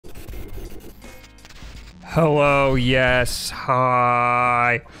Hello, yes,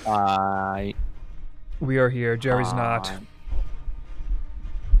 hi. I We are here. Jerry's not.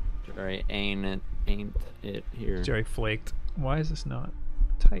 Jerry ain't it here. Jerry flaked. Why is this not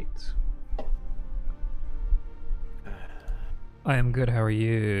tight? I am good. How are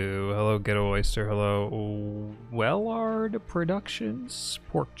you? Hello, Ghetto Oyster. Hello, Wellard Productions.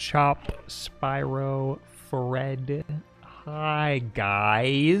 Pork Chop, Spyro, Fred. Hi,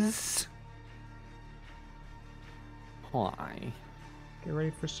 guys. Why? Get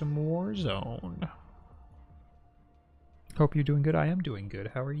ready for some Warzone. Hope you're doing good. I am doing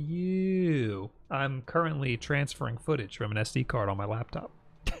good. How are you? I'm currently transferring footage from an SD card on my laptop.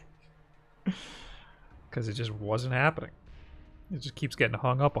 Because it just wasn't happening. It just keeps getting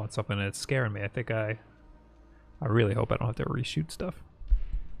hung up on something and it's scaring me. I really hope I don't have to reshoot stuff.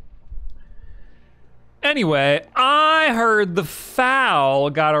 Anyway, I heard the foul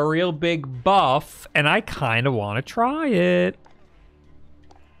got a real big buff and I kind of want to try it.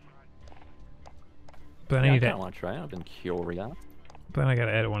 But I don't want to try it. I've been curious. But I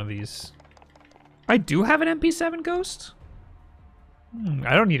gotta edit one of these. I do have an MP7 Ghost?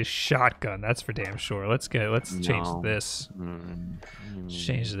 I don't need a shotgun, that's for damn sure. Let's change this. Let's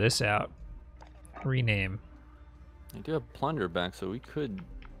change this out. Rename. I do have plunder back, so we could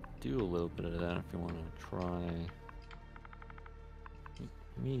do a little bit of that if you want to try.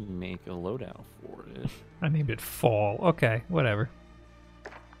 We make a loadout for it. I named it Fall. Okay, whatever.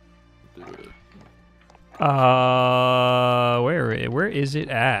 Do it. Where is it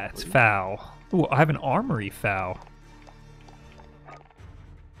at? Foul. Ooh, I have an armory foul.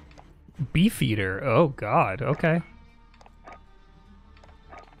 Beefeater. Oh god. Okay.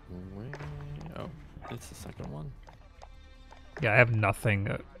 Oh, it's the second one. Yeah, I have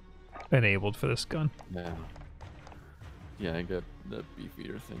nothing enabled for this gun. Yeah. Yeah, I got the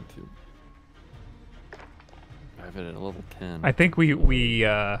beefeater thing too. I have it at level 10. I think we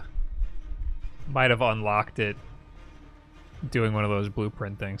might have unlocked it doing one of those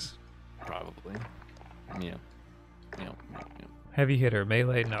blueprint things. Probably. Yeah. Yeah. Heavy hitter,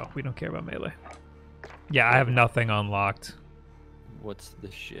 melee? No, we don't care about melee. Yeah, I have nothing unlocked. What's the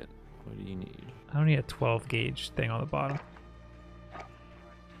shit? What do you need? I don't need a 12 gauge thing on the bottom.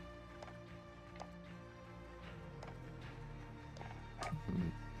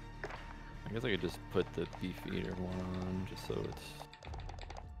 I guess I could just put the beefeater one on just so it's...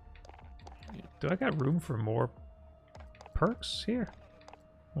 Yeah. Do I got room for more perks here?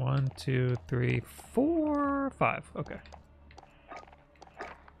 1, 2, 3, 4, 5. Okay.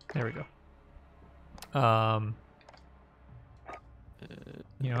 There we go.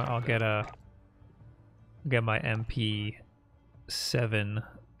 You know, I'll get my MP7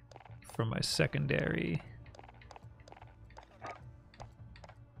 from my secondary.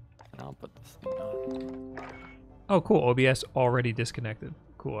 I'll put this thing on. Oh, cool. OBS already disconnected.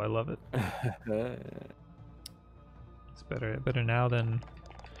 Cool. I love it. It's better now than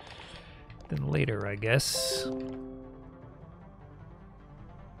later, I guess.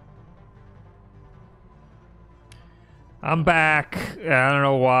 I'm back. I don't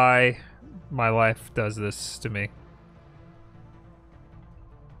know why my life does this to me.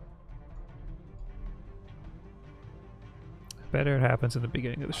 Better it happens in the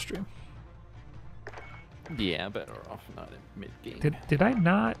beginning of the stream. Yeah, better off not in mid-game. Did I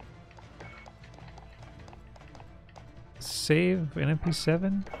not save an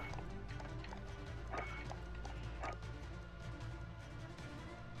MP7?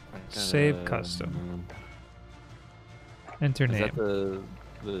 Save custom. Enter name. Is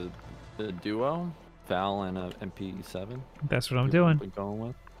that the duo? Val and a MP7? That's what I'm doing. Going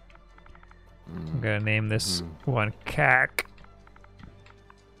with? I'm gonna name this one CAC.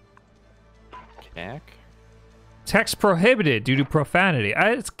 CAC? Text prohibited due to profanity.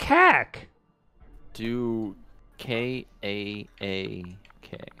 It's CAC. Do K-A-A-K.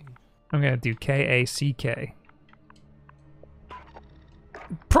 I'm gonna do K-A-C-K.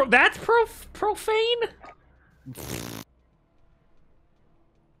 That's profane?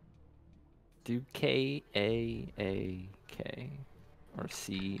 Do K-A-A-K. Or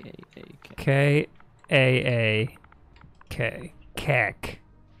C-A-A-K. K-A-A-K. CAC.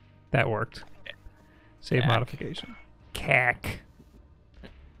 That worked. Save modification. CAC.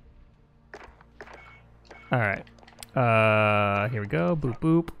 Alright. Here we go. Boop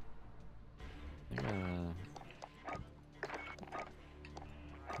boop.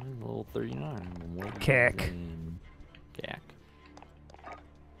 Level 39. CAC. CAC.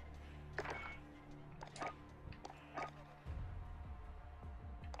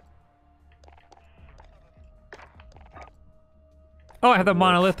 Oh, I have the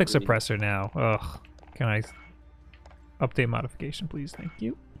monolithic suppressor now. Ugh. Can I update modification, please? Thank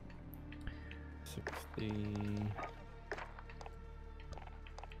you. 60.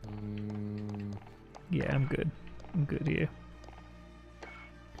 Yeah, I'm good. I'm good here.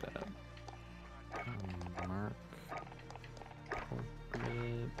 That. Mark.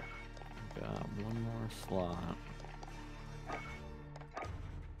 Corporate. Got one more slot.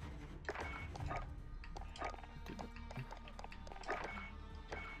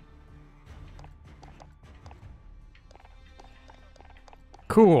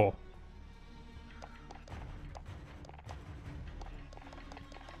 Cool.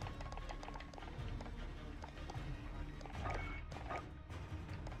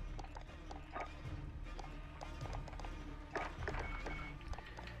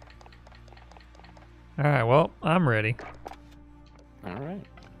 All right, well, I'm ready. All right.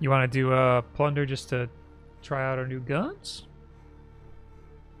 You want to do a plunder just to try out our new guns?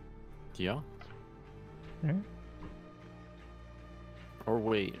 Yeah. All right. Or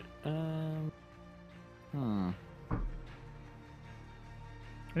wait. I know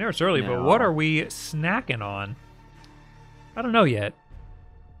it's early, but what are we snacking on? I don't know yet.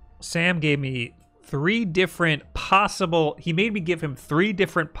 Sam gave me 3 different possible... He made me give him 3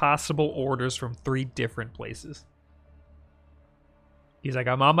 different possible orders from 3 different places. He's like,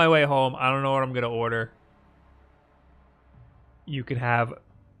 I'm on my way home. I don't know what I'm going to order. You can have...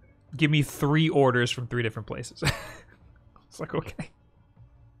 Give me 3 orders from 3 different places. It's like, okay.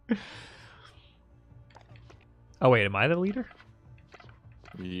 Oh, wait, am I the leader?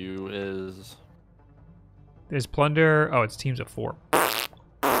 You is... There's plunder. Oh, it's teams of 4.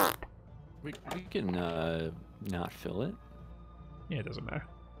 We can not fill it. Yeah, it doesn't matter.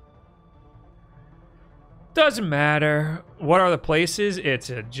 Doesn't matter. What are the places? It's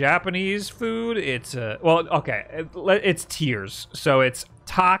a Japanese food. It's a... Well, okay. It's tiers. So it's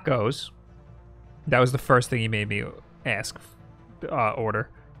tacos. That was the first thing he made me ask, order.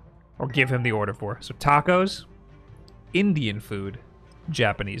 Or give him the order for. So tacos, Indian food,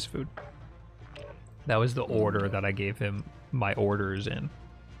 Japanese food. That was the order that I gave him my orders in.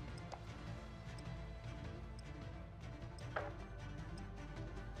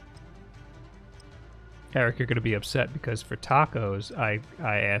 Eric, you're going to be upset because for tacos, I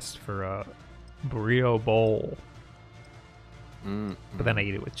asked for a burrito bowl. But then I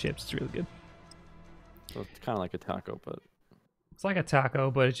eat it with chips. It's really good. So it's kind of like a taco, but... It's like a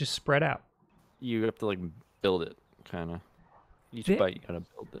taco, but it's just spread out. You have to, like, build it, kind of. Each bite, you gotta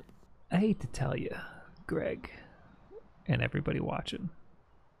build it. I hate to tell you, Greg, and everybody watching,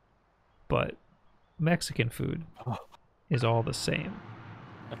 but Mexican food is all the same.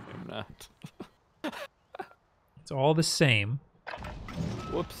 I'm not. It's all the same.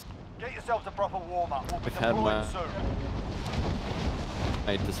 Whoops. Get yourselves a proper warm-up. I've had my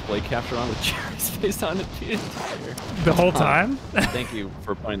display capture on with Jerry's face on it the whole time? Thank you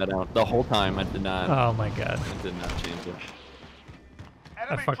for pointing that out. The whole time I did not. Oh my god. I did not change it.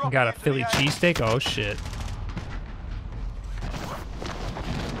 I fucking got a Philly cheesesteak? Oh shit.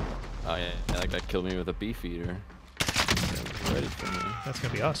 Oh yeah, that guy killed me with a beef eater. Ready for me. That's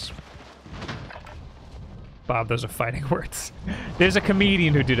gonna be us. Bob, those are fighting words. There's a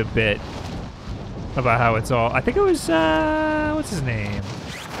comedian who did a bit about how it's all... I think it was, what's his name?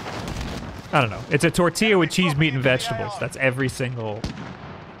 I don't know. It's a tortilla with cheese, meat, and vegetables. That's every single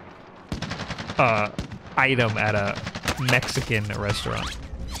item at a Mexican restaurant.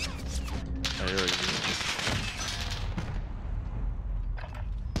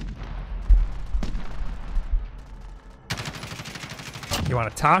 You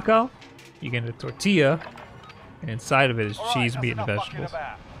want a taco? You get a tortilla, and inside of it is cheese, meat, and vegetables.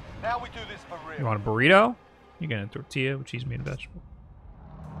 Now we do this for real. You want a burrito? You get a tortilla with cheese, meat, and vegetable.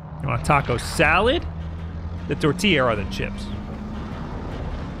 You want a taco salad? The tortilla are the chips.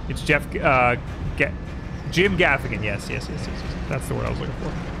 It's Jim Gaffigan. Yes. That's the word I was looking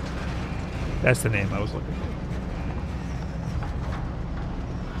for. That's the name I was looking for.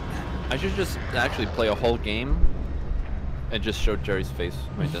 I should just actually play a whole game and just show Jerry's face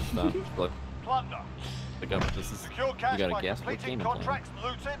on my desktop. Like, this is, you got a guess what game I'm playing.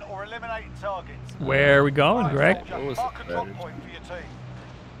 Looting or eliminating targets. Where are we going, Greg? What was it?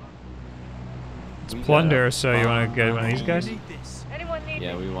 It's plunder, so you want to get one of these guys?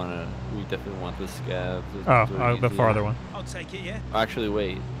 Yeah, we definitely want this scav. Oh, the farther one. I'll take it, yeah. Actually,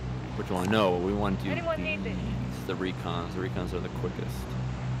 wait. Which one? No, we want to do the recons. The recons are the quickest.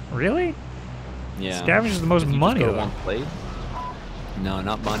 Really? Yeah. Scavenge is the most money, though. One plate? No,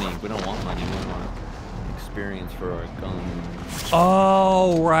 not money. We don't want money. We want experience for our guns.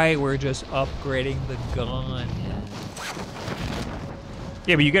 Oh, right. We're just upgrading the gun.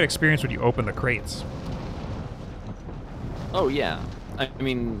 Yeah, but you get experience when you open the crates. Oh yeah, I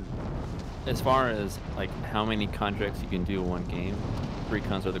mean, as far as like how many contracts you can do in one game,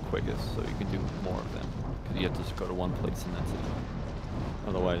 recons are the quickest, so you can do more of them. Because you have to just go to one place and that's it.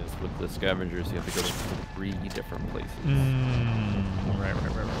 Otherwise, with the scavengers, you have to go to 3 different places. Right.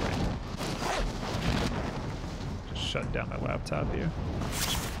 Just shut down my laptop here.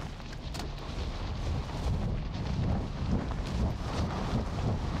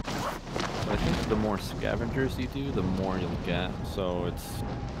 I think the more scavengers you do, the more you'll get. So it's.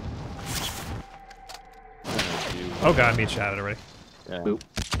 Oh god, I'm being shot at already. Yeah. Boop.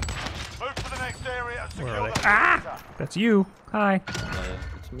 Move to the next area and Where secure are they? the Ah! That's you. Hi.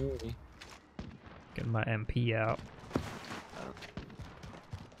 It's me. Getting my MP out.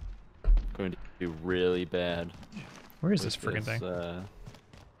 Going to do really bad. Where is this friggin' thing?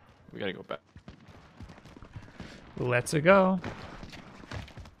 We gotta go back. Let's go.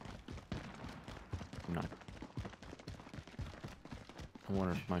 Not. I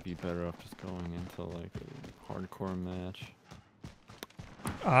wonder if it might be better off just going into like a hardcore match.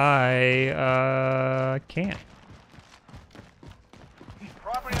 I can't.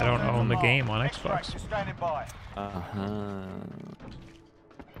 I don't own the game on Xbox.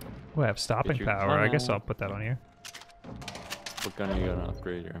 We have stopping power. I guess I'll put that on here. What gun are you gonna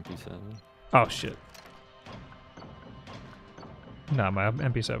upgrade your MP7? Oh shit. No, my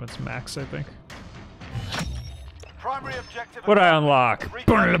MP7's max, I think. Primary objective. What I unlock?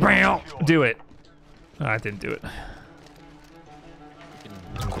 Do it. Oh, I didn't do it.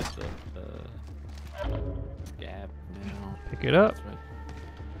 Scab now. Pick it up. Right.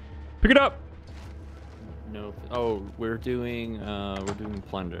 Pick it up. Nope. Oh, we're doing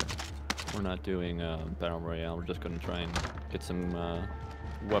plunder. We're not doing battle royale. We're just gonna try and get some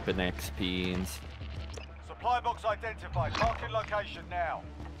weapon XP and. Supply box identified. Marking location now.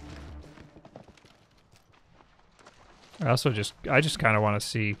 I just kind of want to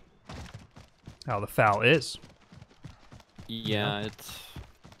see how the FAL is. Yeah, it's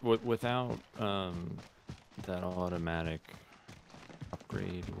without that automatic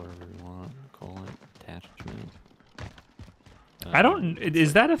upgrade, whatever you want to call it, attachment. I don't.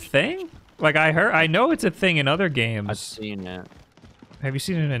 Is that a thing? Like I know it's a thing in other games. I've seen it. Have you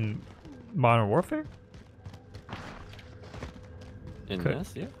seen it in Modern Warfare? In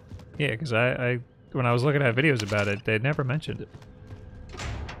this, yeah. Yeah, because I when I was looking at videos about it, they never mentioned it.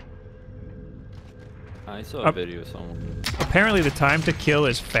 I saw a video of someone. Apparently, the time to kill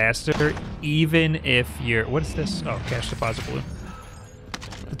is faster, even if you're. What is this? Oh, cash deposit balloon.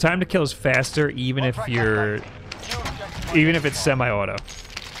 The time to kill is faster, even if you're. Even if it's semi-auto,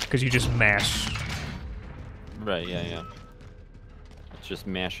 because you just mash. Right. Yeah. It's just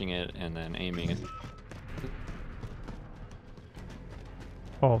mashing it and then aiming it.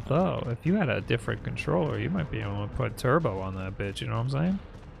 Although, if you had a different controller, you might be able to put turbo on that bitch, you know what I'm saying?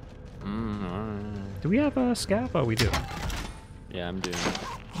 Alright. Do we have a scav? Oh, we do. Yeah, I'm doing it.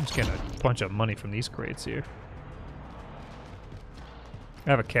 I'm just getting a bunch of money from these crates here. I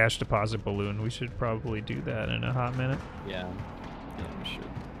have a cash deposit balloon. We should probably do that in a hot minute. Yeah, we should.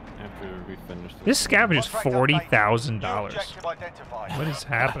 After we finish this scavenger is $40,000. What is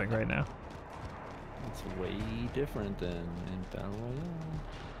happening right now? It's way different than in Battle Royale.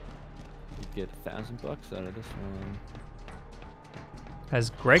 You get $1,000 out of this one. Has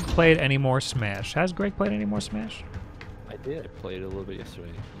Greg played any more Smash? Has Greg played any more Smash? I did. I played a little bit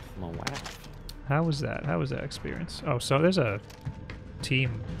yesterday with my wife. How was that? How was that experience? Oh, so there's a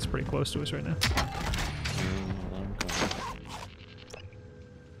team that's pretty close to us right now.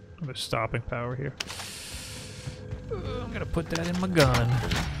 There's stopping power here. I'm gonna put that in my gun.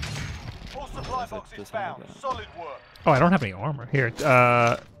 All supply boxes found. Solid work. Oh, I don't have any armor. Here,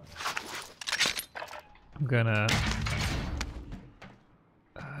 I'm gonna.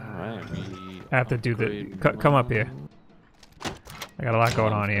 Alright, we have to do the. Come up here. I got a lot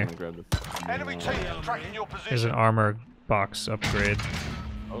going on here. Enemy team is tracking your position. There's an armor box upgrade.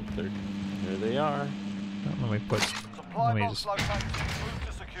 Oh, there they are. Oh, let me put. Supply box located. Move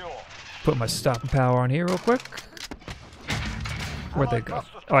to secure. Put my stopping power on here real quick. Where'd they go?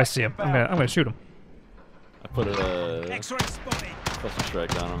 Oh, I see him. I'm gonna shoot him. I put a cluster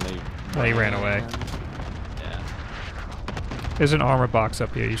strike on him. Oh, he ran away. Yeah. There's an armor box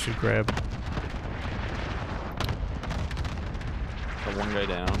up here you should grab. Got one guy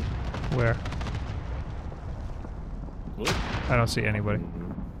down. Where? Whoop. I don't see anybody.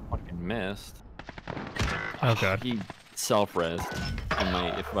 Fucking missed. Oh god. He self-res.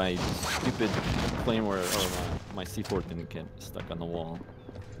 And if my stupid claymore or my C4 didn't get stuck on the wall,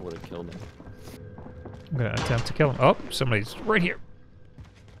 I would have killed him. I'm gonna attempt to kill him. Oh, somebody's right here.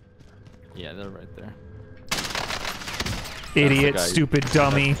 Yeah, they're right there. Idiot, guy. stupid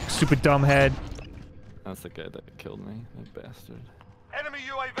dummy, stupid dumbhead. That's the guy that killed me. That bastard. Enemy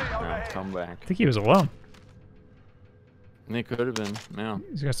UAV Now overhead. come back. I think he was alone. It could have been. Yeah.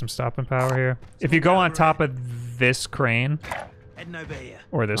 He's got some stopping power here. If you go on top of this crane, Heading over here.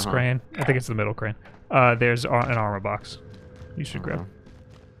 or this crane, I think it's the middle crane, there's an armor box you should grab.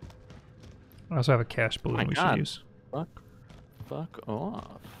 I also have a cash balloon My we God. should use. Fuck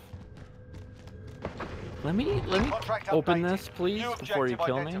off. Let me Contract open updated. this, please, New before you objective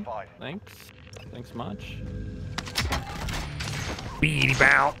kill me. identified. Thanks. Thanks much. Beady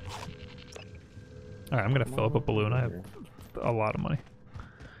bow. Alright, I'm gonna fill up a balloon. I have a lot of money.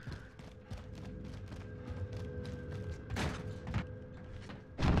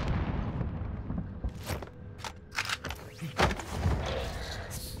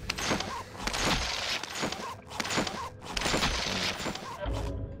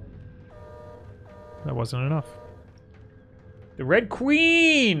 That wasn't enough. The Red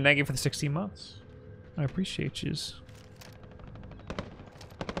Queen! Thank you for the 16 months. I appreciate yous.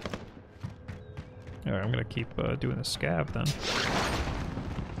 Alright, I'm gonna keep doing the scab then.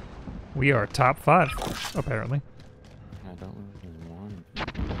 We are top 5, apparently. I don't really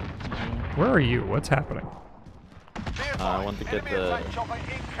want. Where are you? What's happening? I want to get the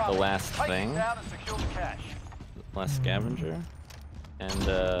last thing. Last scavenger. And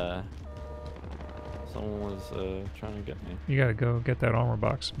someone was trying to get me. You gotta go get that armor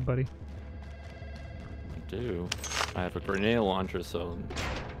box, buddy. I do. I have a grenade launcher, so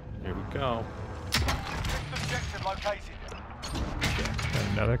here we go. Objective located. Got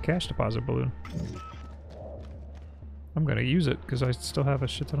another cash deposit balloon. I'm gonna use it because I still have a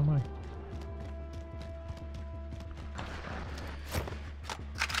shit ton of money.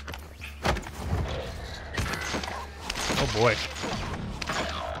 Oh boy.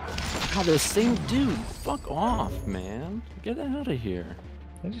 God, the same dude. Fuck off, man. Get out of here.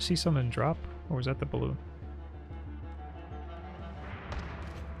 Did I just see something drop? Or was that the balloon?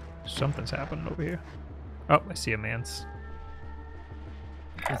 Something's happening over here. Oh, I see a man's.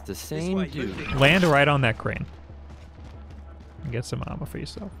 It's the same dude. Land right on that crane. And get some armor for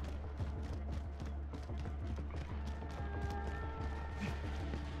yourself.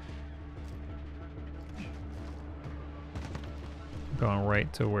 Going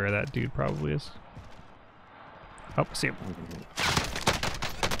right to where that dude probably is. Oh, I see him.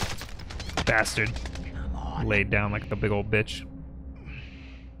 Bastard. Laid down like a big old bitch.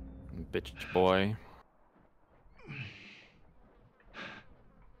 Bitch boy.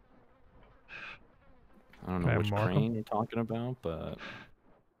 I don't know Can I which mark him? crane you're talking about, but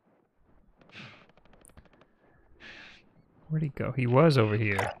Where'd he go? He was over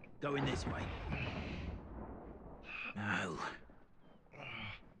here. Going this way. No.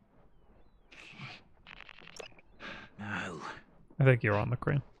 No. I think you're on the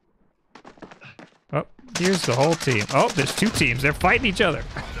crane. Oh, here's the whole team. Oh, there's 2 teams. They're fighting each other.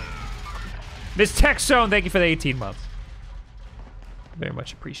 This Tech Zone, thank you for the 18 months. Very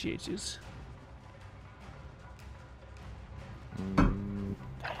much appreciate yous.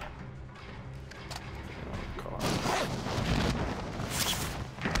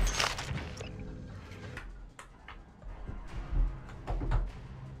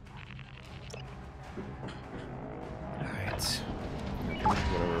 Alright.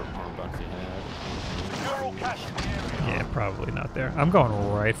 whatever armor box he had. You're all cash in the area. Yeah, probably not there. I'm going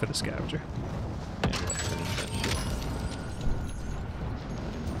right for the scavenger.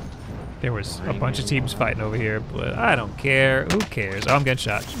 There was a bunch of teams fighting over here, but I don't care. Who cares? Oh, I'm getting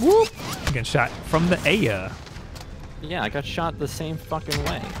shot. Whoop! I'm getting shot from the Aya. Yeah, I got shot the same fucking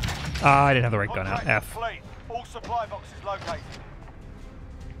way. I didn't have the right gun out. Contract F. complete. All supply boxes located.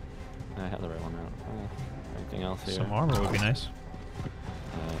 I had the right one out. Oh, anything else here? Some armor would be nice.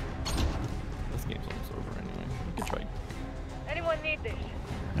 This game's almost over anyway. We can try. Anyone need this?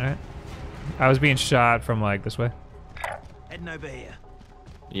 Alright. I was being shot from, like, this way. Heading over here.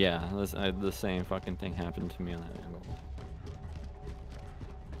 Yeah, the same fucking thing happened to me on that angle.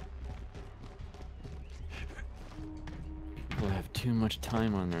 People have too much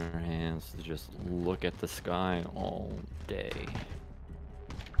time on their hands to just look at the sky all day.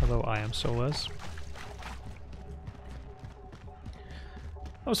 Hello, I am Solez.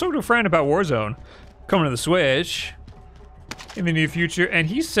 I was talking to a friend about Warzone coming to the Switch in the near future, and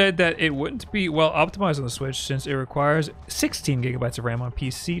he said that it wouldn't be well optimized on the Switch since it requires 16 gigabytes of RAM on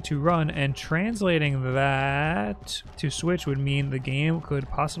PC to run, and translating that to Switch would mean the game could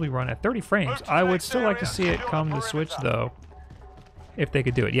possibly run at 30 frames. I would still like to see it come to Switch, though, if they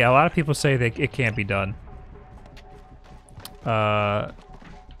could do it. Yeah, a lot of people say that it can't be done. But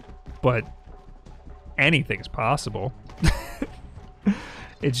anything is possible.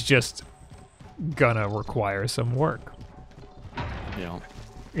 It's just gonna require some work. Yeah.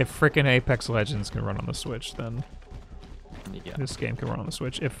 If frickin' Apex Legends can run on the Switch, then Yeah. this game can run on the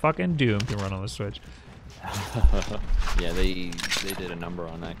Switch. If fucking Doom can run on the Switch. Yeah, they did a number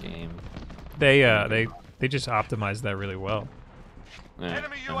on that game. They just optimized that really well. Yeah,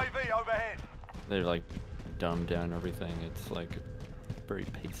 Enemy UAV overhead. they're like dumbed down everything. It's like very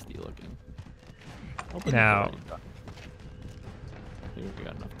pasty looking. Open Now- the door. I think we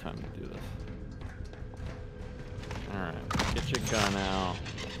got enough time to do this. Alright, get your gun out.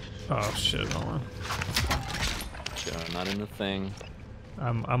 Oh shit, hold on. Go, not in the thing.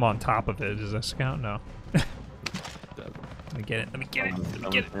 I'm on top of it. Does this count? No. Doesn't. Let me get it. Let me get it. Let me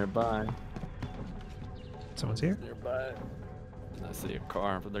Someone's get it. nearby. Someone's here? Nearby. I see a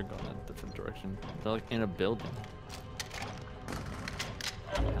car, but they're going in a different direction. They're like in a building.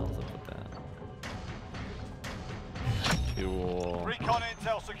 What the hell's up with that? Cool. Recon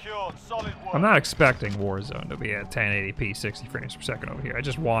intel secured. Solid work. I'm not expecting Warzone to be at 1080p 60 frames per second over here. I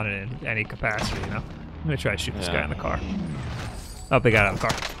just want it in any capacity, you know? I'm gonna try to shoot this guy in the car. Oh, they got out of the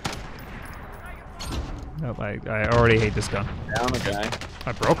car. Nope, I already hate this gun. Down a guy.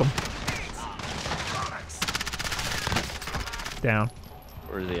 I broke him. Down.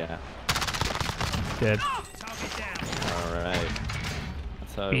 Where's he at? Dead. Alright.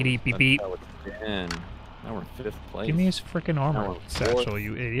 That's how, Beep, beep, that's beep. how it's been. Now we're in 5th place. Give me his freaking armor Now we're satchel, fourth.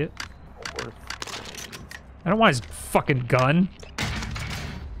 you idiot. 4th place. I don't want his fucking gun.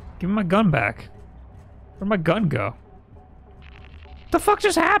 Give me my gun back. Where'd my gun go? What the fuck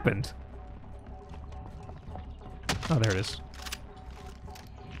just happened? Oh, there it is.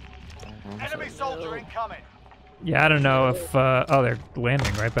 Enemy soldier incoming. Yeah, I don't know if, oh, they're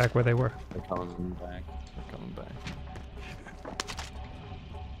landing right back where they were. They're coming back. They're coming back.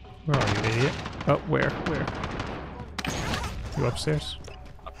 Where are you, idiot? Oh, where? Where? You upstairs?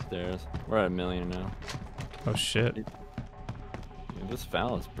 Upstairs. We're at 1 million now. Oh, shit. Yeah, this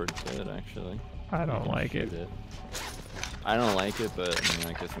foul is pretty good, actually. I don't like it. Shoot it. I don't like it, but I mean,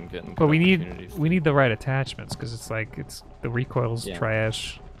 I guess I'm getting. But good we opportunities. need the right attachments, because it's like, the recoil's Yeah.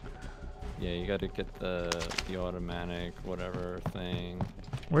 trash. Yeah, you got to get the automatic whatever thing.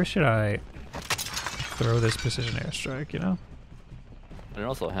 Where should I throw this precision airstrike, you know? It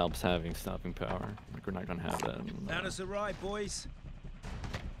also helps having stopping power. Like we're not gonna have that. Down us a ride, boys.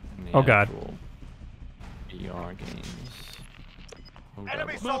 In the Oh, God. actual VR games. Oh, God.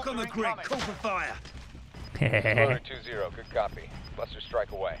 Enemy Mark on the soldier grid. incoming. Call for fire. Loader 2-0, good copy. Cluster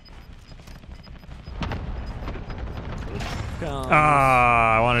strike away.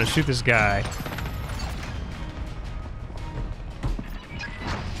 Ah, I wanted to shoot this guy.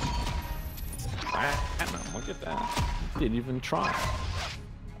 Look at that. Didn't even try.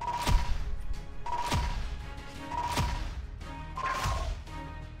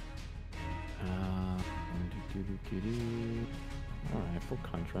 Alright, full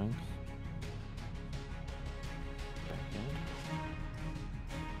contracts.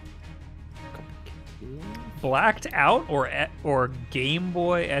 Blacked out or Game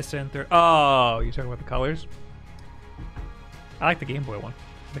Boy SN30? Oh, you're talking about the colors? I like the Game Boy one.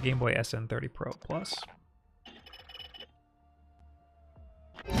 The Game Boy SN30 Pro Plus.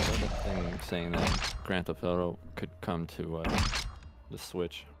 Thing saying that Grand Theft Auto could come to the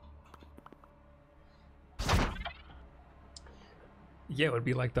Switch. Yeah, it would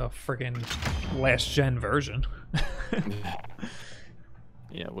be like the friggin' last gen version.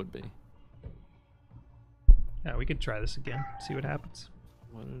 Yeah, it would be. Yeah, we could try this again. See what happens.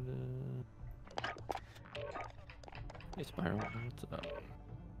 What Hey, Spiral, what's up?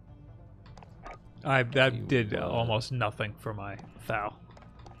 I did You, almost nothing for my foul.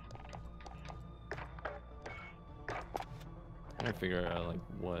 Trying to figure out like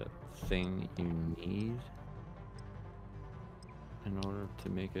what thing you need in order to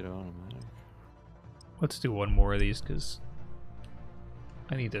make it automatic. Let's do one more of these because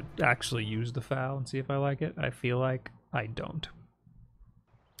I need to actually use the foul and see if I like it. I feel like I don't.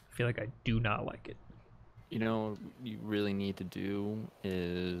 I feel like I do not like it. You know, what you really need to do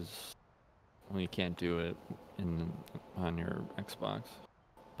is, well, you can't do it on your Xbox,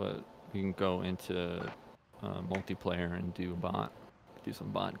 but you can go into multiplayer and do some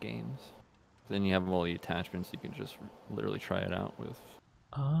bot games. Then you have all the attachments. You can just literally try it out with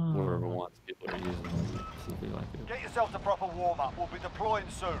whoever wants. People are using them. See if you like it. Get yourself to proper warm up. We'll be deploying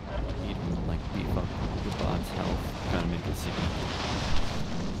soon. You can like beef up the bot's health, kind of make it seem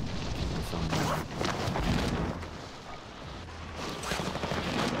some.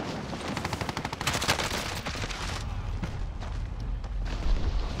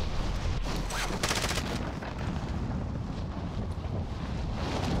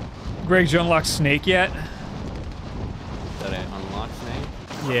 Greg, you unlock Snake yet? Did I unlock Snake?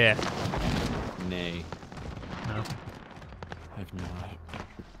 Yeah. Nay. No. I've not.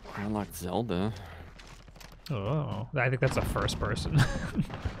 I unlocked Zelda. Oh, I think that's a first person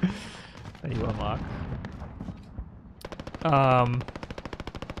that you unlock.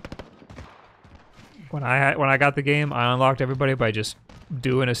 When I got the game, I unlocked everybody by just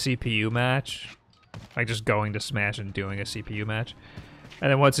doing a CPU match, like just going to Smash and doing a CPU match, and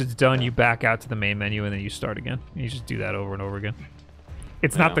then once it's done, you back out to the main menu and then you start again. You just do that over and over again.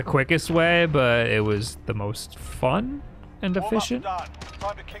 It's not the quickest way, but it was the most fun and efficient. Warm-up's done.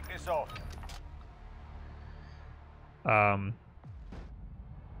 Time to kick this off.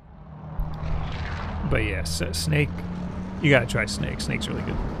 But yeah, Snake, you gotta try Snake. Snake's really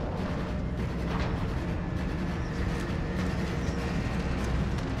good.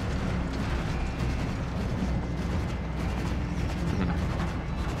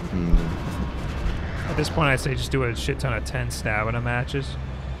 At this point, I'd say just do a shit ton of 10 stamina matches.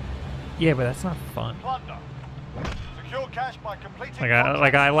 Yeah, but that's not fun. Plunder. Secure cash by completing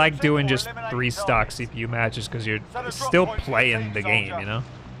I like doing just eliminating 3 stock targets. CPU matches because you're Set a drop still point for your playing team, the game, soldier. you know?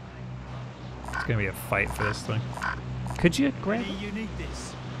 It's gonna be a fight for this thing. Could you grab it? You need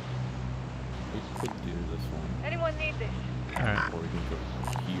this. We could do this one. Anyone need this? Alright, Or we can go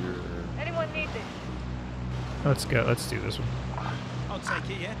here. Anyone need this? let's go. Let's do this one. I'll take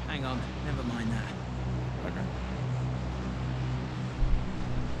it, yeah? Hang on. Never mind that. Okay.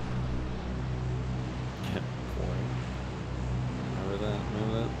 Get Quarry.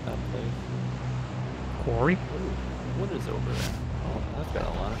 Remember that place? Quarry? What is over there? Oh, that's got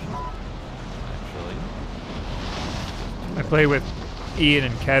a lot of shit. Actually. I played with Ian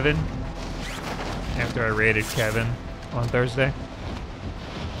and Kevin after I raided Kevin on Thursday.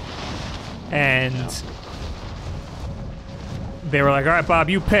 And they were like, all right, Bob,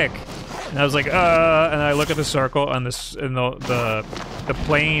 you pick. And I was like, and I look at the circle and the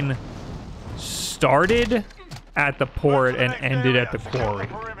plane started at the port and ended at the quarry.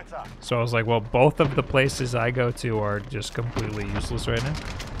 So I was like, well, both of the places I go to are just completely useless right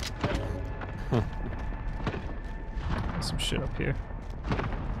now. Some shit up here.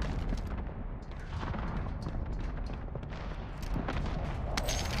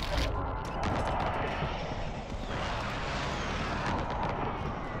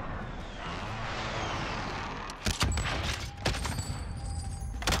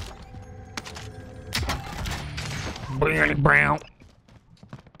 Brown.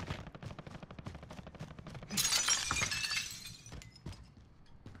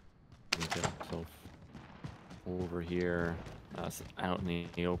 Get myself over here. Us out in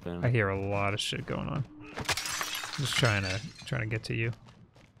the open. I hear a lot of shit going on. Just trying to get to you.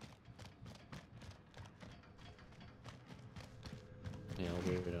 Yeah, I'll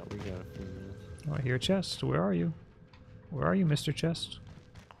wait it out. We got a few minutes. Oh, I hear a chest. Where are you? Where are you, Mr. Chest?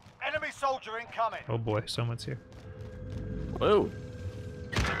 Enemy soldier incoming. Oh boy, someone's here. Whoa.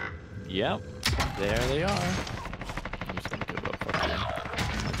 Yep. There they are. I'm just gonna give up up here.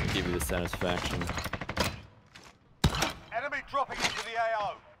 I'm gonna give you the satisfaction. Enemy dropping into the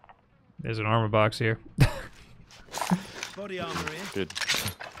AO. There's an armor box here. Body armor here. Good.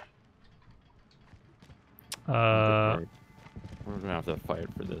 We're gonna have to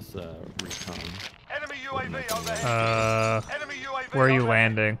fight for this recon. Enemy UAV overhead. Enemy UAV where are you overhead.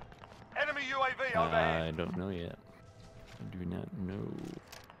 landing? Enemy UAV overhead. I don't know yet. I do not know.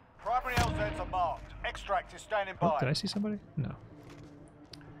 Primary LZs are marked. Extract is standing Oh, by. did I see somebody? No.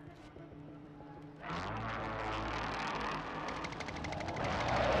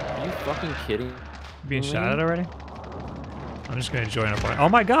 Are you fucking kidding? Being shot at already? I'm just gonna join up on it. Oh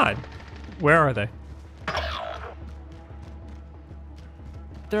my god! Where are they?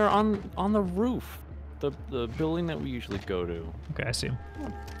 They're on the roof. The building that we usually go to. Okay, I see them.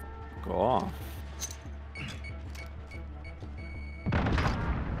 Go off.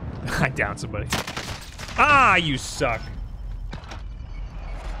 I downed somebody. Ah, you suck.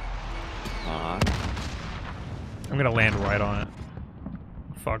 I'm gonna land right on it.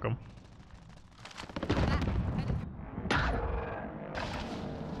 Fuck them.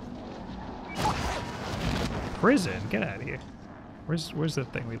 Prison? Get out of here. Where's the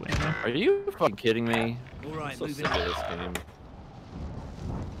thing we land on? Are you fucking kidding me? All right, I'm so move sick it. of this game.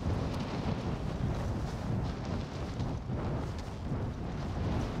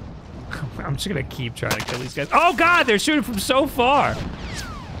 I'm just gonna keep trying to kill these guys. Oh god, they're shooting from so far!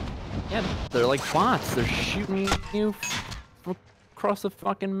 Yeah, they're like bots. They're shooting you from across the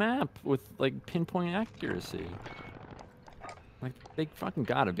fucking map with like pinpoint accuracy. Like they fucking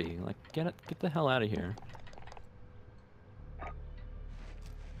gotta be. Like get the hell out of here.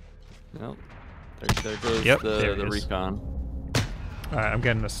 Nope. There goes Yep, there the it is. recon. Alright, I'm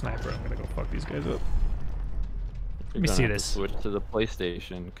getting a sniper. I'm gonna go fuck these guys up. You're me gonna see have to this. Switch to the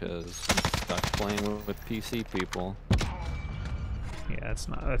PlayStation because stuck playing with PC people. Yeah,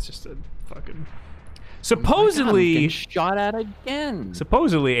 that's just a fucking... Oh my God, I'm Supposedly... getting shot at again.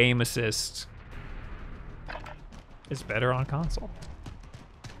 Supposedly aim assist is better on console.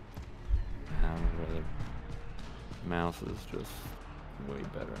 The mouse is just way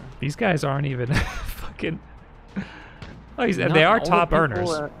better. These guys aren't even fucking... Oh, they Not are all the top people earners.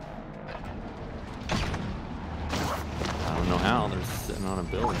 I don't know how. They're sitting on a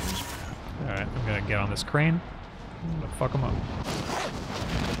building. Alright, I'm gonna get on this crane. I'm gonna fuck them up.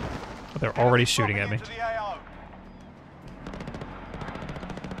 Oh, they're already shooting at me. Into the AO.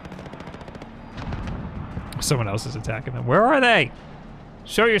 Someone else is attacking them. Where are they?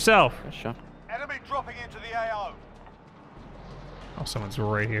 Show yourself. Got shot. Enemy dropping into the AO. Oh, someone's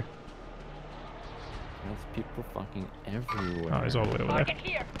right here. There's people fucking everywhere. Oh, he's all the way over there. Target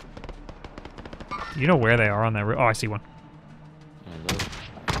here. Do you know where they are on that route? Oh, I see one. Yeah, they're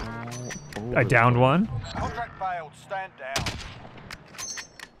all over I the downed place. one. Contract failed. Stand down.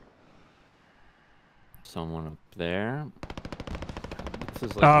 Someone up there.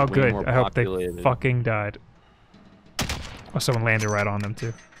 This is like Oh, way good. more I hope they populated. fucking died. Oh, someone landed right on them,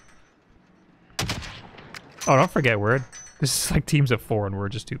 too. Oh, don't forget, this is like teams of 4 and we're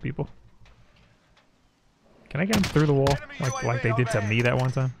just 2 people. Can I get them through the wall? Like they did to me that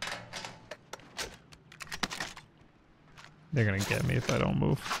one time? They're gonna get me if I don't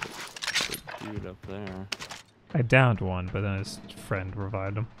move. The dude up there. I downed one, but then his friend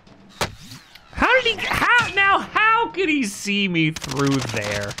revived him. How did he... How could he see me through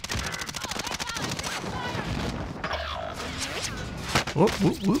there? Whoop,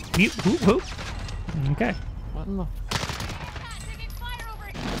 whoop, whoop, whoop, whoop, whoop. Okay. What in the?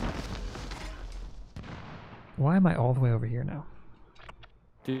 Why am I all the way over here now?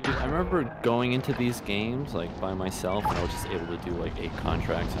 Dude, I remember going into these games like by myself, and I was just able to do like 8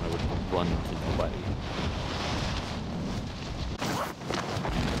 contracts, and I would run into nobody.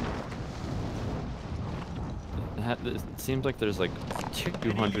 It seems like there's like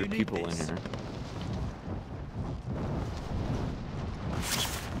 200 people in here.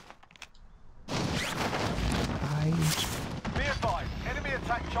 Be advised. Enemy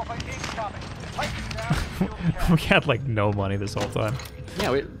attack chopper incoming. Take it down. Secure the cash. We had like no money this whole time.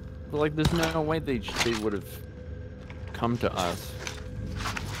 Yeah, like there's no way they would have come to us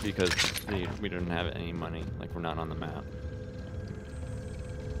because we didn't have any money. Like we're not on the map.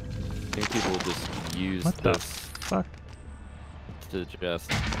 I think people would just use What the this fuck? to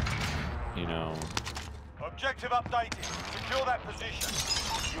just, you know. Objective updated. Secure that position.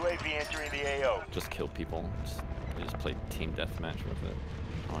 UAV entering the AO. Just kill people. They just play team deathmatch with it.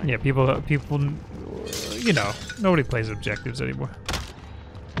 Oh, Yeah, people, you know, nobody plays objectives anymore.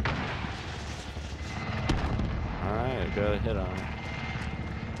 Alright, I got a hit on it.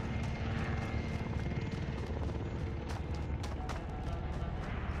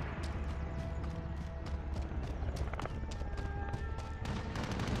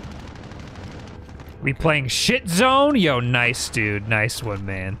 We playing shit zone? Yo, nice dude, nice one,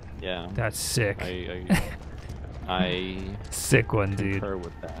 man. Yeah. That's sick. I Sick one, dude. concur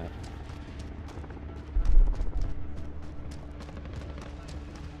with that.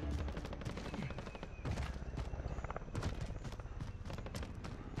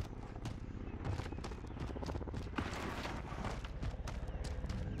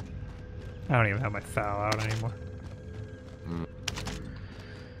 I don't even have my foul out anymore. Mm.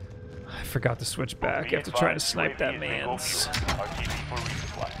 I forgot to switch back after trying to snipe that man's.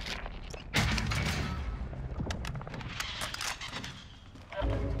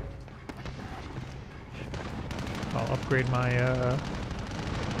 I'll upgrade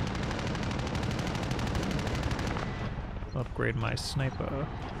my sniper.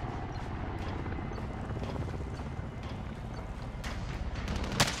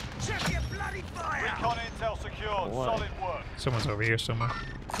 Check your bloody fire! Recon intel secured. What? Solid work. Someone's over here somewhere.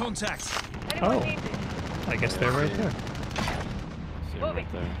 Contact! Anyone Oh. need this? I guess they're right there. See him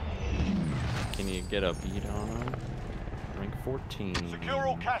right there. Can you get a beat on him? Rank 14. Secure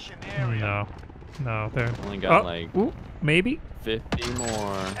all cash in the area. No, they're Only got like ooh, maybe. 50 more.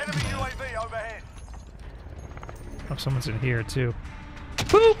 Enemy UAV overhead. Oh, someone's in here too.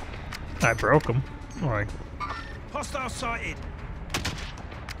 Boop! I broke him. Alright. Hostile sighted!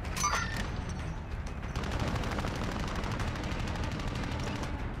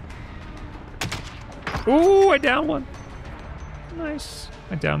 Ooh, I downed one. Nice.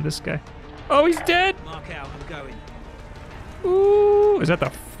 I downed this guy. Oh, he's dead. Mark out, I'm going. Ooh, is that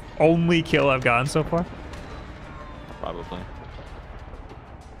the? only kill I've gotten so far. Probably.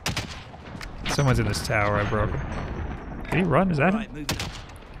 Someone's in this tower. I broke him. Did he run? Is that him? Right, moving up.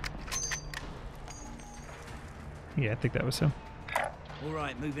 Yeah, I think that was him. All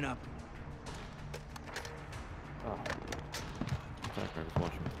right, moving up. Oh. I thought I was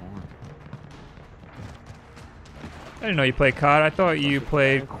watching porn. I didn't know you played COD. I thought you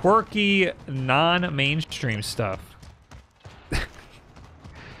played quirky, non-mainstream stuff.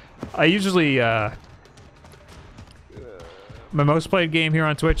 I usually, my most played game here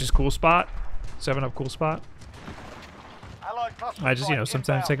on Twitch is Cool Spot. 7-Up Cool Spot. Allied cluster I just, you know, strike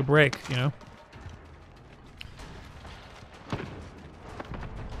sometimes take a break, you know?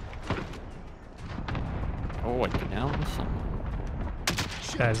 Oh, I downed someone.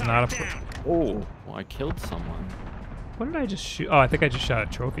 That is not a... Oh, well, I killed someone. What did I just shoot? Oh, I think I just shot a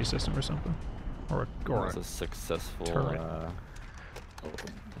trophy system or something. Or That a was a successful, turret.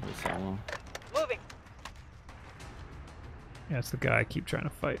 solo. Moving. Yeah, it's the guy I keep trying to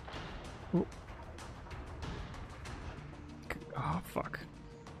fight. Ooh. Oh, fuck.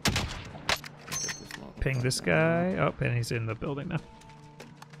 Ping this guy. Oh, and he's in the building now.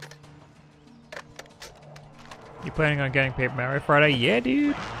 You planning on getting Paper Mario Friday? Yeah,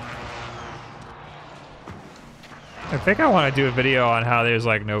 dude. I think I want to do a video on how there's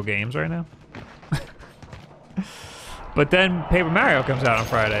like no games right now. But then Paper Mario comes out on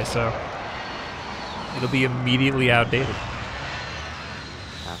Friday, so it'll be immediately outdated.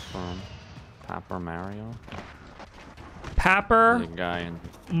 Paper Mario? Paper The guy in...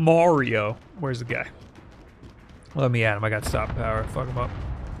 Mario. Where's the guy? Let me at him. I got stop power. Fuck him up.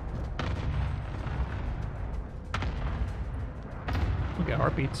 We got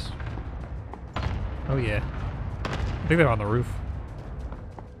heartbeats. Oh yeah. I think they're on the roof.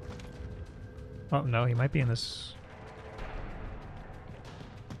 Oh no, he might be in this.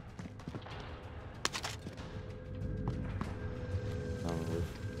 On the roof.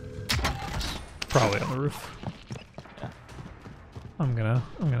 Probably on the roof. Yeah. I'm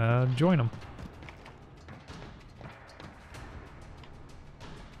gonna join him.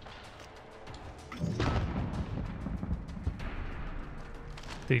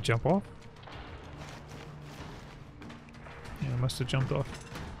 Did he jump off? Yeah, he must have jumped off.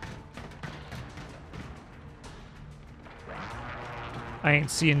 I ain't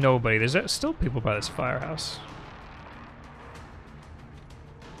seeing nobody. There's still people by this firehouse.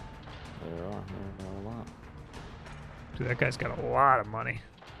 There are a lot. Dude, that guy's got a lot of money.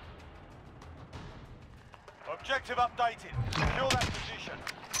 Objective updated. Secure that position.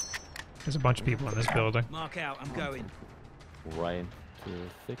 There's a bunch of people in this building. Mark out, I'm going. Right to the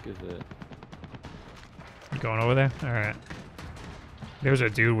thick of it. You going over there? Alright. There's a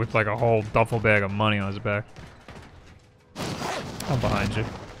dude with like a whole duffel bag of money on his back. I'm behind you.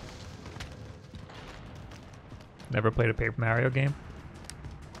 Never played a Paper Mario game?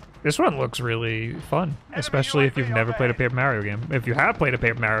 This one looks really fun, especially if you've never played a Paper Mario game. If you have played a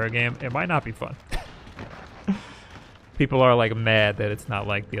Paper Mario game, it might not be fun. People are like mad that it's not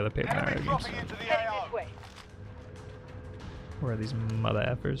like the other Paper Mario Enemy games. dropping into the Heading AO. this way. Where are these mother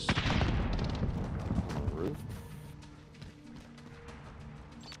effers? On the roof.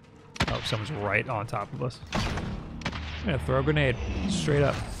 Oh, someone's right on top of us. I'm gonna throw a grenade straight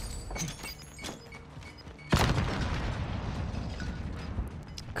up.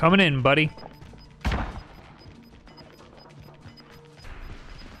 Coming in, buddy.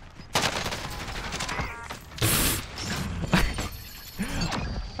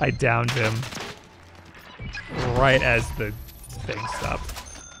 I downed him right as the thing stopped.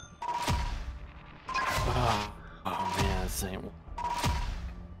 Oh man, this ain't...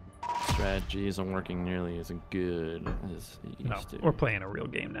 Strategy isn't working nearly as good as it used No, to. we're playing a real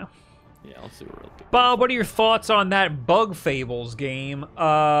game now. Yeah, let's do a real good. Bob, what are your thoughts on that Bug Fables game?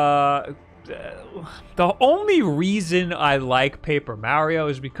 The only reason I like Paper Mario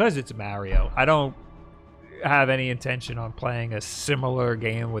is because it's Mario. I don't have any intention on playing a similar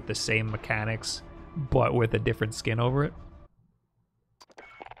game with the same mechanics, but with a different skin over it.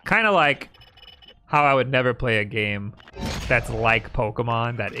 Kind of like how I would never play a game that's like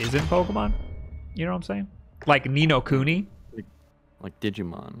Pokemon that isn't Pokemon. You know what I'm saying? Like Ni no Kuni. Like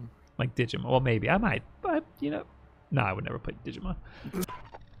Digimon. Like Digimon. Well, maybe. I might. But, you know. No, I would never play Digimon.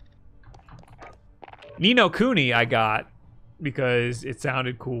 Ni no Kuni I got because it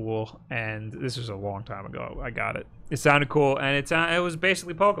sounded cool. And this was a long time ago. I got it. It sounded cool. And it was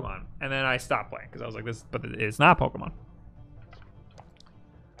basically Pokemon. And then I stopped playing because I was like, this, but it's not Pokemon.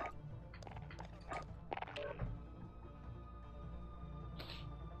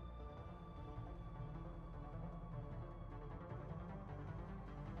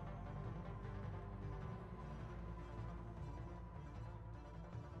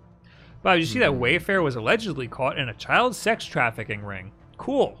 Wow, did you see that Wayfair was allegedly caught in a child sex trafficking ring?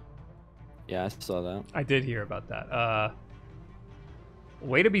 Cool. Yeah, I saw that. I did hear about that.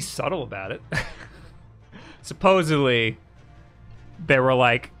 Way to be subtle about it. Supposedly, there were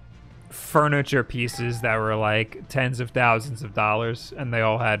like furniture pieces that were like tens of thousands of dollars, and they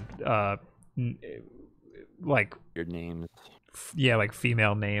all had like Your names. yeah, like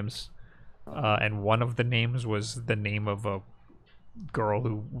female names, and one of the names was the name of a girl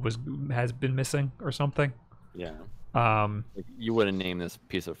who has been missing or something. Yeah. Like, you wouldn't name this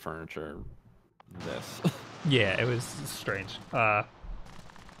piece of furniture this. Yeah, it was strange.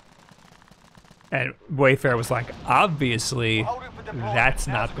 And Wayfair was like, obviously, that's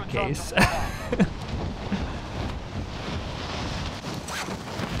not the case.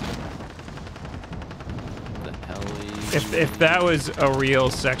 If that was a real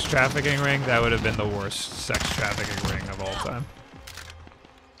sex trafficking ring, that would have been the worst sex trafficking ring of all time.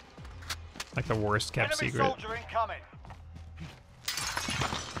 Like the worst kept Enemy secret. soldier incoming.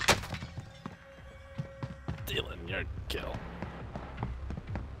 Stealing your kill.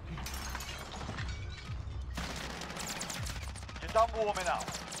 You're done warming up.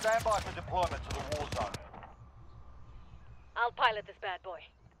 Stand by for deployment to the war zone. I'll pilot this bad boy.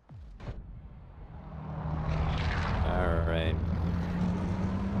 Alright.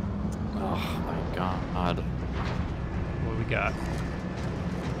 Oh my god. What do we got?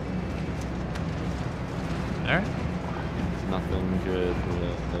 Alright. Nothing good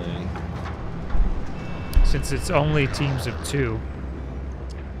really. Since it's only teams of 2,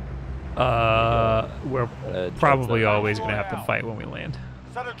 we're probably always going to have to fight when we land.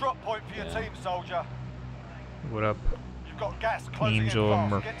 Set a drop point for your team, soldier. What up, You've got gas closing in Angel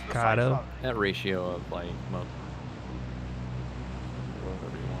fast. Get to the safe Mercado? zone. That ratio of like whatever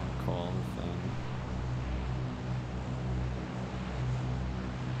you want to call the thing.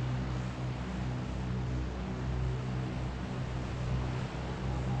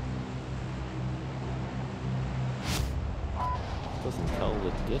 Doesn't tell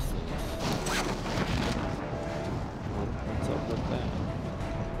the distance. What's up with that?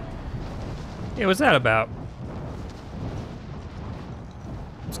 Yeah, what's that about?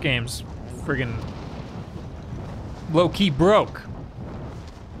 This game's friggin' low-key broke.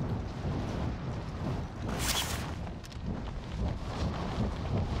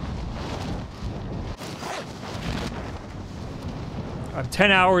 I'm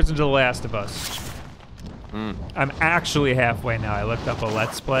 10 hours into The Last of Us. I'm actually halfway now. I looked up a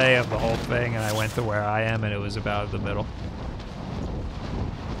Let's Play of the whole thing, and I went to where I am, and it was about the middle.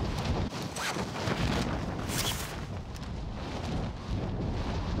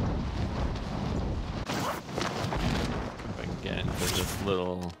 Again, there's this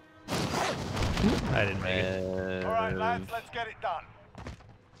little. I didn't make it. All right, lads, let's get it done.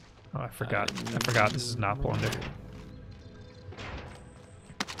 Oh, I forgot. I forgot this is not plunder.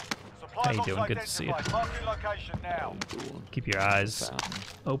 How you doing? Good to see you. Marking location now. Keep your eyes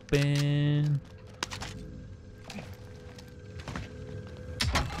open.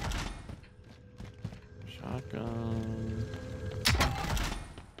 Shotgun.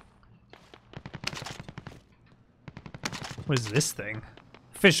 What is this thing?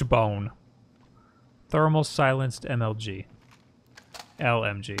 Fishbone. Thermal silenced MLG.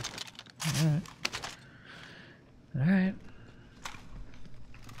 LMG. Alright. Alright.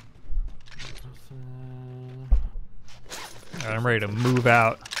 Alright, I'm ready to move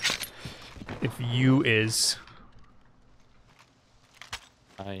out. If you is.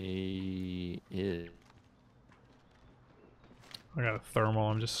 I got a thermal,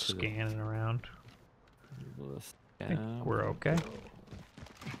 I'm just scanning around. I think we're okay.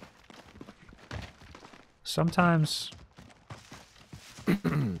 Sometimes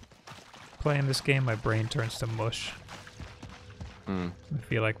playing this game, my brain turns to mush. I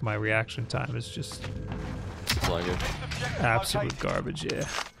feel like my reaction time is just sluggish. Absolute garbage, yeah.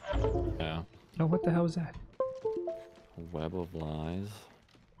 Yeah. Oh, what the hell is that? A web of lies.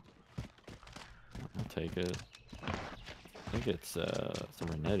 I'll take it. I think it's a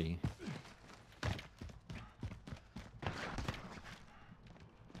Renetti.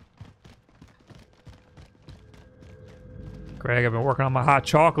 Greg, I've been working on my hot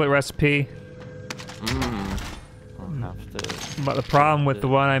chocolate recipe. I'll have to. But the problem with the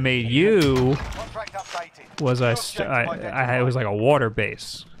one I made you was it was like a water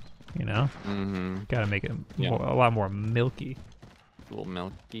base, you know? Gotta make it a lot more milky. A little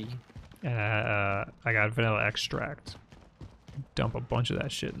milky. And I got vanilla extract. Dump a bunch of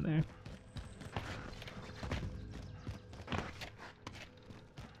that shit in there.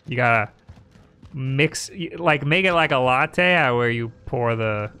 You gotta mix, like make it like a latte where you pour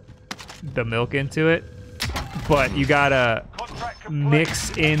the the milk into it, but you gotta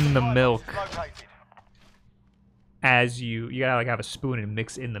mix in the milk as you gotta like have a spoon and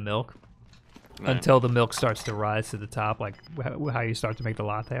mix in the milk until the milk starts to rise to the top, like how you start to make the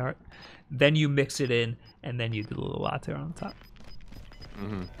latte art. Then you mix it in, and then you do the little latte art on the top.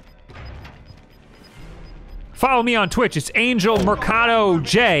 Follow me on Twitch. It's Angel Mercado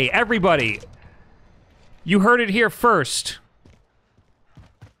J. Everybody, you heard it here first.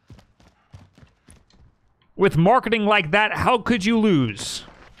 With marketing like that, how could you lose?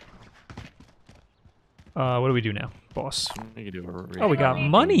 What do we do now, boss? Oh, we got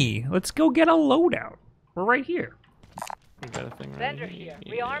money. Let's go get a loadout. We're right here. We got a thing right Vendor here.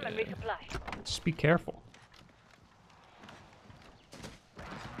 Rearm and resupply. Just be careful.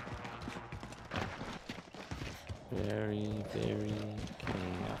 Very, very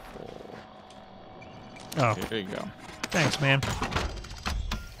careful. Oh, Here you go. thanks, man.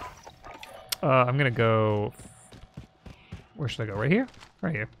 I'm gonna go. Where should I go? Right here?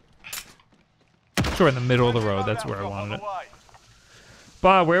 Right here. Sure, in the middle of the road. That's where I wanted it.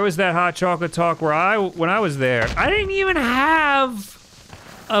 Bob, where was that hot chocolate talk when I was there? I didn't even have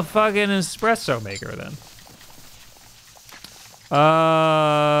a fucking espresso maker then.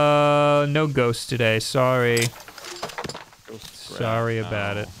 No ghost today. Sorry. Sorry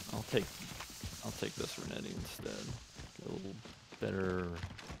about it. I'll take this Renetti instead. A little better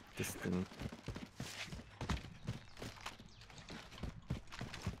distant.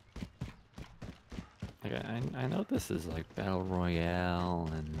 Like I know this is like Battle Royale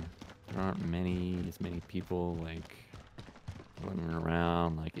and there aren't as many people like running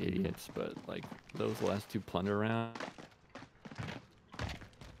around like idiots, but like those last two plunder rounds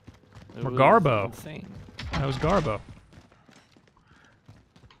Or Garbo. Insane. That was Garbo.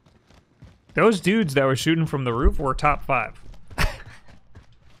 Those dudes that were shooting from the roof were top 5.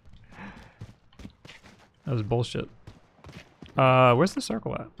 That was bullshit. Where's the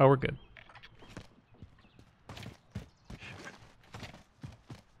circle at? Oh, we're good.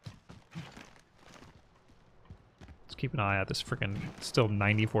 Let's keep an eye out. This freaking still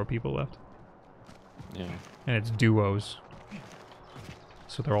 94 people left. Yeah. And it's duos.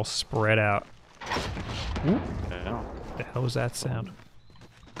 So they're all spread out. Ooh. Yeah. What the hell was that sound?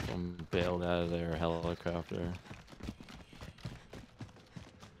 Someone bailed out of their helicopter.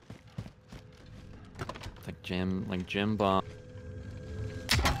 Like Jim Bomb.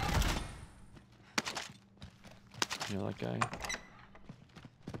 You know that guy?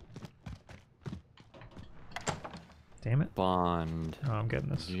 Damn it. Bond. Oh, I'm getting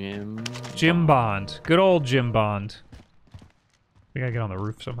this. Jim Bond. Good old Jim Bond. We gotta get on the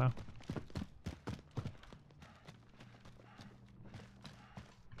roof somehow.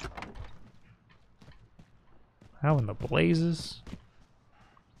 How in the blazes?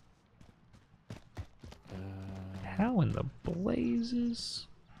 How in the blazes?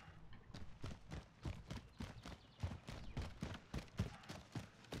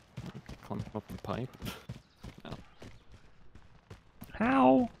 Climb up the pipe. No.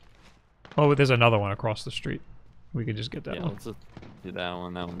 How? Oh, there's another one across the street. We could just get that Yeah, one. let's just do that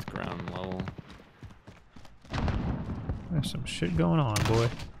one. That one's ground level. There's some shit going on, boy.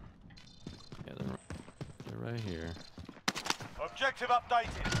 Yeah, they're right here. Objective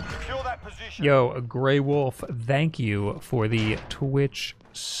updated. Secure that position. Yo, Grey Wolf, thank you for the Twitch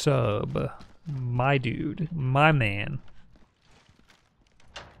sub. My dude, my man.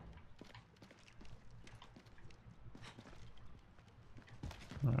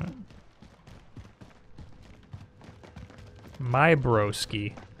 Alright. My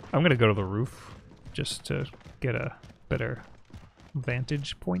broski. I'm gonna go to the roof just to get a better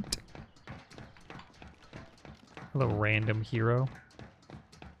vantage point. A little random hero.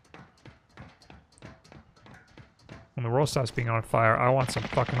 When the world stops being on fire, I want some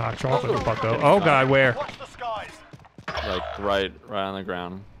fucking hot chocolate, bucko. Oh god, where? Watch the skies. Like right on the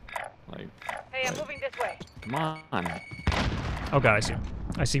ground. Like. Hey, I'm moving this way. Come on. Oh god, I see him.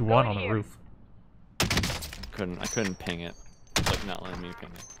 I see one on the roof. I couldn't ping it. It's like not letting me ping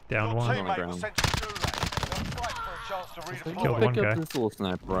it. Down one. on the ground. Sent to do that. They'll fight for a chance to redeploy. Killed Pick one guy. up this little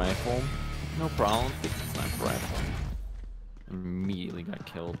sniper rifle. No problem. Pick the sniper rifle. Immediately got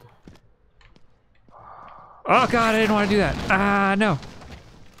killed. Oh god, I didn't want to do that. Ah, no.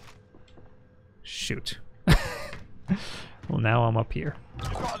 Shoot. Well, now I'm up here.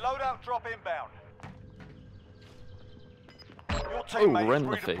 You've got a loadout drop inbound. Your Oh, teammate right is in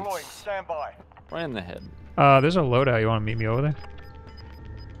the redeploying. face. Stand by. Right in the head. There's a loadout. You want to meet me over there?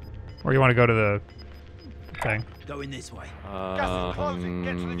 Or you want to go to the thing? Going this way. Gas is closing.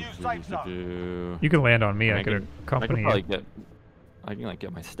 Get to the new safe zone. You can land on me. I I could could accompany probably you. get. I can like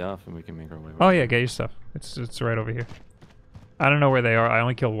get my stuff and we can make our way. Oh yeah, get your stuff. It's right over here. I don't know where they are. I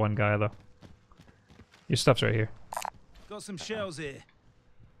only killed one guy though. Your stuff's right here. Got some shells here.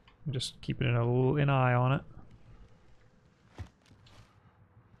 I'm just keeping an eye on it.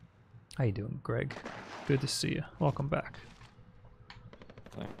 How you doing, Greg? Good to see you. Welcome back.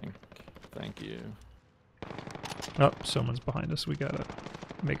 Thank you. Oh, someone's behind us. We gotta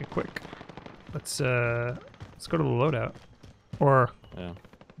make it quick. Let's go to the loadout. Or Yeah.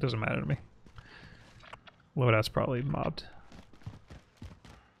 doesn't matter to me. Loadout's probably mobbed.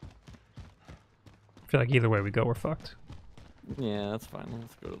 I feel like either way we go, we're fucked. Yeah, that's fine.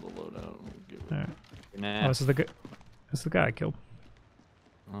 Let's go to the loadout. All right. Nah. Oh, this is the guy I killed.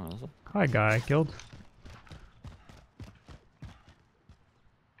 Oh, is it? Hi, guy I killed.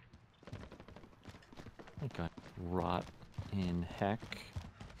 Okay. Rot in heck.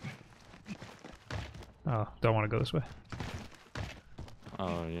 Oh, don't want to go this way.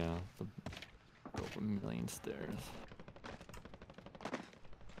 Oh yeah. Go up a million stairs.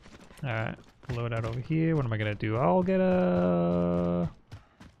 All right, loadout over here. What am I gonna do? I'll get a.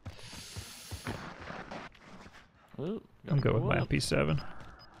 Ooh, I'm good with my what? LP7.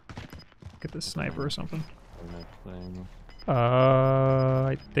 Get the sniper or something. Thing.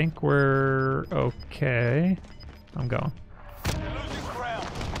 I think we're okay. I'm going. You're losing ground.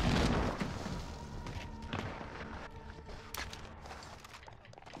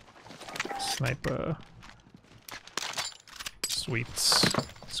 Sniper. Sweets.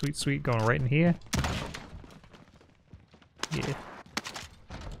 Sweet, sweet. Going right in here. Yeah.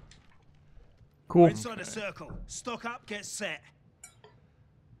 Cool. We're inside a circle. Stock up, get set.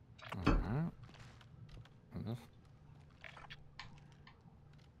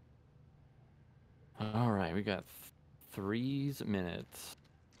 All right, we got 3 minutes.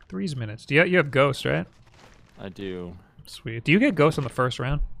 3 minutes. You have Ghost, right? I do. Sweet. Do you get Ghost on the first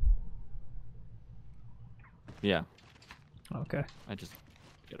round? Yeah, Okay. I just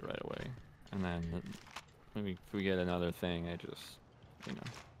get it right away, and then maybe if we get another thing, I just, you know,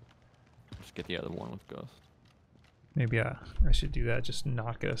 just get the other one with Ghost. Maybe I should do that. Just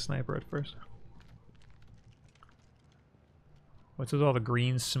not get a sniper at first. What's with all the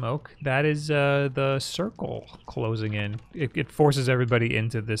green smoke? That is the circle closing in. It forces everybody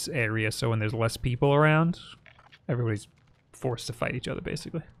into this area, so when there's less people around, everybody's forced to fight each other,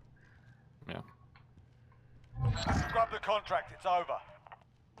 basically. Yeah. Grab the contract, it's over.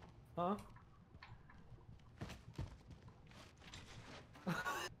 Huh?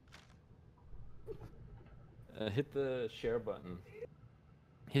 Hit the share button.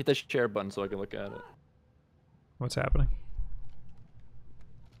 Hit the share button so I can look at it. What's happening?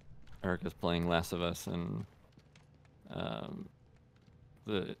 Erica's playing Last of Us, and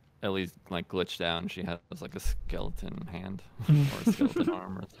the Ellie's like glitched out, and she has like a skeleton hand or a skeleton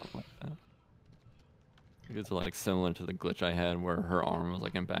arm or something like that. It's like similar to the glitch I had where her arm was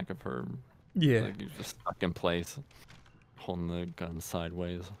like in back of her. Yeah. Like you just stuck in place, holding the gun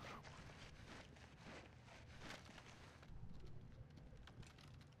sideways.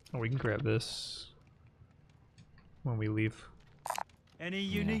 Oh, we can grab this when we leave. Any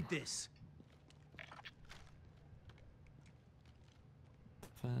you need this?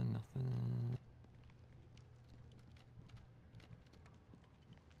 Nothing.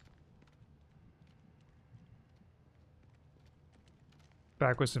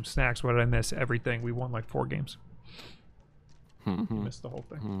 Back with some snacks. What did I miss? Everything. We won like 4 games. You missed the whole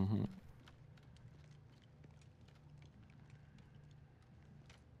thing. Mm-hmm.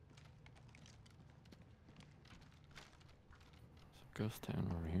 Ghost town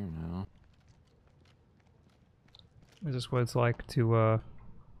over here now. Is this what it's like to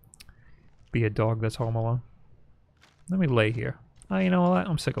be a dog that's home alone? Let me lay here. Oh, you know what?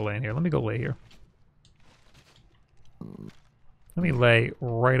 I'm sick of laying here. Let me go lay here. Let me lay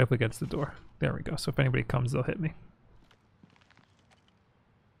right up against the door. There we go. So if anybody comes, they'll hit me.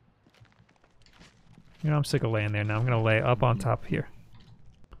 You know, I'm sick of laying there now. I'm going to lay up on top here.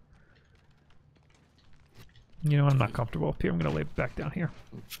 You know, I'm not comfortable up here. I'm going to lay back down here.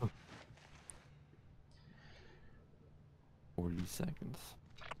 40 seconds.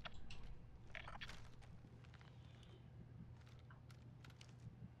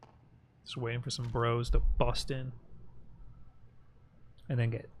 Just waiting for some bros to bust in. And then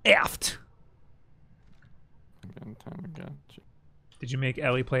get effed. Again, time again. Did you make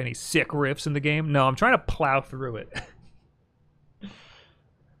Ellie play any sick riffs in the game? No, I'm trying to plow through it.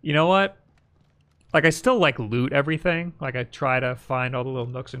 You know what? Like, I still, like, loot everything. Like, I try to find all the little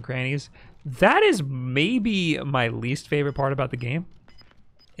nooks and crannies. That is maybe my least favorite part about the game.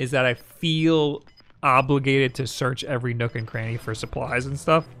 Is that I feel obligated to search every nook and cranny for supplies and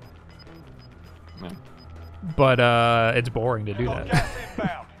stuff. Yeah. But it's boring to do Got that. gas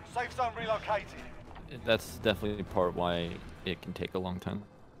inbound. Safe zone relocated. That's definitely part why it can take a long time.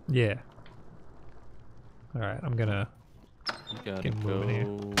 Yeah. All right, I'm gonna. You gotta Get go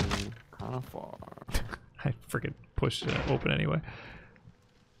moving kind of far. I freaking pushed it open anyway.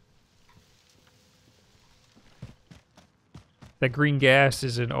 That green gas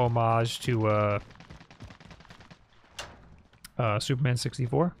is an homage to Superman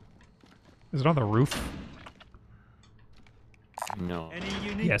 64. Is it on the roof? No. Any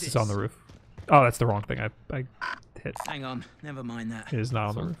you need Yes, this? it's on the roof. Oh, that's the wrong thing. I hit. Hang on, never mind that. It is not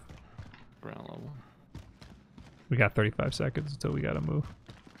on the So- roof. Ground level. We got 35 seconds until we gotta move.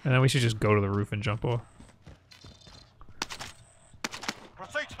 And then we should just go to the roof and jump off.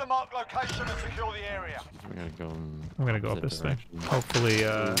 Proceed to the marked location and secure the area. We gotta go. I'm gonna go up opposite this thing. direction. Hopefully,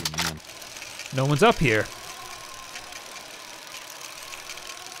 Ooh, man. no one's up here.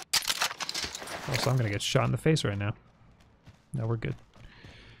 Also, I'm gonna get shot in the face right now. No, we're good.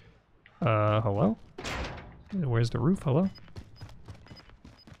 Hello? Where's the roof? Hello?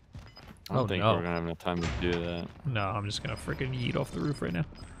 I don't Oh, think no. we're gonna have enough time to do that. No, I'm just gonna freaking yeet off the roof right now.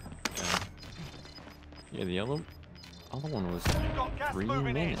 Yeah, the other one was Got gas 3 moving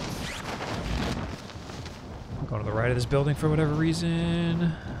in. minutes. I'm going to the right of this building for whatever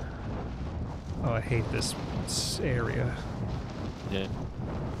reason. Oh, I hate this area. Yeah.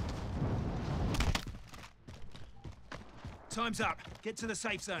 Time's up. Get to the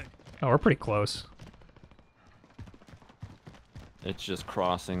safe zone. Oh, we're pretty close. It's just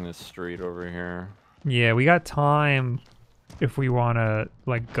crossing this street over here. Yeah, we got time if we want to,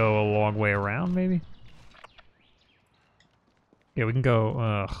 like, go a long way around, maybe? Yeah, we can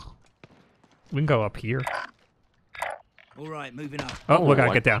go, we can go up here. All right, moving up. Oh, look Oh, out,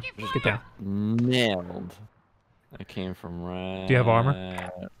 I- get down. Get down. Nailed. I came from right. Do you have armor?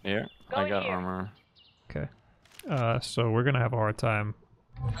 Here. I Going got here. armor. Okay. So we're gonna have a hard time.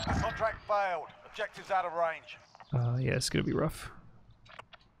 Contract failed. Objectives out of range. Yeah, it's gonna be rough.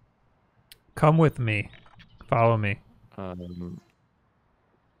 Come with me. Follow me.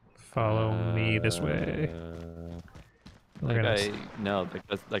 Follow me this way. We're That gonna guy, no,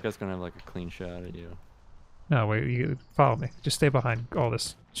 that guy's gonna have like a clean shot at you. No, wait, you follow me. Just stay behind all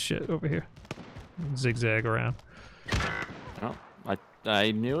this shit over here. Zigzag around. Oh,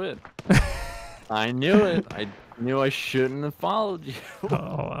 I knew it. I knew it. I knew I shouldn't have followed you.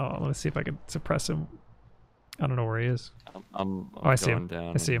 Oh, let's see if I can suppress him. I don't know where he is. I'm Oh, I see going him.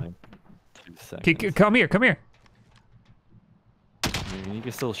 down I see in him. like 2 seconds. Come here, come here. I mean, you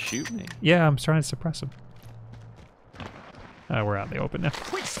can still shoot me. Yeah, I'm trying to suppress him. We're out in the open now.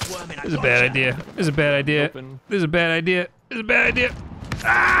 Quit squirming. This is a bad idea. This is a bad idea. Open. This is a bad idea. This is a bad idea.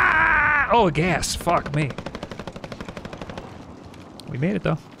 Ah! Oh, gas. Fuck me. We made it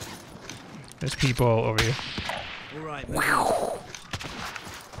though. There's people over here. All right,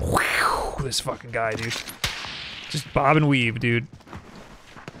 This fucking guy, dude. Just bob and weave, dude.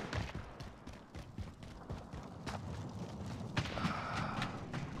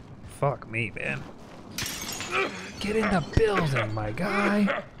 Fuck me, man. Get in the building, my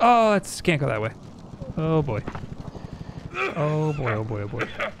guy. Oh, it's can't go that way. Oh boy. Oh boy, oh boy, oh boy.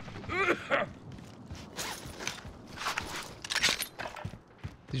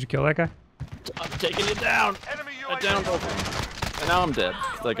 Did you kill that guy? I'm taking it down. Enemy I UAV downed overhead. him. And now I'm dead.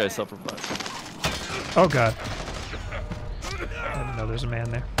 That guy self-revived. Oh god. I didn't know there's a man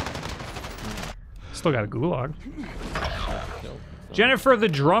there. Still got a gulag. Jennifer the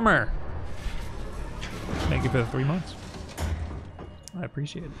drummer. Thank you for the 3 months. I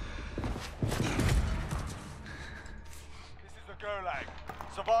appreciate it. This is the Gulag.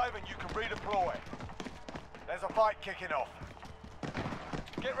 Survive and you can redeploy. There's a fight kicking off.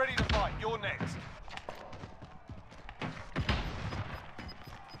 Get ready to fight. You're next.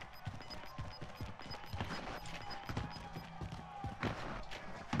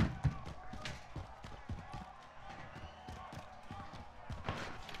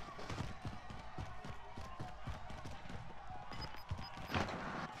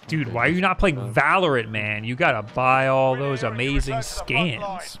 Dude, why are you not playing Valorant, man? You gotta buy all those Ready, you amazing return to the front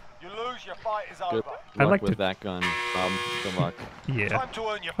line. skins. You lose, your fight is Good over. I'd luck like with to- that gun. Good luck. Yeah. Time to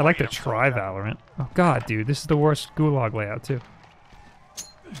earn your I'd like to freedom, try soldier. Valorant. Oh god, dude, this is the worst gulag layout too.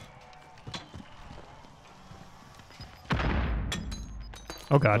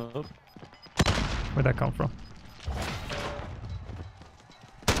 Oh god, Oh, where'd that come from?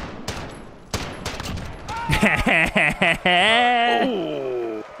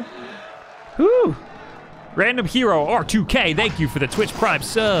 Whew. Random Hero R2K, thank you for the Twitch Prime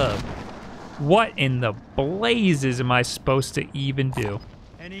sub. What in the blazes am I supposed to even do?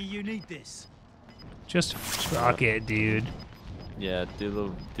 Any you need this? Just fuck it, dude. Yeah,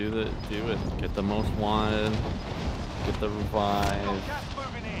 do it. Get the most wanted. Get the revive. Gas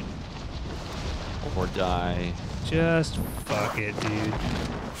moving in. Or die. Just fuck it, dude.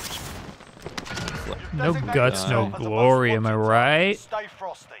 You've No designated guts, no yourself as the most glory, am I wanted right? target. Stay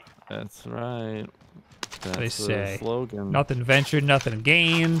frosty. That's right. That's They the say. slogan. Nothing ventured, nothing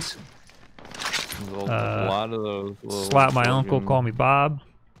gained. There's a lot of those little Slap my uncle, slogan- call me Bob.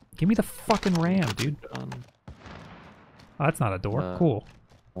 Give me the fucking ram, dude. Um, Oh, that's not a door. Cool.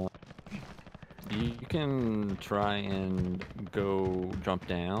 You can try and go jump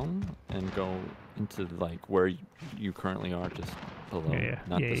down and go into like where you currently are, just below. Yeah,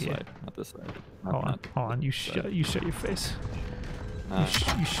 Not yeah, this yeah. side. Not this side. Not, Hold on, not hold on. this You side. shut your face.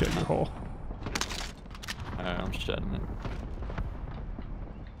 Ah, You shut your hole. alright, I'm shutting it.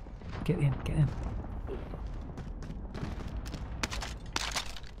 Get in, get in.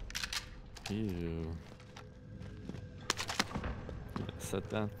 Ew. Set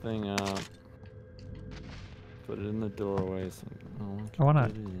that thing up. Put it in the doorway so no one can I wanna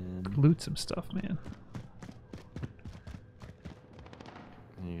get in. loot some stuff, man.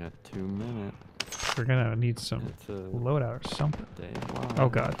 You got 2 minutes. We're gonna need some It's a loadout or something. day one. Oh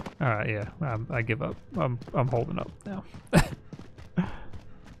god. All right, yeah. I give up. I'm holding up now.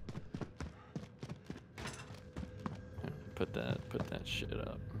 Put that shit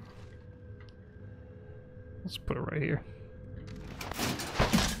up. Let's put it right here.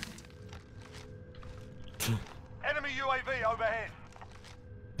 Enemy UAV overhead.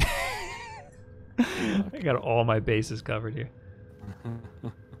 I got all my bases covered here.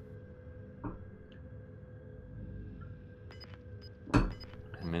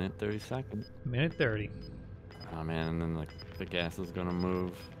 A minute 30 seconds. Minute 30. Oh man, and then the gas is gonna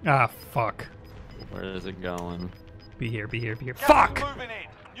move. Ah, fuck. Where is it going? Be here, be here, be here. Gas is Fuck! moving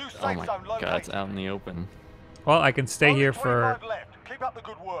in. New Oh safe my zone god, it's located. out in the open. Well, I can stay Only here for 25 left. Keep up the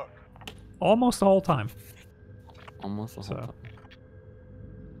good work. almost the whole time. Almost the whole So. time.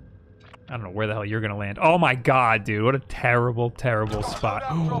 I don't know where the hell you're gonna land. Oh my god, dude. What a terrible, terrible spot.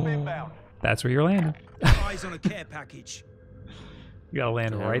 Loadout drop inbound. That's where you're landing. Eyes on a care package. You gotta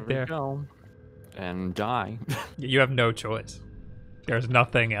land right we there. go. And die. You have no choice. There's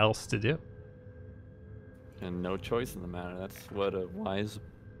nothing else to do. And no choice in the matter. That's what a wise.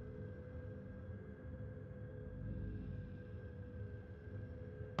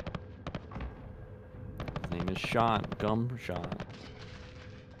 His name is Shot. Gum Shot.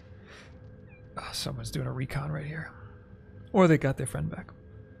 Oh, someone's doing a recon right here. Or they got their friend back.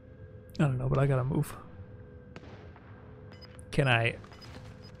 I don't know, but I gotta move. Can I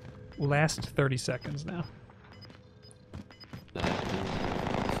last 30 seconds now?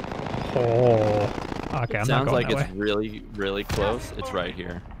 Oh. Okay, I'm not Sounds going like that it's way. really, really close. It's right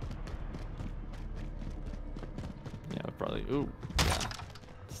here. Yeah, probably. Ooh, yeah.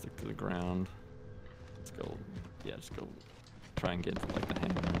 Stick to the ground. Let's go. Yeah, just go. Try and get to like the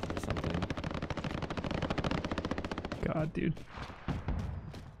hangars or something. God, dude.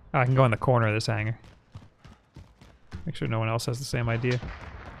 I can go in the corner of this hangar. Make sure no one else has the same idea.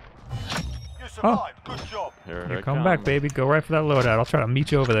 You survived. Good job. Here Here, it come back, comes. baby. Go right for that loadout. I'll try to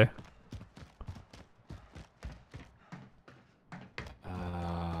meet you over there.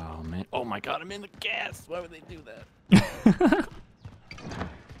 Oh man! Oh my God! I'm in the gas. Why would they do that?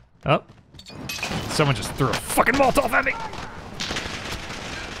 Oh. Someone just threw a fucking Molotov at me!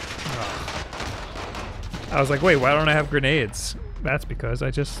 I was like, wait, why don't I have grenades? That's because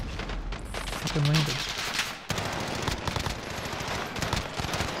I just fucking landed.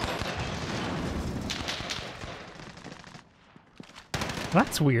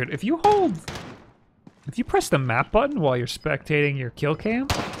 That's weird. If you press the map button while you're spectating your kill cam.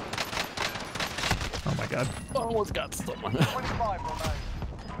 Oh my god. Almost got someone. 25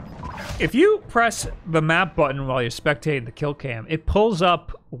 remain. If you press the map button while you're spectating the kill cam, it pulls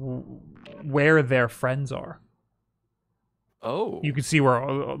up where their friends are. Oh. You can see where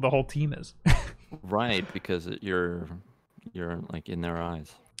the whole team is. Right, because you're like in their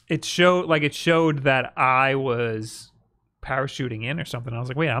eyes. It showed that I was parachuting in or something. I was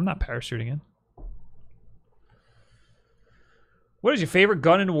like, wait, I'm not parachuting in. What is your favorite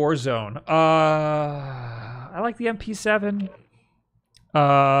gun in Warzone? I like the MP7.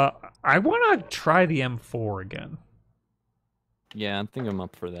 I want to try the M4 again. Yeah, I think I'm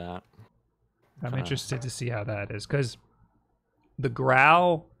up for that. I'm interested to see how that is, because the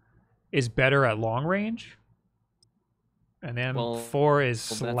Growl is better at long range, and the M4 is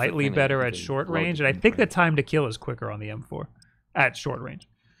that's the slightly thing, better at they short load range, and I different think the range. time to kill is quicker on the M4 at short range.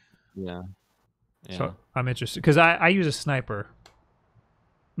 Yeah. Yeah. So I'm interested because I use a sniper.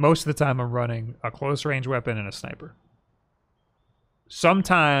 Most of the time I'm running a close range weapon and a sniper.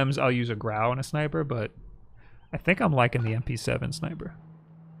 Sometimes I'll use a growl and a sniper, but I think I'm liking the MP7 sniper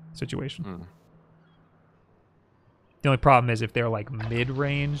situation. Mm. The only problem is if they're like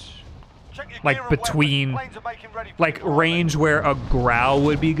mid-range, Check your gear like and between, weapons. Planes are making ready for like deployment. range where a growl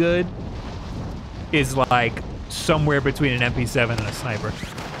would be good, is like somewhere between an MP7 and a sniper.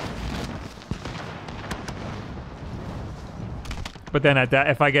 But then at that,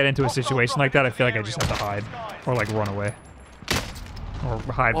 if I get into a situation like that, I feel like I just have to hide or like run away or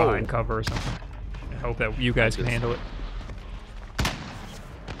hide behind cover or something. I hope that you guys can handle it.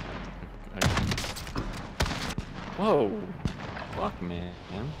 Whoa. Fuck, man.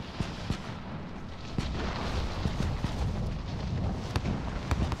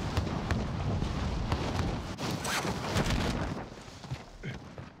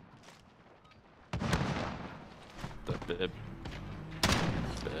 The bib.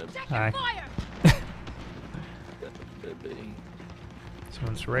 Hi. Bibby.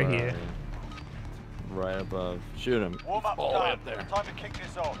 Someone's right here. Right above. Shoot him. Warm up All the way done. up there. Time to kick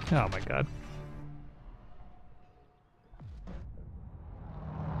this off. Oh my god.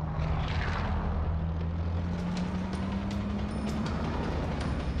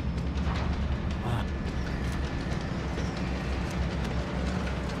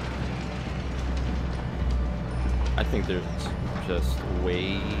 I think there's just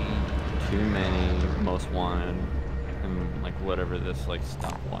way too many most wanted and like whatever this like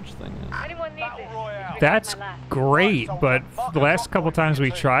stopwatch thing is. Anyone needs it? Royale. That's great, but the last couple times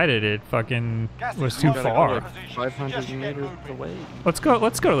we tried it, it fucking was too Gotta go far. like 500 meters away. Let's go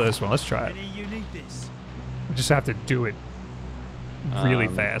to this one. Let's try it. Any you need this. We just have to do it really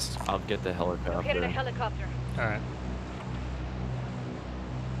fast. I'll get the Located a helicopter. helicopter. All right.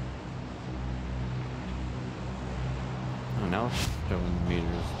 Oh, now it's showing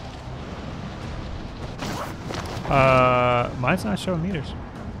meters. Mine's not showing meters.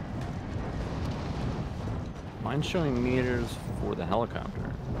 Mine's showing meters for the helicopter.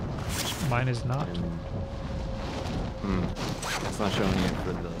 Mine is not. It's not showing you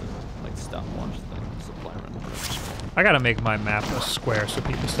for the like stopwatch thing, supply run. I gotta make my map a square so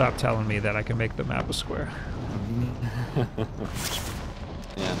people stop telling me that I can make the map a square. Yeah,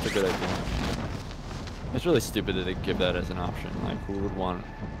 it's a good idea. It's really stupid that they give that as an option. Like, who would want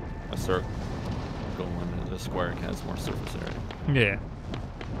a circle when a square has more surface area? Yeah.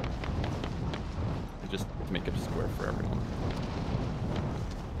 Just make it a square for everyone.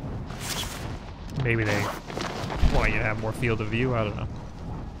 Maybe they want you to have more field of view. I don't know.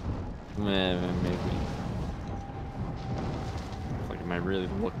 Maybe. Like, am I really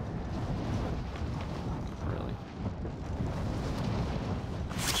looking? Really?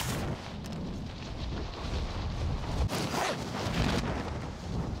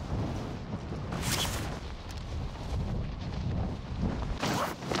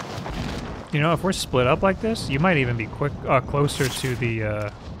 You know, if we're split up like this, you might even be closer to the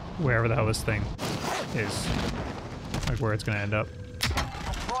wherever the hell this thing is, like where it's gonna end up.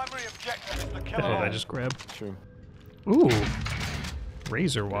 Primary objective is the What the killer. hell did I just grab? True. Ooh,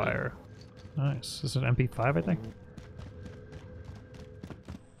 razor wire. Nice. This is an MP5, I think. Move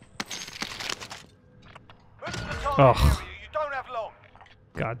to the target Oh. area. You don't have long.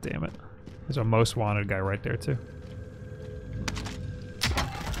 God damn it. There's a most wanted guy right there too.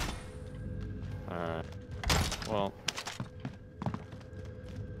 Alright. Well.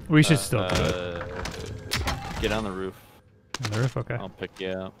 We should still do it. Get on the roof. On the roof, okay. I'll pick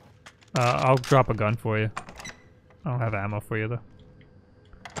you up. I'll drop a gun for you. I don't have ammo for you though.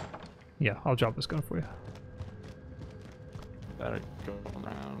 Yeah, I'll drop this gun for you. Better go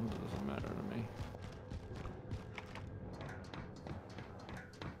around. Doesn't matter to me.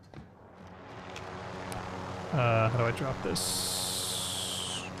 How do I drop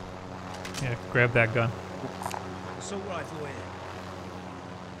this? Yeah, grab that gun. Assault rifle here.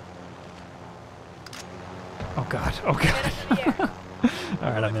 Oh god, oh god.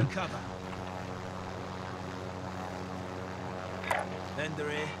 Alright, I'm in. Cover. Vendor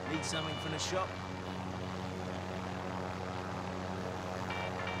here. Need something from the shop?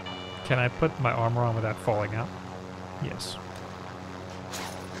 Can I put my armor on without falling out? Yes.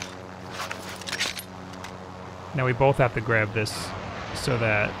 Now we both have to grab this so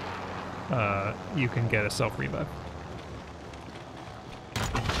that you can get a self-revive.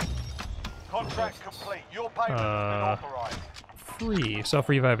 Contract complete. Your payment has been authorized. Free.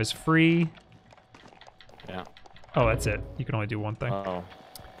 Self-revive is free. Yeah. Oh, that's it. You can only do one thing. Oh,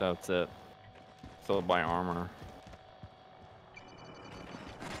 that's it. So buy armor.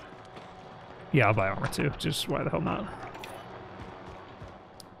 Yeah, I'll buy armor too. Just why the hell not?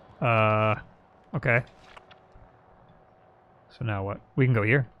 Okay. So now what? We can go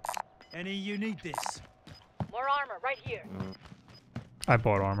here. Any you need this? More armor right here. I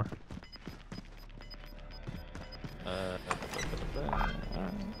bought armor.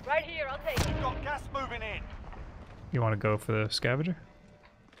 Right here, I'll take it. We've got gas moving in. You want to go for the scavenger?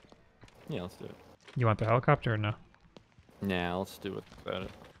 Yeah, let's do it. You want the helicopter or no? Nah, let's do it without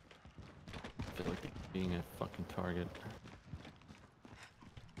it. I feel like being a fucking target.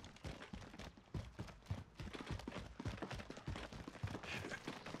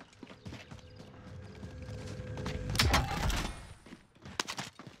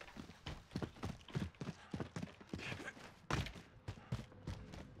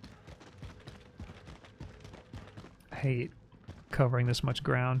 I hate covering this much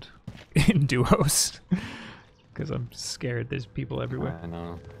ground in duos because I'm scared there's people everywhere. I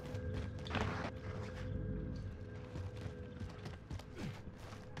know.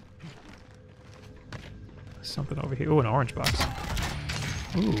 Something over here. Ooh, an orange box.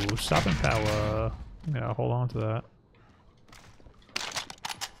 Ooh, stopping power. I'm gonna hold on to that.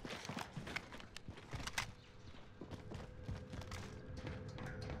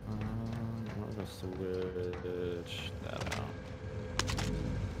 I'll just switch that out.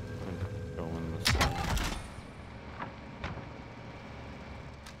 I'm gonna go in this way.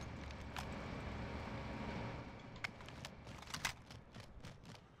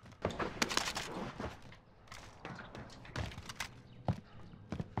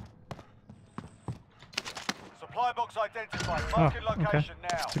 Supply box identified. Oh, Marking okay. location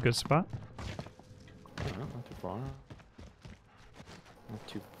now. It's a good spot. Oh, not too far. Not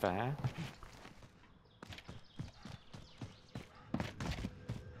too far.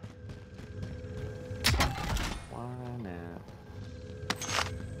 Why not?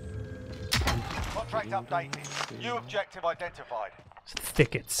 Contract updated. New objective identified. There's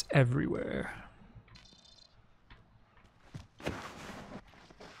thickets everywhere.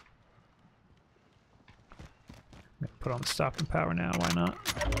 Put on the stopping power now, why not?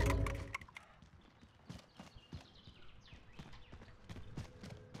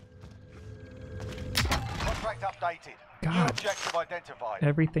 Contract updated. New God. objective identified.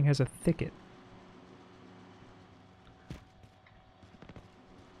 Everything has a thicket.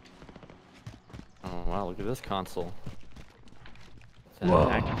 Oh wow, look at this console. It's Whoa.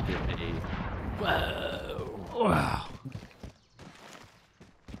 activity. Whoa. Wow.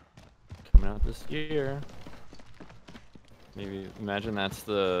 Coming out this year. Maybe imagine that's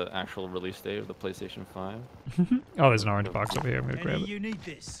the actual release date of the PlayStation 5. Oh, there's an orange box over here. I'm gonna grab Any it. you need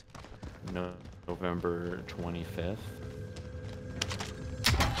this? No, November 25th.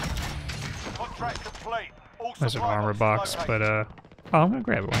 Contract complete. All There's an supply armor boxes box, located. but oh, I'm gonna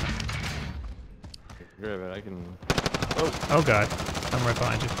grab it. Why not? Grab it, I can. Oh god, I'm right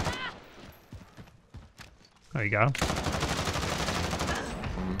behind you. Oh, you got him?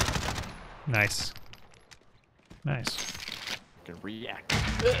 Nice. Nice. I can react.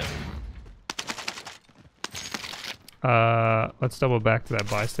 Let's double back to that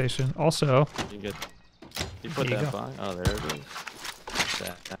buy station. Also, You put There you that go. by. Oh, there it is.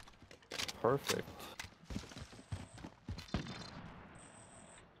 That. Perfect.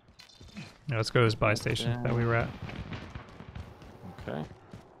 yeah, let's go to this buy station that we were at. Okay.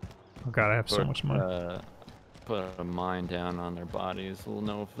 Oh god, I have so much money. Put a mine down on their bodies. We'll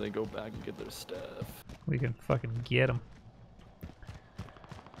know if they go back and get their stuff. We can fucking get them.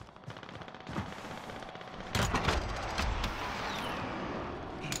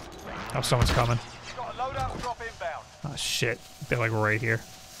 Oh, someone's coming. Got a loadout drop inbound. Oh shit, they're like right here.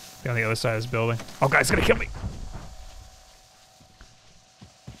 They're on the other side of this building. Oh, guy's gonna kill me.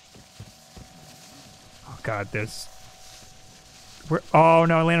 Oh god, there's. Oh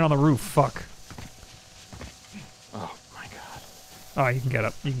no, I landed on the roof. Fuck. Oh my god. Oh, you can get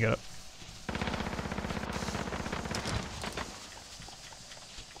up. You can get up.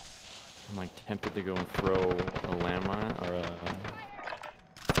 I'm like tempted to go and throw a landmine or a.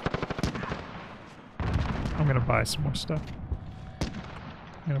 I'm gonna buy some more stuff.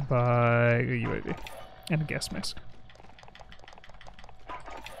 I'm gonna buy a UAV and a gas mask.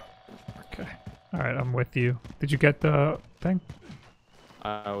 Okay. Alright, I'm with you. Did you get the thing?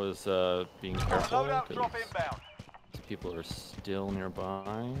 I was being careful Loadout drop because inbound. people are still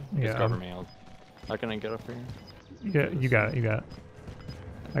nearby. Yeah, Just cover me. How can I get up here? Yeah, you got it. You got it.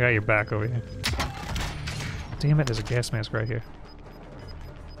 I got your back over here. Damn it! There's a gas mask right here.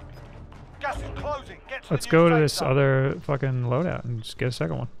 Gas is closing. Get to Let's the go new to safe this zone. other fucking loadout and just get a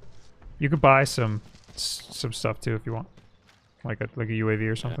second one. You could buy some stuff too if you want, like a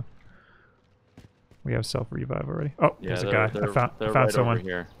UAV or something. We have self-revive already. Oh, Yeah, there's a guy. They're I found right someone. over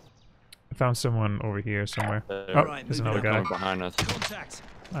here. I found someone over here somewhere. They're, Oh, there's another they're guy. coming behind us. Contact.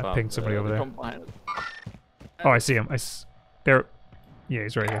 I Bob, pinged somebody over they're there. coming behind us. Oh, I see him. There. Yeah,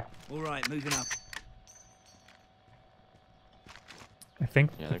 he's right here. All right, moving up. I think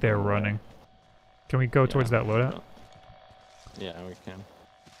Yeah, that they're they're going away. running. Can we go towards that loadout? Yeah, we can.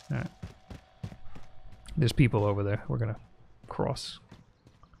 Alright. There's people over there. We're gonna cross.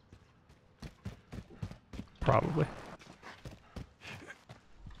 Probably.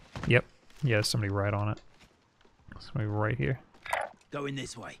 Yep. Yeah, there's somebody right on it. Somebody right here. Going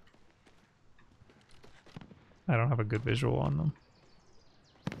this way. I don't have a good visual on them.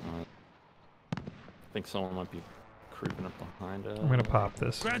 I think someone might be creeping up behind us. I'm gonna pop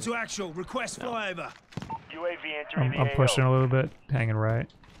this. Ground to actual. Request flyover. UAV entering I'm pushing a little bit, hanging right.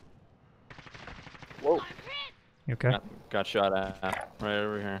 Whoa. You okay? Got shot at right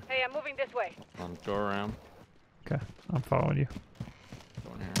over here. Hey, I'm moving this way. Go around. Okay, I'm following you.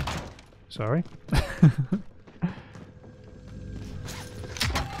 Going here. Sorry.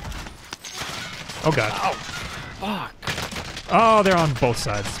 Oh god. Ow! Fuck! Oh, they're on both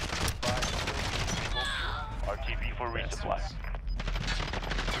sides. RTB for resupply.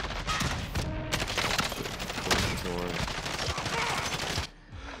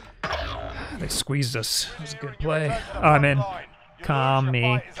 They squeezed us. That was a good play. I'm in. Calm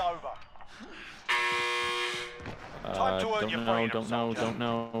me.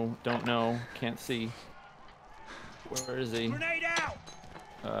 Don't know. Can't see. Where is he? Grenade out.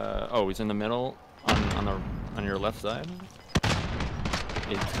 Oh, he's in the middle, on your left side.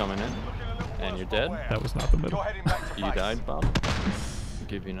 He's coming in, and you're dead. That was not the middle. You died, Bob. I'll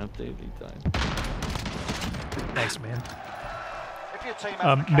give you an update. You died. Thanks, man. If your team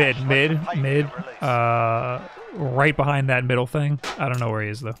has the Mid, cash, mid, they can pay mid. for the release. Right behind that middle thing. I don't know where he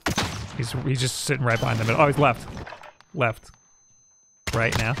is though. He's just sitting right behind the middle. Oh, he's left. Left.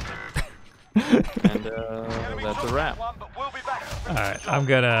 Right now. And that's a wrap. All right, I'm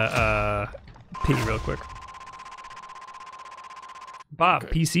gonna pee real quick. Bob,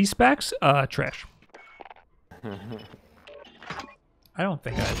 Okay. PC specs? Trash. I don't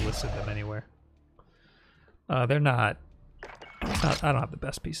think I listed them anywhere. They're not. I don't have the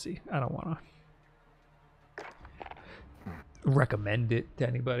best PC. I don't want to recommend it to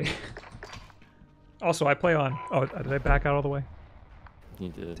anybody. Also, I play on. Oh, did I back out all the way? You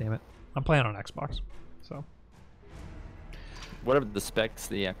did. Damn it! I'm playing on Xbox, so. Whatever the specs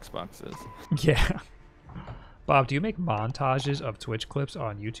the Xbox is. Yeah. Bob, do you make montages of Twitch clips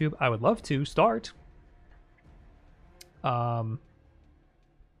on YouTube? I would love to start.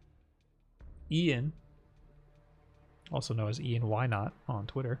 Ian, also known as Ian Why Not on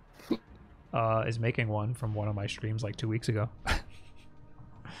Twitter, is making one from one of my streams like 2 weeks ago.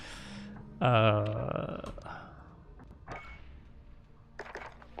 Oh,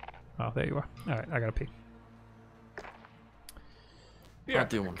 there you are. All right, I gotta pee. I'll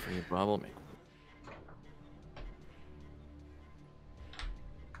do one for you, Bob. I'll make.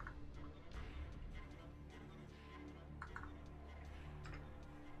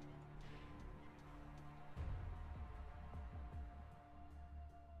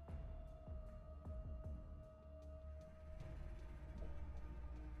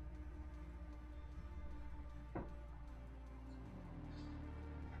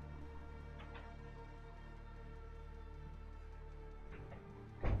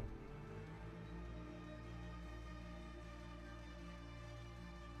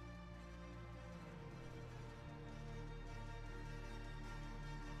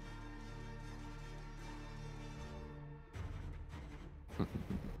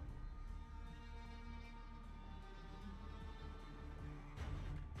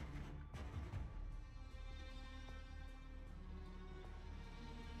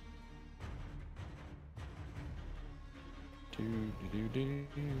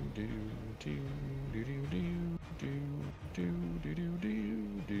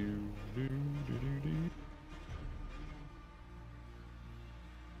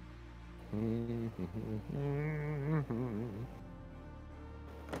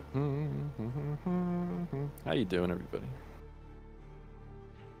 How you doing, everybody?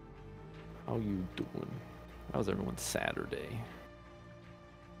 How you doing? How's everyone's Saturday?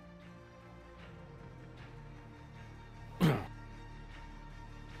 I'm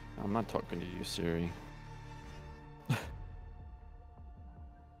not talking to you, Siri.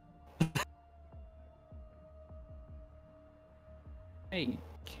 Hey,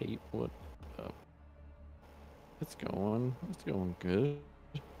 Kate, what up? It's going good.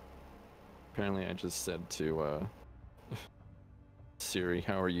 Apparently I just said to Siri,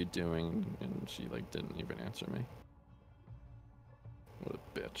 how are you doing? And she like didn't even answer me. What a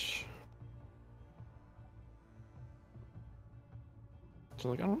bitch. So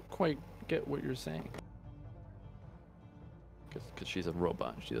like, I don't quite get what you're saying. Because she's a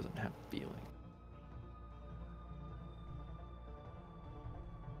robot, she doesn't have feeling.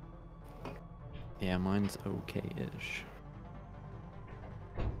 Yeah, mine's okay-ish.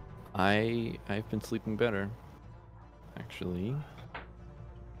 I've been sleeping better, actually.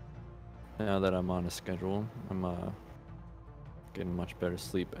 Now that I'm on a schedule, I'm getting much better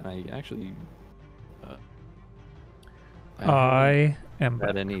sleep, and I actually I am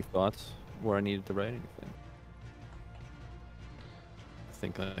had any thoughts where I needed to write anything. I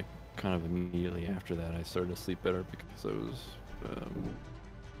think like kind of immediately after that I started to sleep better because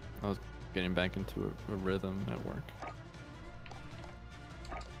I was getting back into a rhythm at work.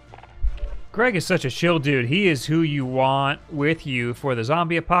 Greg is such a chill dude. He is who you want with you for the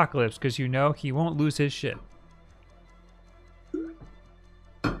zombie apocalypse because you know he won't lose his shit.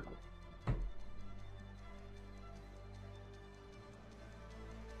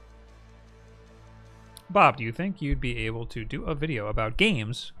 Bob, do you think you'd be able to do a video about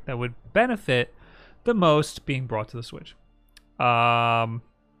games that would benefit the most being brought to the Switch?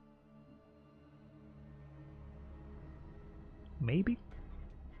 Maybe.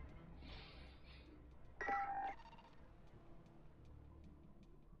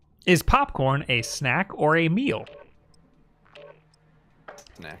 Is popcorn a snack or a meal?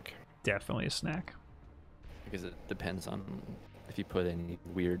 Snack. Definitely a snack. Because it depends on if you put any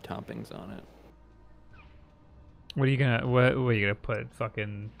weird toppings on it. What are you gonna put?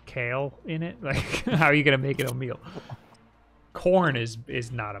 Fucking kale in it? Like, how are you gonna make it a meal? Corn is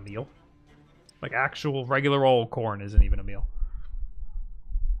not a meal. Like actual regular old corn isn't even a meal.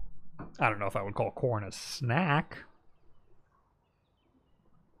 I don't know if I would call corn a snack.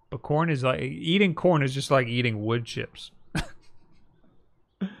 But corn is like, eating corn is just like eating wood chips.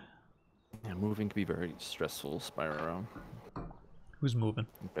 Yeah, moving can be very stressful, Spyro. Who's moving?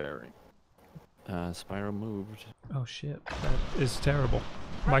 Very. Spyro moved. Oh shit, that is terrible.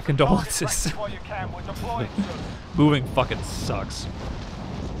 My condolences. While you can, we're deploying soon. Moving fucking sucks.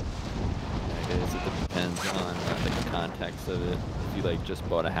 I guess it depends on the context of it. If you like just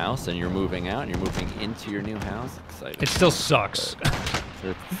bought a house and you're moving out and you're moving into your new house, exciting. It still sucks.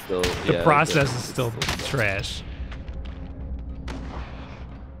 It's still, The yeah, process is still trash.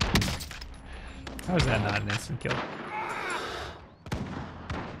 How is that not an instant kill?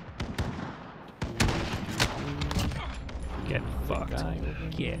 Get fucked.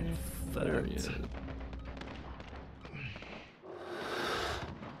 Get There he is. fucked.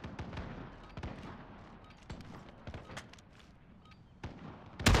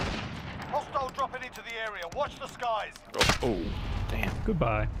 Hostile dropping into the area. Watch the skies. Oh, damn.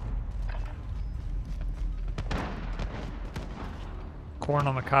 Goodbye. Corn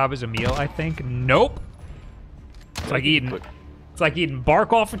on the cob is a meal, I think. Nope. It's like eating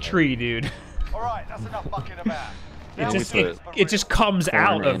bark off a tree, dude. All right, that's enough mucking about. It just comes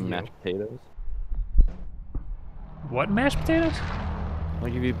out of and you. mashed potatoes. What, mashed potatoes?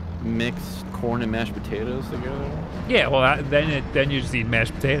 Like if you mix corn and mashed potatoes together. Yeah, well, then you just eat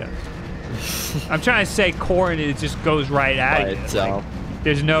mashed potatoes. I'm trying to say corn, it just goes right at By you. itself. Like,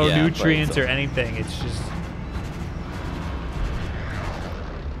 there's no Yeah, by nutrients or itself. anything. It's just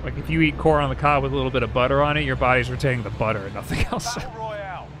like if you eat corn on the cob with a little bit of butter on it, your body's retaining the butter and nothing else. Battle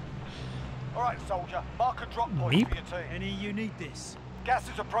Royale. All right, soldier. Mark a drop point Meep. for your team. Any you need this? Gas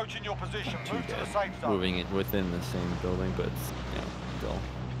is approaching your position. Move to the safe zone. Moving it within the same building, but it's, still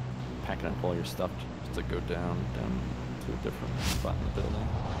packing up all your stuff just to go down to a different spot in the building.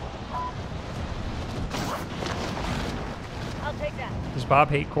 I'll take that. Does Bob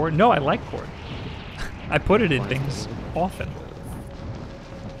hate corn? No, I like corn. I put it in things often.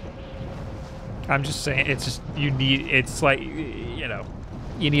 I'm just saying, it's just, it's like, you know,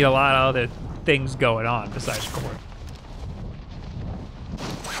 you need a lot of other things going on besides corn.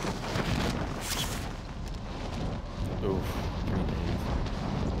 Oof. 3 days.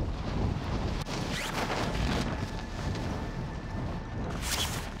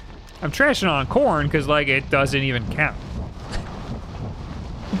 I'm trashing on corn because, like, it doesn't even count.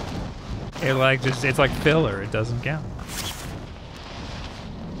 It, like, just, it's like filler. It doesn't count.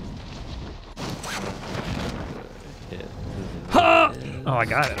 Hit. Ha! Oh, I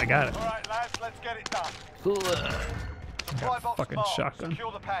got it. I got it. All right, lads, let's get it done. Supply box fucking marked. shotgun.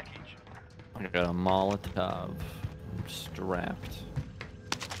 Secure the package. I got a Molotov. I'm strapped.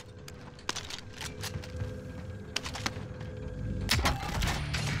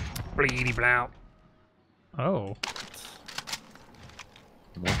 Bleedy blow. Oh.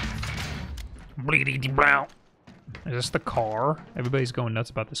 Bleedy brown. Is this the car? Everybody's going nuts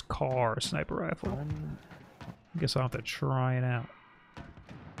about this car sniper rifle. I guess I'll have to try it out.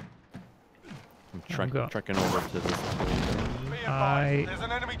 I'm trekking over to this. I There's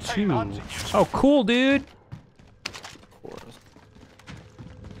an enemy team too. hunting you. Oh, cool, dude. Of course.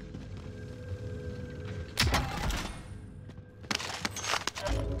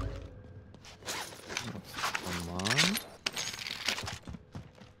 Come on.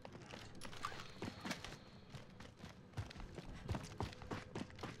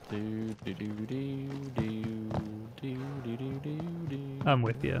 I'm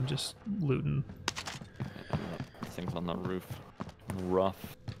with you. I'm just looting Things on the roof.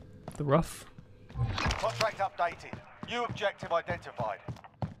 Rough. the rough. Contract updated. New objective identified.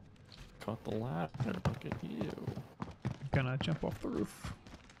 Caught the ladder. Look at you. Gonna jump off the roof.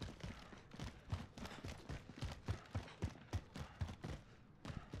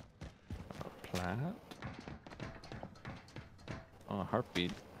 Plat. Oh,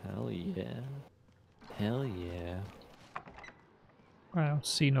 heartbeat. Hell yeah. Hell yeah. I don't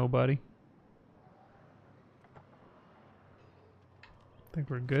see nobody. Think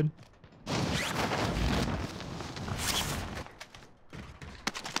we're good.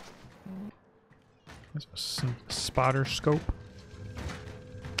 There's a spotter scope.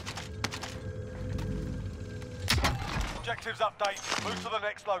 Objectives updated. Move to the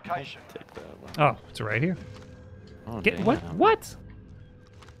next location. Take that one. Oh, it's right here. Oh, Get damn. what? What?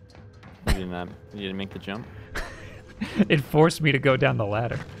 You didn't make the jump? It forced me to go down the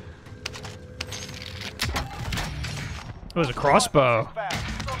ladder. It was a crossbow.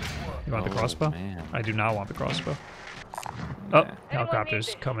 You want the crossbow? Man. I do not want the crossbow. Oh, Yeah.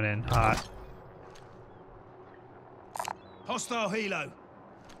 helicopter's coming in hot. Hostile helo.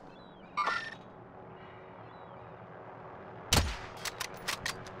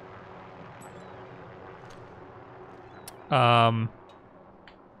 Oh,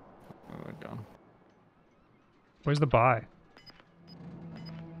 we're done. Where's the buy?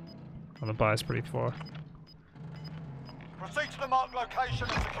 Oh, the buy's pretty far. Proceed to the marked location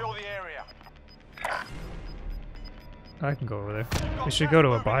and secure the area. I can go over there. We should go to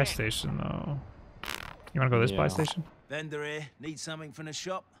a buy station, though. You want to go to this buy Yeah. station? Vendor here. Need something from the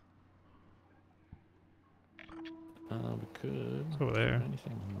shop? We could. It's over there.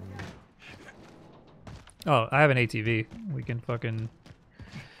 Anything. Oh, I have an ATV. We can fucking...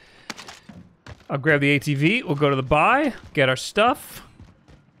 I'll grab the ATV, we'll go to the buy, get our stuff,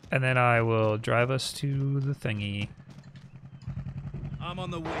 and then I will drive us to the thingy. I'm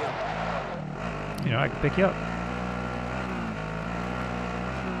on the wheel. You know, I can pick you up.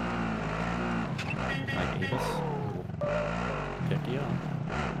 Like Avis. Pick you up.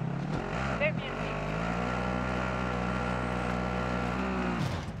 There, man.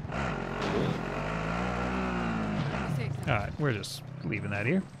 Alright, we're just leaving that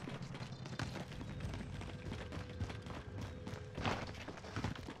here.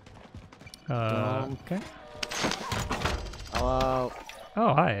 Okay. Hello.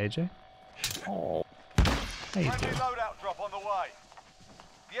 Oh, hi, AJ. Oh. How you Friendly doing? loadout drop on the way.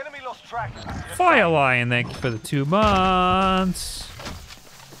 The enemy lost track. Fire Lion, thank you for the 2 months.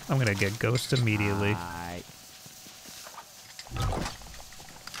 I'm gonna get Ghost immediately. Hi.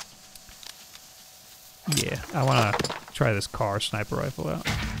 Yeah, I wanna try this car sniper rifle out.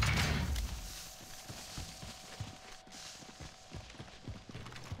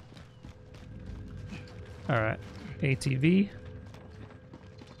 Alright, ATV.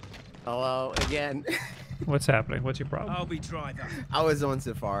 Hello again. What's happening? What's your problem? I'll be driver. I was on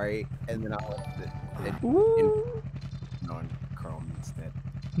Safari and then I was Ooh. on Chrome instead.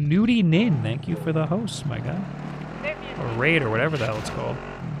 Nudie Nin, thank you for the host, my guy. There, man. Or raid, or whatever the hell it's called.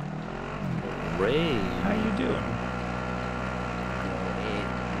 Ray. How you doing?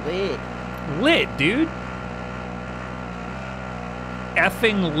 Lit. Lit, dude.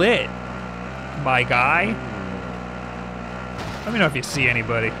 Effing lit, my guy. Let me know if you see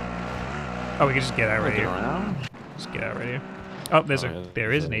anybody. Oh, we can just get out right Looking here. around. Just get out right here. Oh, there's Oh, a yeah,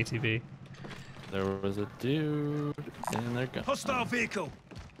 there is an there's ATV. There was a dude in their gun. Hostile vehicle.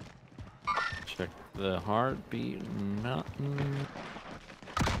 Check the heartbeat. Nothing.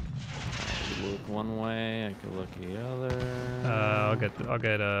 I could look one way. I could look the other. I'll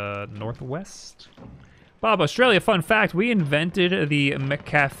get northwest. Bob, Australia, fun fact, we invented the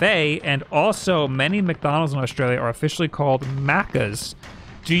McCafe, and also many McDonald's in Australia are officially called Maccas.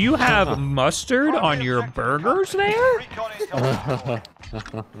 Do you have mustard on your burgers there? Recon intel.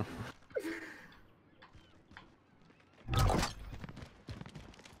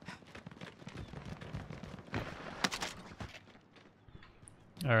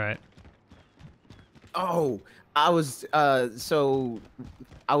 All right. Oh, I was so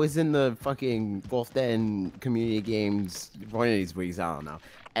I was in the fucking Wulff Den community games one of these weeks, I don't know.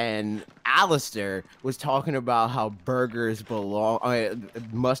 And Alistair was talking about how burgers belong,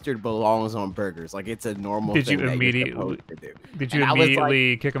 mustard belongs on burgers, like it's a normal Did thing you that you're immediately? supposed to do. Did you And I was like,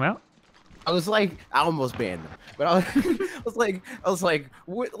 immediately kick him out? I was like, I almost banned him, but I was like,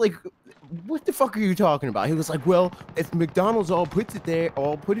 what the fuck are you talking about? He was like, well, if McDonald's all put it there,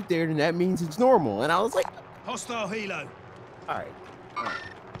 then that means it's normal. And I was like, Hostile helo. all right. All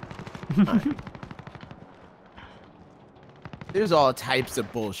right. There's all types of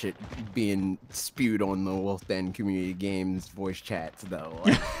bullshit being spewed on the Wulff Den community games voice chats, though.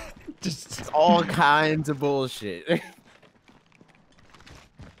 Like, Just all kinds of bullshit.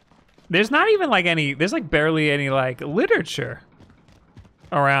 there's not even like any. There's like barely any like literature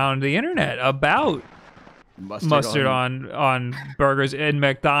around the internet about mustard on burgers in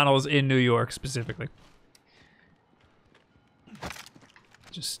McDonald's in New York specifically.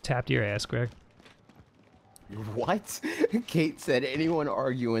 Just tapped your ass, Greg. What? Kate said anyone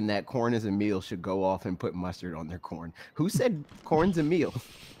arguing that corn is a meal should go off and put mustard on their corn. Who said corn's a meal?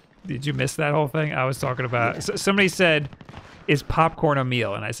 Did you miss that whole thing? I was talking about. Somebody said, "Is popcorn a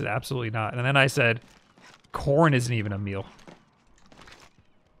meal?" And I said, "Absolutely not." And then I said, "Corn isn't even a meal."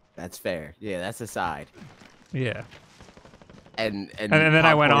 That's fair. Yeah, that's a side. Yeah. And then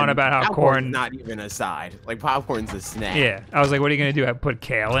I went on about how popcorn's corn. not even a side. Like popcorn's a snack. Yeah. I was like, "What are you gonna do? I put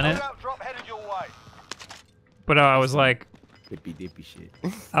kale in it?" Loadout drop headed your way. But I was like, Dippy dippy shit.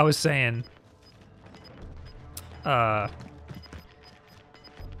 I was saying, I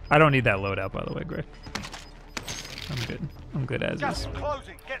don't need that loadout, by the way, Greg. I'm good. I'm good as Gas is. is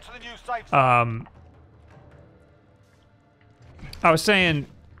closing. Get to the new safe zone. I was saying,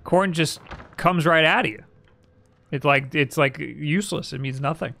 corn just comes right out of you. It's like useless. It means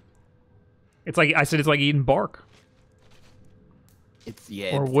nothing. It's like I said. It's like eating bark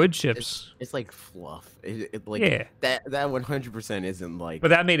or wood chips. It's like fluff. It like Yeah. that 100% isn't like. But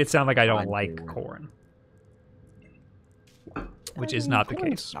that made it sound like I don't Fine, like dude. corn, which is not the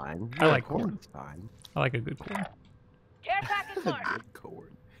corn's case. Fine. I Yeah, like corn. corn's fine. I like a good corn. Care package marked. Good corn.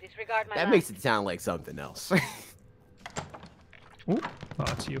 Disregard my That last. makes it sound like something else. Ooh, oh,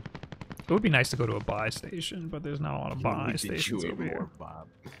 that's you. It would be nice to go to a buy station, but there's not a lot of buy We did stations chew it over here. more, Bob.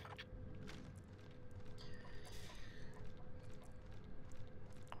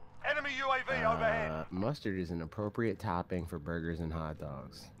 Enemy UAV overhead. Mustard is an appropriate topping for burgers and hot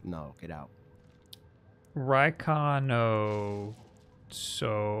dogs. No, get out. Raikano,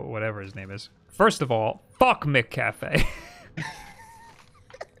 so whatever his name is. First of all, fuck McCafe.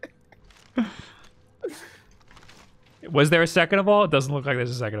 Was there a second of all? It doesn't look like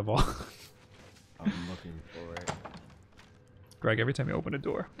there's a second of all. I'm looking for it. Greg, every time you open a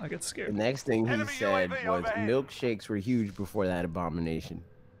door, I get The scared. next thing he Enemy said UAV was overhead. milkshakes were huge before that abomination.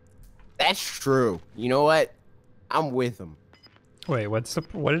 That's true. You know what? I'm with him. Wait, what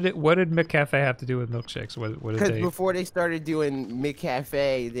did McCafe have to do with milkshakes? What did Because they? before they started doing McCafe,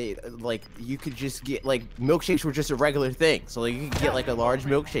 they like you could just get like milkshakes were just a regular thing. So like you could get like a large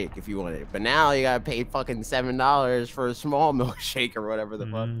milkshake if you wanted it. But now you gotta pay fucking $7 for a small milkshake or whatever the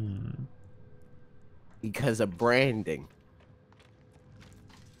fuck. Because of branding.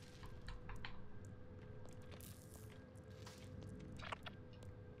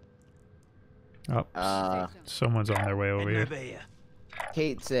 Oh, someone's on their way over Heading here. over here.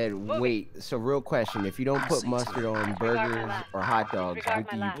 Kate said, wait, so real question, if you don't put mustard on burgers or hot dogs, what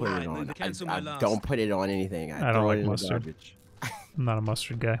do you put it on? Cancel my I last. don't put it on anything. I don't throw like it in the mustard. garbage. I'm not a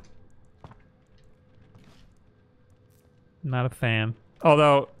mustard guy. Not a fan.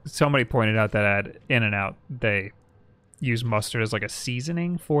 Although somebody pointed out that at In-N-Out they use mustard as like a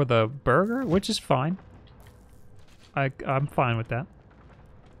seasoning for the burger, which is fine. I'm fine with that.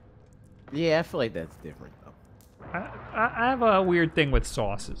 Yeah, I feel like that's different though. I have a weird thing with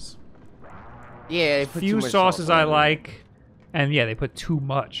sauces. Yeah, they put too Few much salt sauces on I it. like, and yeah, they put too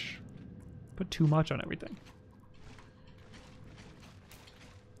much. Put too much on everything.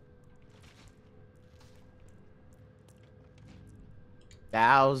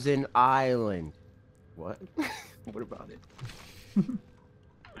 Thousand Island. What? What about it?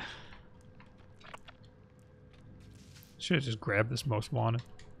 Should have just grabbed this most wanted.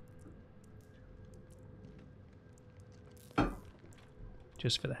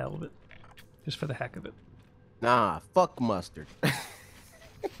 Just for the hell of it. Just for the heck of it. Nah, fuck mustard.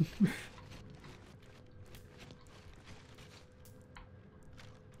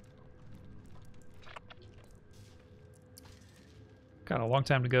 Got a long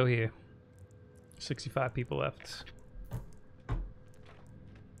time to go here. 65 people left.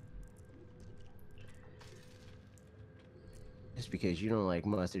 just because you don't like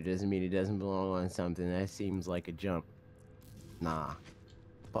mustard doesn't mean it doesn't belong on something. That seems like a jump. Nah.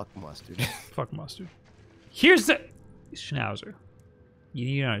 Fuck mustard. Fuck mustard. Here's the Schnauzer. You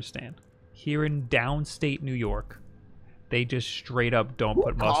need to understand. Here in downstate New York, they just straight up don't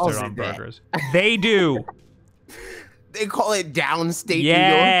put mustard on burgers. They do. They call it downstate New York?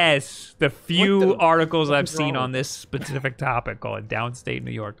 Yes. The few articles I've is seen wrong on this specific topic call it downstate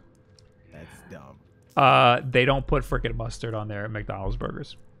New York. That's dumb. They don't put frickin' mustard on their McDonald's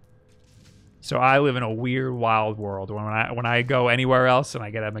burgers. So I live in a weird, wild world. When I go anywhere else and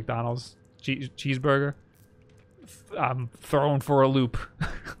I get a McDonald's cheeseburger, I'm thrown for a loop.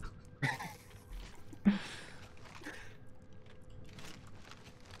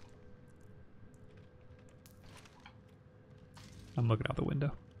 I'm looking out the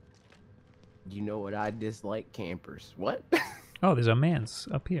window. You know what I dislike? Campers. What? Oh, there's a man's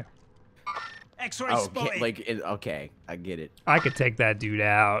up here. X-ray spotted. Okay, I get it. I could take that dude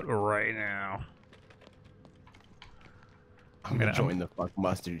out right now. I'm gonna join the fuck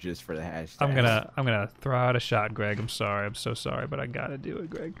mustard just for the hashtag. I'm gonna throw out a shot, Greg. I'm sorry. I'm so sorry, but I gotta do it,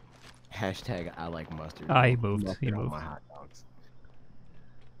 Greg. Hashtag I like mustard. He moved. Mustard He on moved. my hot dogs.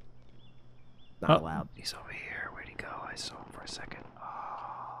 Not allowed. He's over here. Where'd he go? I saw him for a second.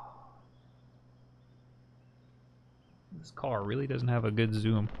 Oh. This car really doesn't have a good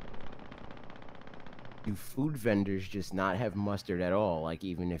zoom. Do food vendors just not have mustard at all? Like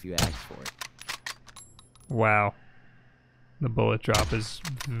even if you ask for it. Wow. The bullet drop is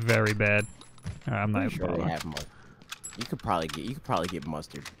very bad. I'm not I'm sure they bothering. have mustard. You could probably get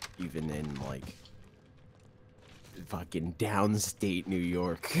mustard even in like fucking downstate New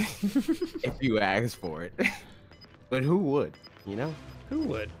York if you ask for it. But who would? You know? Who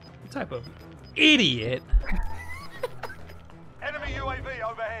would? What type of idiot? Enemy UAV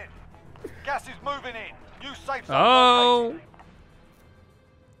overhead. Gas is moving in. New safe zone Oh.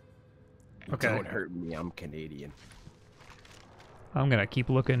 located. Okay. Don't hurt me. I'm Canadian. I'm gonna keep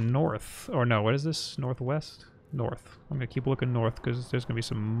looking north. Or no, what is this? Northwest? North. I'm gonna keep looking north because there's gonna be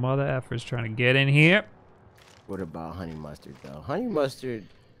some mother effers trying to get in here. What about honey mustard though? Honey mustard,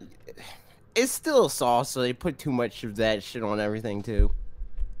 it's still sauce, so they put too much of that shit on everything too.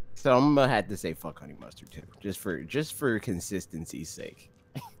 So I'm gonna have to say fuck honey mustard too, just for consistency's sake.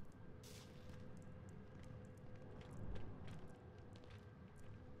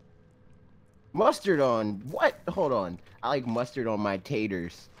 Mustard on what? Hold on. I like mustard on my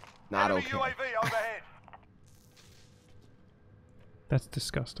taters. Not Enemy okay. UAV overhead. That's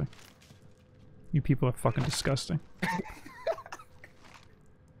disgusting. You people are fucking disgusting.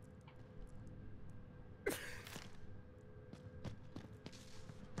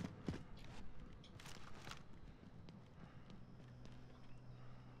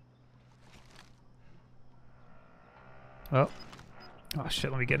 Oh. Oh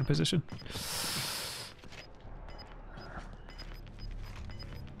shit, let me get in position.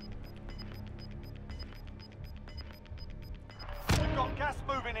 We've got gas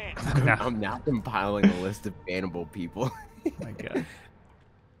moving in. Nah. I'm now compiling a list of bannable people. My god.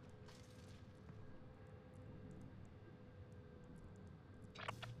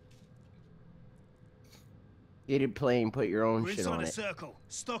 Get it plain, put your own We're shit inside on a it. circle.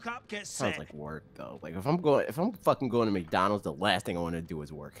 Stock up, get set. Sounds like work though. Like if I'm fucking going to McDonald's, the last thing I want to do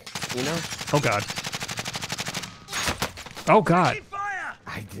is work. You know? Oh god. Oh god. Taking fire!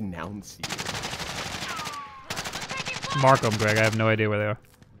 I denounce you. Mark them, Greg. I have no idea where they are.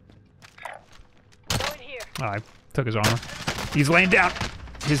 Go in here. Oh, I took his armor. He's laying down.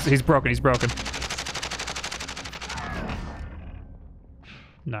 He's broken. He's broken.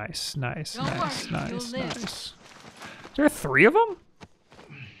 Nice, nice, Don't nice, worry, nice, you'll live. nice. There are 3 of them?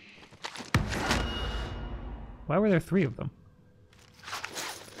 Why were there 3 of them?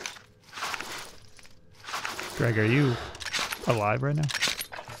 Greg, are you alive right now?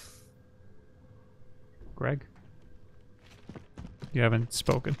 Greg? You haven't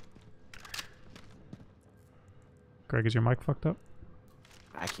spoken. Greg, is your mic fucked up?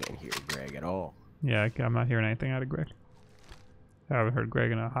 I can't hear Greg at all. Yeah, I'm not hearing anything out of Greg. I haven't heard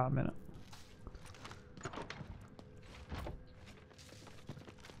Greg in a hot minute.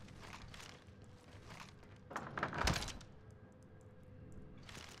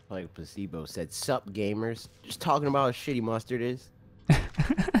 Like Placebo said, sup gamers. Just talking about how shitty mustard is.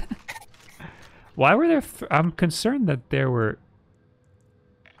 Why were there... I'm concerned that there were...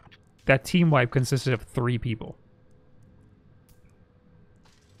 That team wipe consisted of 3 people.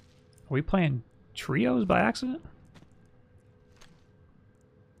 Are we playing trios by accident?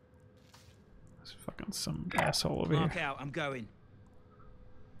 There's fucking some asshole over Mark here. out, I'm going.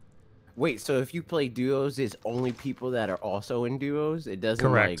 Wait, so if you play duos, it's only people that are also in duos? It doesn't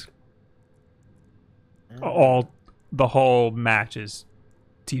Correct. like... The whole match is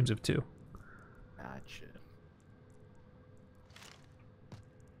teams of 2. Gotcha.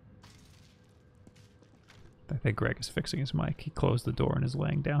 I think Greg is fixing his mic. He closed the door and is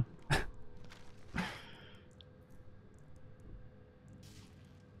laying down.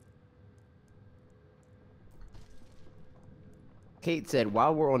 Kate said,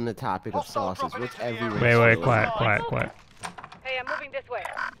 while we're on the topic of sauces, what's everyone's Wait, quiet. Hey, I'm moving this way.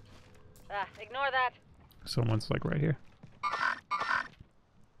 Ignore that. Someone's like right here.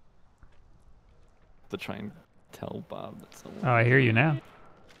 To try and tell Bob that someone. Oh, I hear you now.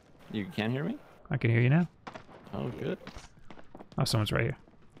 You can't hear me? I can hear you now. Oh, good. Oh, someone's right here.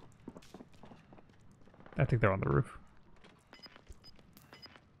 I think they're on the roof.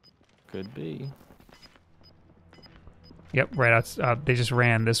 Could be. Yep, right outside. They just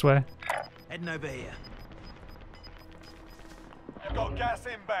ran this way. Heading over here. You've got gas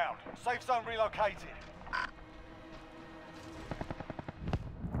inbound. Safe zone relocated.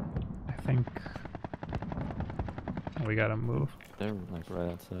 I think we gotta move. They're like right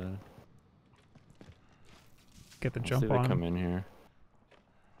outside. Get the Let's jump see if they on come them. in here.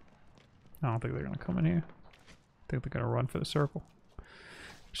 I don't think they're gonna come in here. I think they're gonna run for the circle.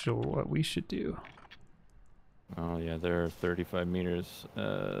 So what we should do. Oh yeah, they're 35 meters,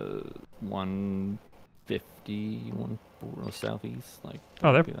 150, southeast. Like.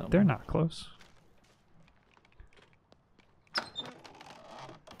 Oh, maybe that they're one. not close.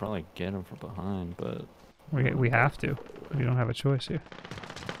 Probably get them from behind, but. We have to. We don't have a choice here.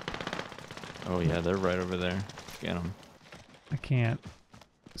 Oh yeah, they're right over there. Get them. I can't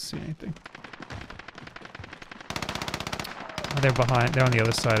see anything. Oh, they're behind. They're on the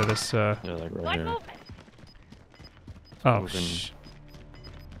other side of this. They're like right Light here. movement. Oh, Moving.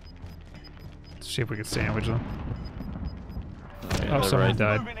 Let's see if we can sandwich them. Yeah, Oh, they're someone right,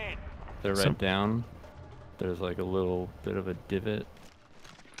 died. Moving in. They're right down. There's like a little bit of a divot.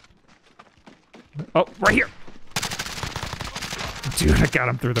 Oh, right here. Dude, I got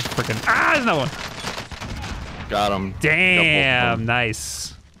him through the freaking. Ah, there's another one. Got him. Damn,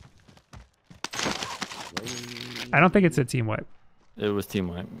 nice. I don't think it's a team wipe. It was team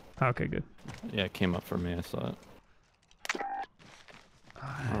wipe. Okay, good. Yeah, it came up for me. I saw it.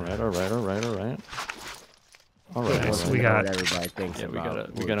 All right. Nice, Well, we I know got- what everybody thinks Yeah,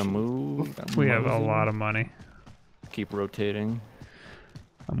 about we gotta move. We have a lot of money. Keep rotating.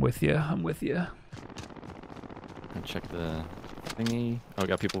 I'm with you. I'm with you. And check the thingy. Oh, we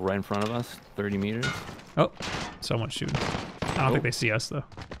got people right in front of us. 30 meters. Oh, someone's shooting. I don't think they see us though.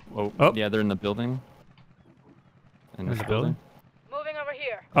 Oh, Oh. yeah, they're in the building. In the building? Moving over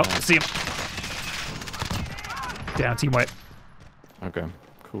here. Oh, see him. Down, team wipe. Okay.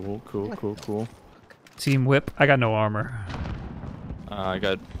 Cool. Team whip. I got no armor. I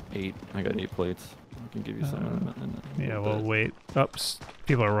got 8 plates. I can give you some in a Yeah, little we'll bit. wait. Oops.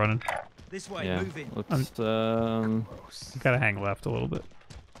 People are running. This way, Yeah. moving. Let's Gotta hang left a little bit.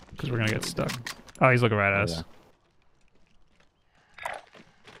 Because we're gonna get stuck. Oh, he's looking right at us. yeah.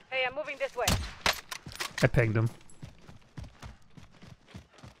 Hey, I'm moving this way. I pinged him.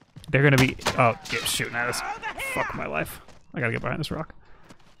 They're gonna be. Oh, yeah, shooting at us. Fuck my life. I gotta get behind this rock.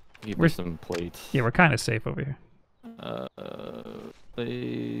 Give We're- you some plates. Yeah, we're kind of safe over here.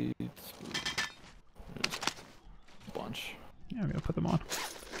 Plates. There's a bunch. Yeah, I'm gonna put them on.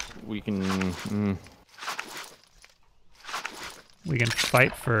 We can. We can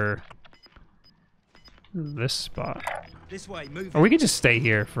fight for this spot. This way, moving. Or we can just stay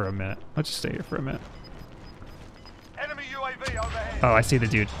here for a minute. Let's just stay here for a minute. Enemy UAV overhead. Oh, I see the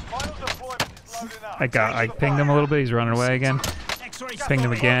dude. Final deployment is loading up. I pinged him a little bit. He's running away again. X-ray Pinged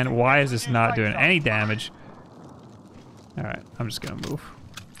him spotted. again. Why is this not doing any damage? All right, I'm just gonna move.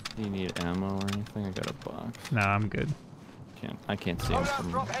 Do you need ammo or anything? I got a box. Nah, I'm good. I can't see him Loadout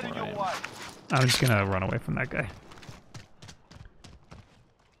from drop where heading I your am. way. I'm just gonna run away from that guy.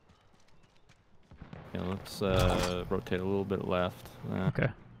 Yeah, let's rotate a little bit left. Okay.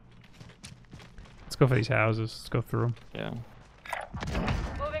 Let's go for these houses. Let's go through them. Yeah.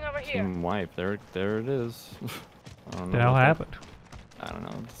 Moving over here. Team wipe. There it is. I don't know. The hell what that- happened? I don't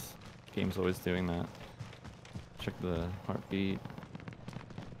know. This game's always doing that. Check the heartbeat.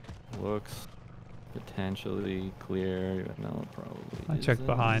 Looks potentially clear. No, probably. I checked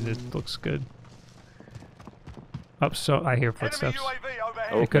behind. It looks good. Up, so I hear Enemy footsteps. UAV overhead.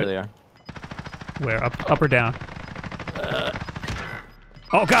 Oh, It could- there they are. Where? Up or down?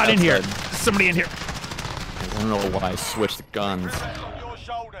 Oh God! In here! Outside. Somebody in here! I don't know why I switched guns. Rest on your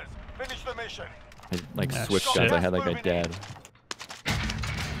shoulders. Finish the mission. I like Ah, switched shit. guns. I had like a dead.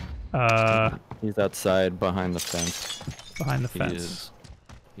 He's outside behind the fence. Behind the fence.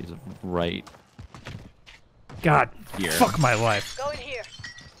 He's right. God, here. fuck my life. Go in here.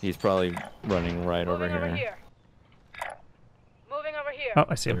 He's probably running right over Moving here. over here. Moving over here. Oh,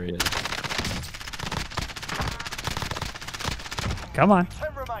 I see There him. he is. Come on.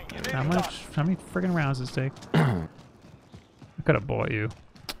 10 remain. You're How nearly much? How many friggin' rounds does it take? I could have bought you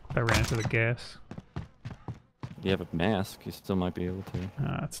if I ran into the gas. You have a mask. You still might be able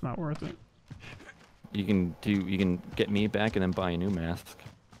to. It's not worth it. You can get me back and then buy a new mask.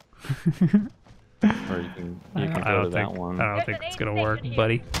 Or you can go to that one. I don't think it's gonna work,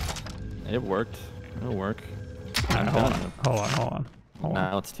 buddy. It worked. It'll work. Hold on.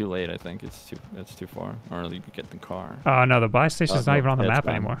 Now it's too late. I think it's too far. Or you could get the car. Oh no, the buy station's not even on the map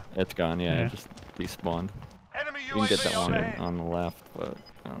gone. anymore. It's gone. Yeah, Yeah. it just respawned. Enemy You can get that UAV one overhead. on the left, but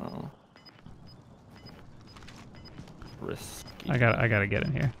I don't know. Risky. I gotta get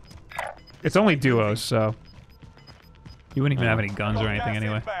in here. It's only duos, so you wouldn't even have any guns or Got anything gas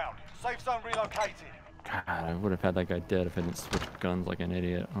anyway. inbound. Safe zone relocated. God, I would have had that guy dead if I didn't switch guns like an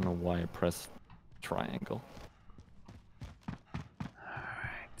idiot. I don't know why I pressed triangle.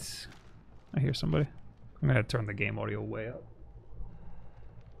 Alright. I hear somebody. I'm gonna turn the game audio way up.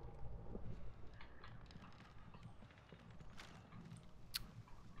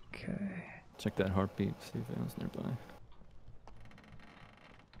 Okay. Check that heartbeat, see if anyone's nearby.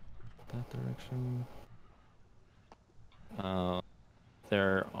 That direction.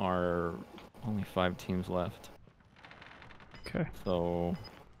 There are only 5 teams left. Okay. So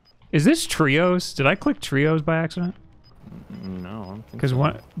Is this trios? Did I click trios by accident? no, I don't think Because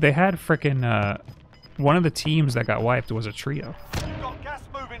so. they had frickin' one of the teams that got wiped was a trio. You've got gas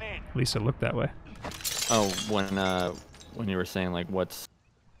moving in. At least it looked that way. Oh, when you were saying like what's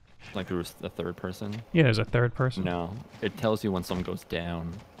like there was the third person? Yeah, there's a third person. No, it tells you when someone goes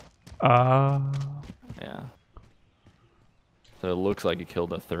down. Yeah. So it looks like it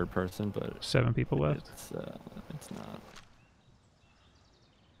killed a third person, but 7 people left. it's not.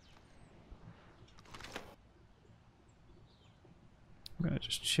 I'm gonna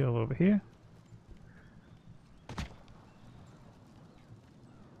just chill over here.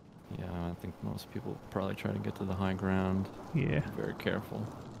 Yeah, I think most people probably try to get to the high ground. Yeah. Very careful.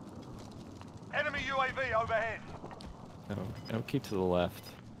 Enemy UAV overhead. Oh, keep to the left.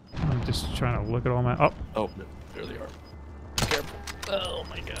 I'm just trying to look at all my. Oh, there they are. Careful. Oh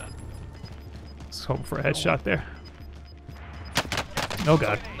my god. Let's hope for a headshot there. Oh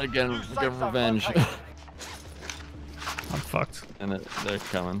god, Again, getting revenge. I'm fucked. And they're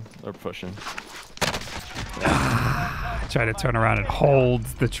coming. They're pushing. I try to turn around and hold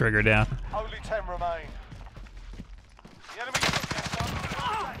the trigger down. Only 10 remain. The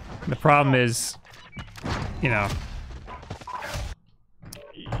enemy The problem is, you know,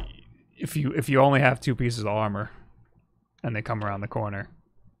 if you only have 2 pieces of armor and they come around the corner,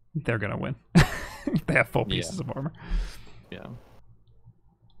 they're gonna win. If they have full pieces of armor. Yeah.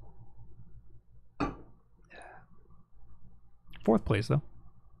 4th place though.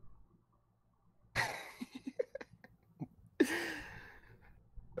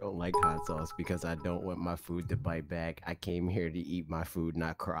 Don't like hot sauce because I don't want my food to bite back. I came here to eat my food,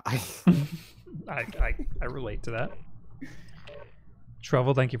 not cry. I relate to that.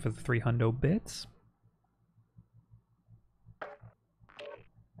 Trouble, thank you for the 300 bits.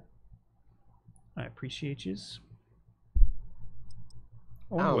 I appreciate yous.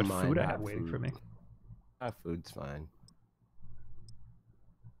 I wonder what mind food I hot have waiting for food. me. My food's fine.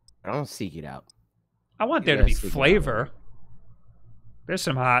 I don't seek it out. I want there to Yeah, be seek it out. flavor. There's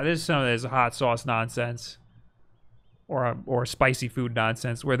some hot sauce nonsense. Or spicy food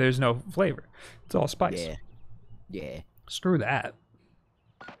nonsense where there's no flavor. It's all spice. Yeah. Yeah. Screw that.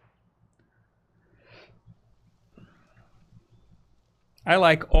 I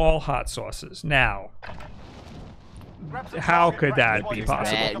like all hot sauces. Now, how could that be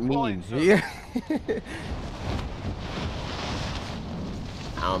possible? That means. Yeah.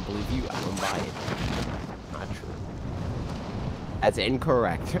 I don't believe you. I don't buy it. Not true. That's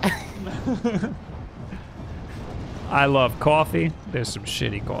incorrect. I love coffee. There's some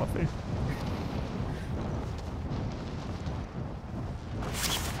shitty coffee.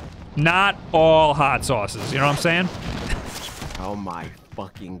 Not all hot sauces. You know what I'm saying? Oh my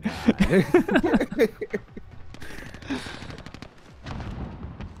fucking god.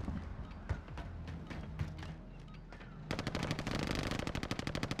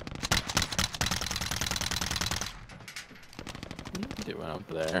 Doing up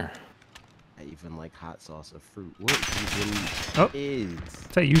there. I even like hot sauce of fruit. What even is?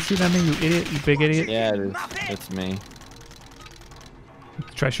 Say, you shoot at me, you idiot, you big idiot. Yeah, it is. It's me.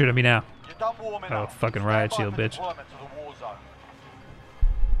 Try shooting me now. You're done warming Oh, up. fucking riot Stand shield, by bitch. for deployment to the war zone.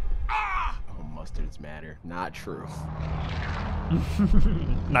 Oh, mustards matter. Not true.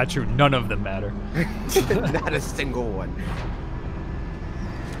 Not true. None of them matter. Not a single one.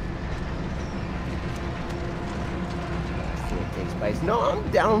 Can't take spice. No, I'm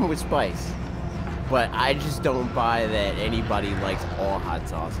down with spice. But I just don't buy that anybody likes all hot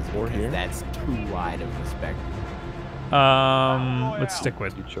sauces. Or Because here? that's too wide of a spectrum. Let's stick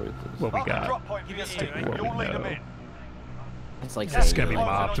with Two choices. what we Mark a got. drop point for your Stick team. with what You'll we lead them know. in. It's like This is saying gonna be you're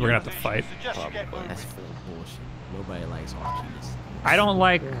mobbed. We're gonna have to fight. Suggest you get moving. That's full of bullshit. Nobody likes hot cheese. I don't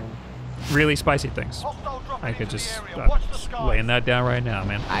like really spicy things. Hostile dropping I could into the just area. Watch the I'm skies. laying that down right now,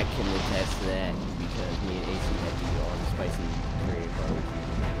 man. I can attest to that because me and AC had to eat all the spicy Korean barbecue.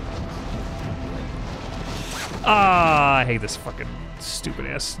 Ah, I hate this fucking stupid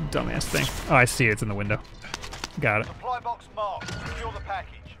ass, dumbass thing. Oh, I see it. It's in the window. Got it. Supply box marked. Secure the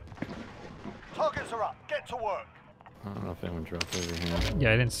package. Targets are up. Get to work. I don't know if anyone dropped over here.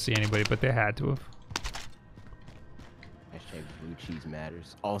 Yeah, I didn't see anybody, but they had to have. Hashtag blue cheese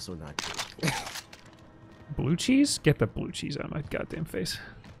matters. Also not true. Blue cheese? Get the blue cheese out of my goddamn face.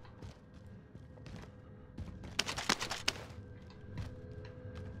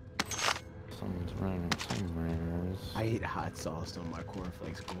 Someone's running somewhere. I eat hot sauce on my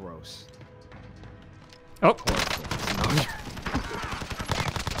cornflakes. Gross. Oh, Cornflakes.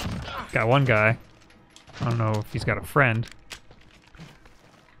 got one guy. I don't know if he's got a friend.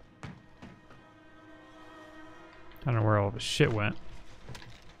 I don't know where all of his shit went.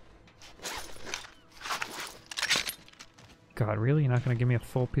 God, really? You're not gonna give me a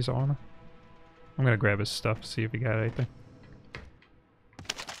full piece of armor? I'm gonna grab his stuff, see if he got anything.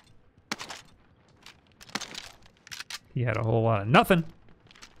 He had a whole lot of nothing.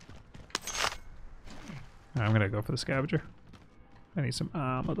 Alright, I'm gonna go for the scavenger. I need some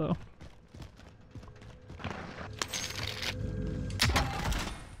armor though.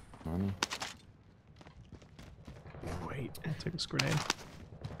 Money. Wait. I'll take this grenade.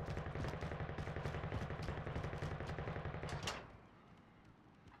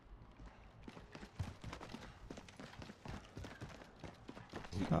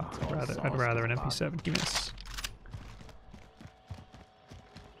 Oh, I'd rather an MP7. Give me this.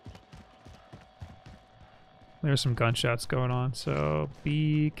 There's some gunshots going on, so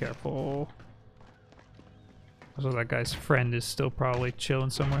be careful. Also, that guy's friend is still probably chilling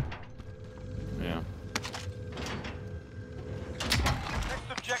somewhere. Yeah.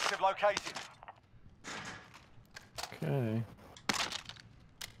 Next objective located. Okay.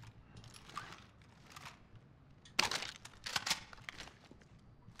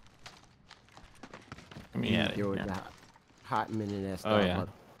 I mean, yeah. Yo, the hot minute ass. Oh yeah.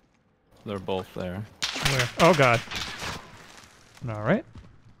 They're both there. Where? Oh god. All right.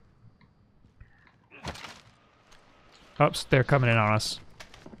 Oops, they're coming in on us.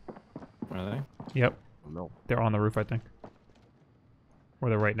 Are they? Yep, No. they're on the roof, I think. Or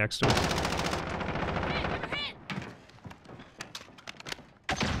they're right next to it.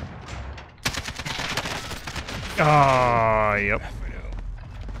 Ah, yep.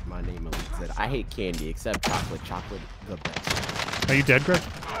 My name Elite said I hate candy except chocolate. Chocolate the best. Are you dead, Greg?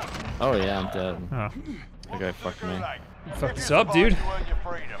 Oh yeah, I'm dead. Oh. That guy fucked me. Fucked us up, dude. You earn your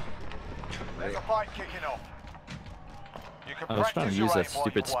freedom. There's a fight kicking off. You can I was trying to practice use your that aim while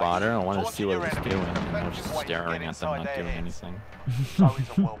stupid you wait. spotter. I wanted to Taunting see what your it was enemy. doing, and I was Effective just way to staring get at them, inside not their doing heads. anything. So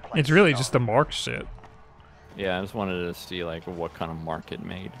is a well-placed It's really start. just the mark shit. Yeah, I just wanted to see like what kind of mark it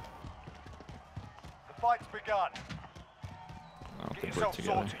made. The fight's begun. I don't Get think we're yourself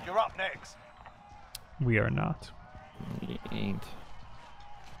together. sorted. You're up next. We are not. We ain't.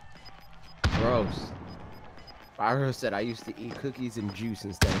 Gross. Fyro said I used to eat cookies and juice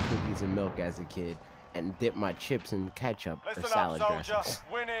instead of cookies and milk as a kid, and dip my chips in ketchup Listen or up, salad soldier. dressings.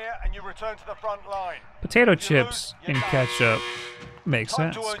 Win here and you return to the front line. Potato You chips lose, you're and done. ketchup makes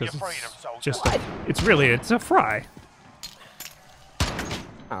Time sense to earn your because freedom, it's soldier. just it's really it's a fry.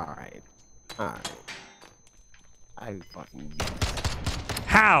 Alright. Alright. I fucking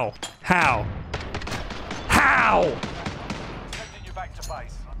How? How? How? Sending you back to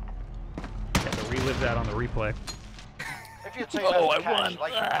base. Had to relive that on the replay. If your team Oh, has I cash, won.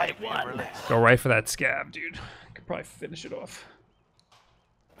 they can I pay for your won. release. Go right for that scab, dude. Could probably finish it off.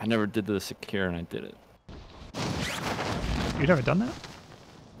 I never did the secure, and I did it. You've never done that?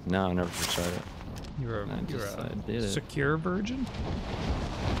 No, I never tried it. You're I just a did it. secure virgin?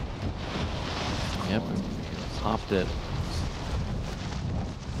 Yep. Popped it.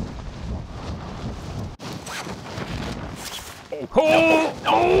 Oh!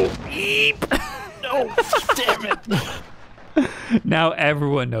 Oh! Eep! No! Damn it! Now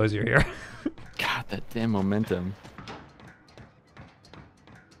everyone knows you're here. God, that damn momentum.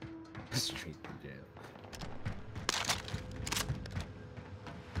 Straight to jail.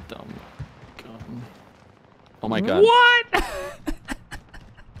 Dumb gun. Oh my god. What?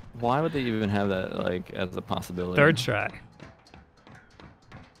 Why would they even have that like as a possibility? Third try.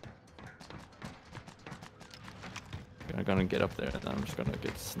 I'm gonna get up there and I'm just gonna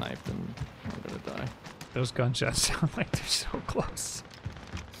get sniped and I'm gonna die. Those gunshots sound like they're so close.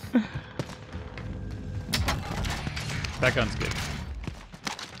 That gun's good.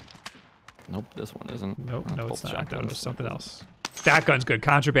 Nope, this one isn't. Nope, no, Both it's not. That shotguns. was something else. That gun's good.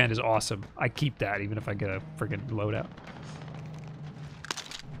 Contraband is awesome. I keep that even if I get a friggin' loadout.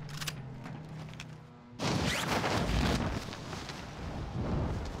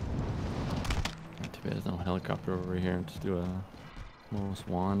 Too bad there's no helicopter over here to do a most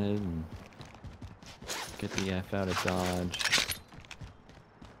wanted and get the F out of Dodge.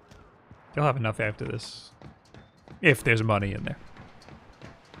 You'll have enough after this. If there's money in there.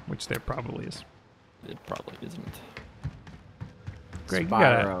 Which there probably is. It probably isn't. Greg, you Spyro.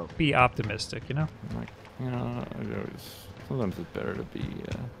 gotta be optimistic, you know? Like, you know, sometimes it's better to be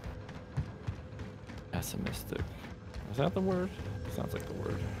pessimistic. Is that the word? Sounds like the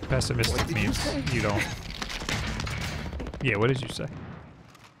word. Pessimistic means you don't. Yeah, what did you say?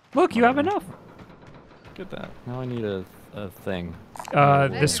 Look, you have enough. Look at that. Now I need a thing.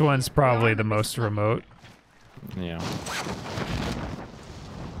 This one's probably the most remote. Yeah.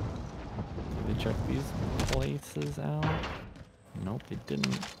 Did they check these places out? Nope, they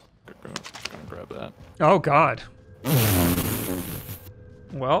didn't. Gonna grab that. Oh God.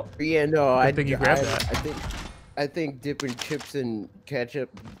 Well, Yeah, no, I think you grabbed that. I think dipping chips in ketchup.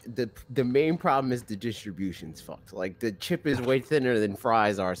 The main problem is the distribution's fucked. Like the chip is way thinner than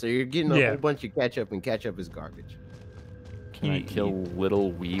fries are, so you're getting a whole bunch of ketchup, and ketchup is garbage. Can I kill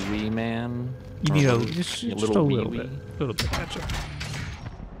little wee wee man? You Or need little- just yeah, a little bit. wee-wee? A little bit ketchup.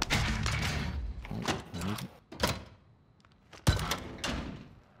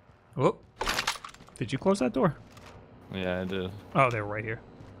 Oh. Did you close that door? Yeah, I did. Oh, they're right here.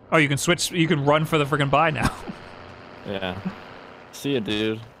 Oh, you can switch. You can run for the friggin' buy now. Yeah. See ya,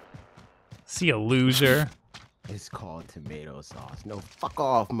 dude. See a loser. It's called tomato sauce. No, fuck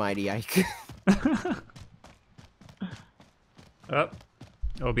off, Mighty Ike. Oh,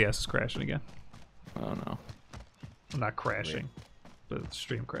 OBS is crashing again. Oh no. Well, not crashing, but the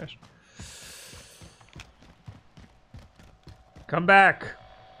stream crashed. Come back.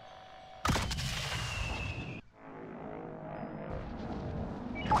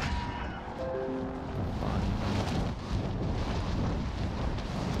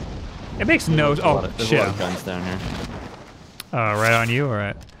 It makes no. Oh There's shit! a lot of guns down here. Right on you. All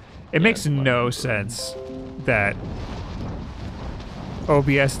right. It makes no sense that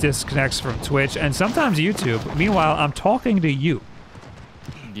OBS disconnects from Twitch and sometimes YouTube. Meanwhile, I'm talking to you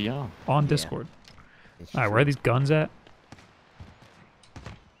Yeah. on Discord. All right, where are these guns at?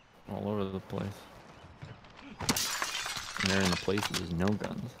 All over the place. And they're in the places there's no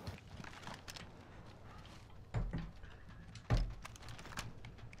guns.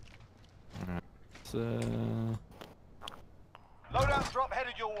 Alright. Loadout drop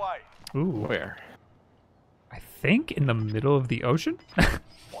headed your way. Ooh, Where? I think in the middle of the ocean.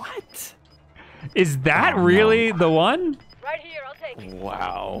 What? Is that really the one? Right here, I'll take it.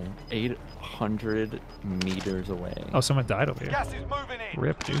 Wow. 800 meters away. Oh, someone died over here. Gas is moving in.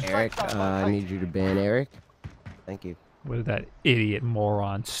 Rip, dude. Eric, I need you to ban Eric. Thank you. What did that idiot,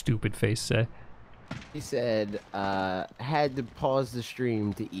 moron, stupid face say? He said, had to pause the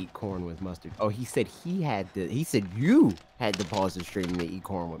stream to eat corn with mustard. Oh, he said he had to. He said you had to pause the stream to eat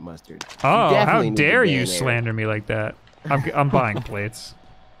corn with mustard. You Oh, how definitely need to dare ban you Eric. slander me like that? I'm buying plates.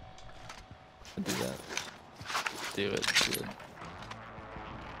 Do that. Do it. Do it.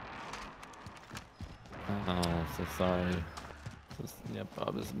 Oh, so sorry. Yeah,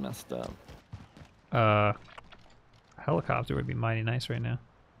 Bob is messed up. A helicopter would be mighty nice right now.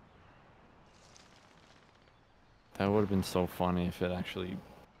 That would have been so funny if it actually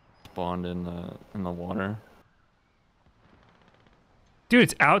spawned in the water. Dude,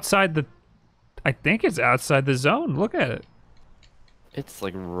 it's outside the... I think it's outside the zone. Look at it. It's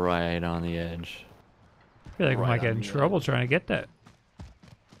like right on the edge. I feel like we Right might get on in the trouble edge. trying to get that.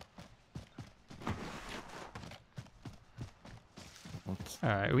 Let's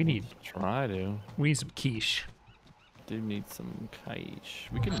Alright, we need try to. some quiche. Do need some quiche.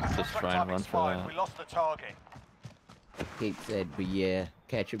 We can just Contract try time and run for expired. that. We lost the target. Kate said, but yeah,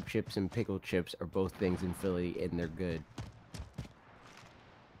 ketchup chips and pickle chips are both things in Philly, and they're good.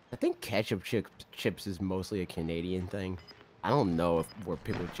 I think ketchup chips is mostly a Canadian thing. I don't know where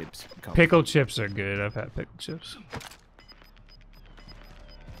pickle chips come Pickle chips are good. I've had pickle chips.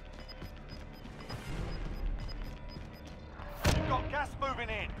 You've got gas moving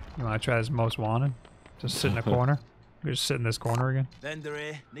in. You want to try this most wanted? Just sit in a corner. We just sit in this corner again. Vendor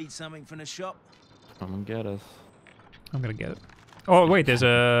here. Need something from the shop? Come and get us. I'm gonna get it. Oh wait, there's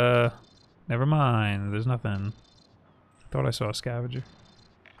a. Never mind. There's nothing. Thought I saw a scavenger.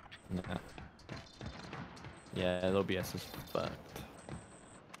 Nah. Yeah, the OBS is fucked.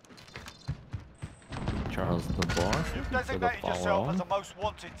 Charles the boss. You've For the designated yourself as follow. a most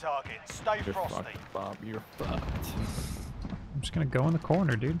wanted target. Stay You're frosty. fucked, Bob. You're fucked. I'm just gonna go in the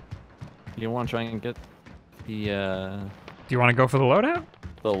corner, dude. You want to try and get the Do you want to go for the loadout?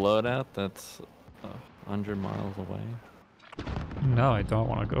 loadout that's 100 miles away? No, I don't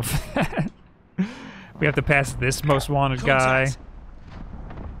want to go for that. We have to pass this most wanted guy, Contact.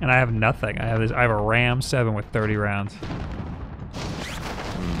 and I have nothing. I have a Ram 7 with 30 rounds.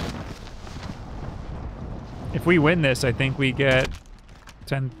 If we win this, I think we get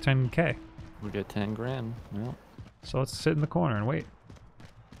 10K. We get 10 grand. Yeah. So let's sit in the corner and wait.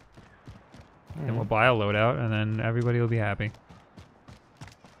 All And we'll right. buy a loadout, and then everybody will be happy.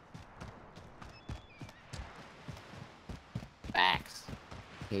 Facts.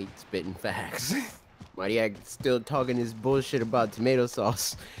 Hate spitting facts. Maniac still talking his bullshit about tomato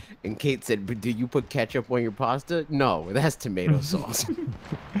sauce. And Kate said, but do you put ketchup on your pasta? No, that's tomato sauce.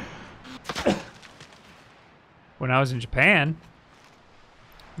 When I was in Japan,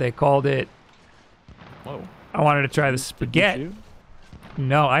 they called it. Whoa. I wanted to try the Did you spaghetti. shoot?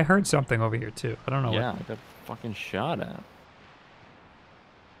 No, I heard something over here too. I don't know. Yeah, I got fucking shot at.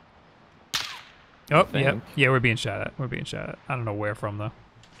 What. Oh, yep. think. Yeah, we're being shot at. We're being shot at. I don't know where from though.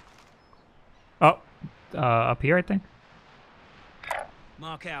 Oh, up here, I think.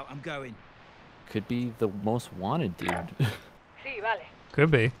 Mark out. I'm going. Could be the most wanted dude. Sí, vale.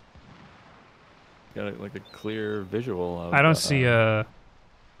 Could be. Got like a clear visual of. I don't see a.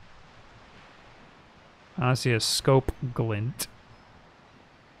 I don't see a scope glint.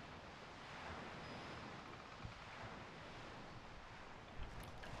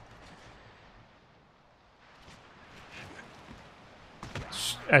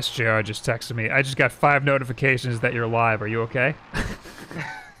 SJR just texted me. I just got 5 notifications that you're live. Are you okay?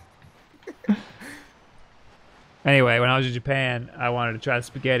 Anyway, when I was in Japan, I wanted to try the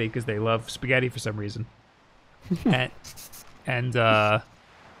spaghetti because they love spaghetti for some reason. and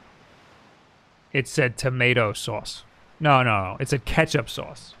it said tomato sauce. No. It said ketchup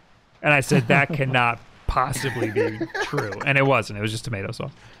sauce. And I said, that cannot possibly be true. And it wasn't. It was just tomato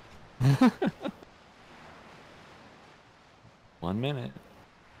sauce. 1 minute.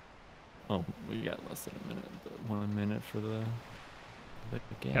 Oh, we got less than a minute. But 1 minute for the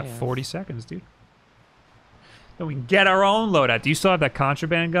gas. Got 40 seconds, dude. Then we can get our own loadout. Do you still have that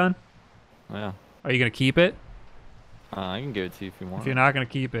contraband gun? Yeah. Are you going to keep it? I can give it to you if you want. If you're not going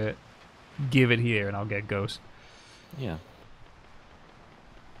to keep it, give it here and I'll get Ghost. Yeah.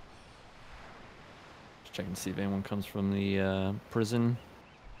 Just checking to see if anyone comes from the prison.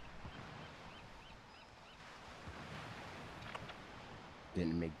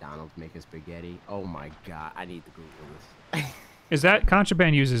 Didn't McDonald's make a spaghetti? Oh my god, I need to Google this. Is that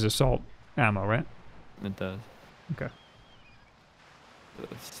contraband uses assault ammo, right? It does. Okay. The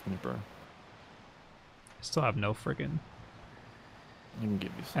sniper. I still have no friggin' I can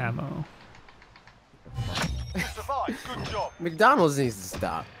give you some. ammo. You survived. Good job. McDonald's needs to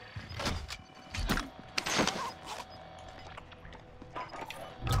stop.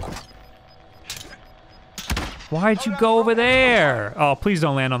 Why'd you go over there? Oh, please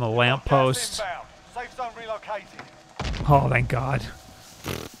don't land on the lamppost. Gas inbound. Safe zone relocated. Oh, thank God.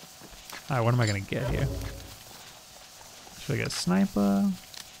 Alright, what am I gonna get here? Should I get a sniper?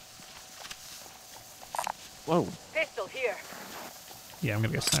 Whoa. Pistol here. Yeah, I'm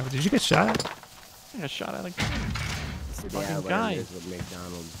gonna get a sniper. Did you get shot at? I got shot at like this Yeah, fucking but guy. it is with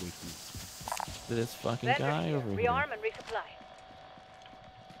McDonald's wiki. This fucking Vendor guy here. over here. Rearm and resupply.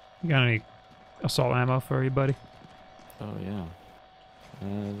 You got any assault ammo for you, buddy? Oh yeah.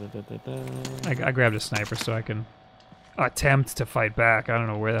 I grabbed a sniper so I can attempt to fight back. I don't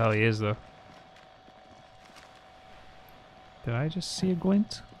know where the hell he is, though. Did I just see a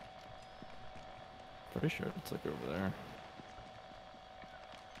glint? Pretty sure it's like over there.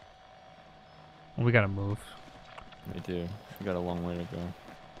 Well, we gotta move. We do. We got a long way to go.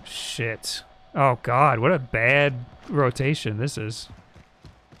 Shit. Oh, God. What a bad rotation this is.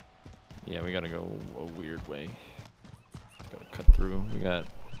 Yeah, we gotta go a weird way. Gotta cut through. We got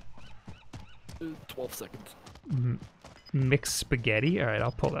 12 seconds. Mixed spaghetti? Alright,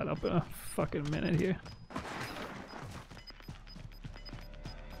 I'll pull that up in a fucking minute here.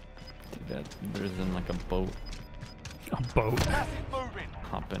 bet there's in like a boat. A boat. Gas is moving.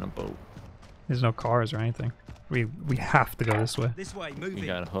 Hop in a boat. There's no cars or anything. We have to go this way. This way, move You it.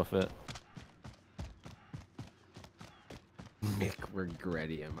 gotta hoof it. Mick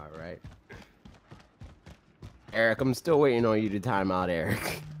Regretti, am I right? Eric, I'm still waiting on you to time out,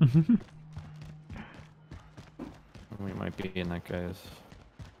 Eric. We might be in that guy's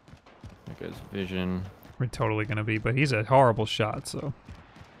vision. We're totally gonna be, but he's a horrible shot, so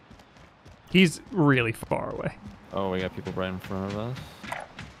he's really far away. Oh, we got people right in front of us.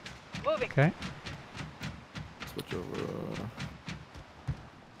 Moving. Okay. Switch over.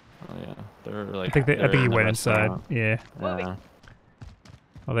 Oh yeah, they're like. I think they're he in the went inside. restaurant. Yeah. Yeah.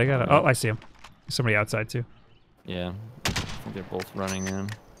 Oh, they got. Oh, I see him. Somebody outside too. Yeah. I think they're both running in.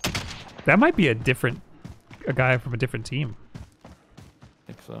 That might be a guy from a different team. I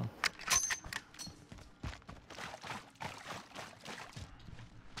think so.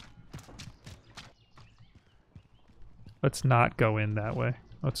 Let's not go in that way.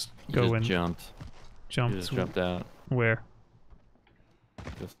 Let's He go just in. Jumped. Jump. He just jumped out Where?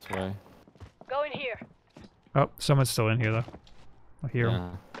 this way. Go in here. Oh, someone's still in here though. I hear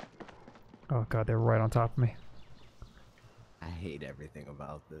him. Yeah. Oh god, they're right on top of me. I hate everything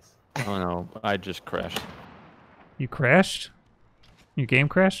about this. Oh no, I just crashed. You crashed? Your game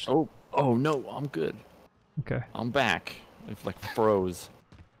crashed? Oh no, I'm good. Okay. I'm back. It like froze.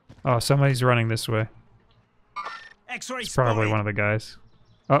 Oh, somebody's running this way. X-ray It's probably spotted. one of the guys.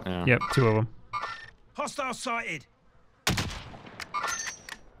 Oh, Yeah. yep, two of them. Hostile sighted.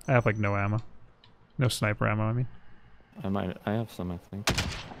 I have like no ammo. No sniper ammo, I mean. I have some, I think.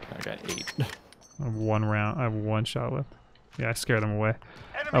 I got 8. I have one round. I have one shot left. Yeah, I scared them away.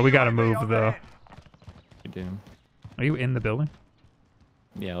 Enemy Oh, we gotta UAV move though. overhead. You do. Are you in the building?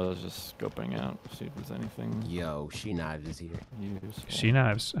 Yeah, I was just scoping out, see if there's anything Yo, She Knives is here. useful. She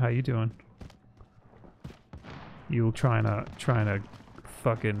Knives, how you doing? You trying to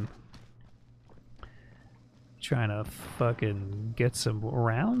fucking get some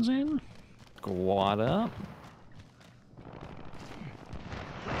rounds in? Squad up.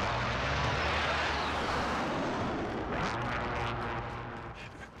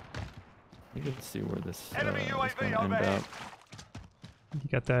 You can see where this is Enemy gonna UAV end overhead. up. You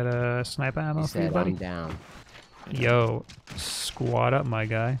got that sniper ammo He for you, said buddy? I'm down. Yo, squad up, my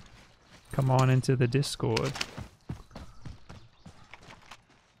guy. Come on into the Discord.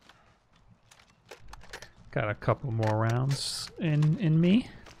 Got a couple more rounds in me.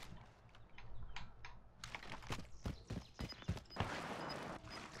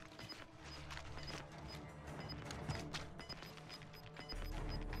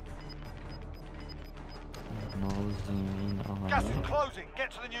 Gas is closing.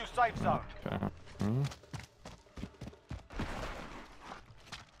 Get to the new safe zone. Okay. Hmm.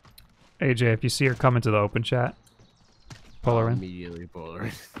 AJ, if you see her coming to the open chat, pull her in. Immediately pull her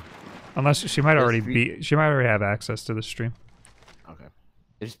in. Unless she might already There's she might already have access to the stream. Okay.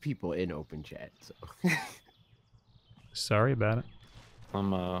 There's people in open chat, so. Sorry about it.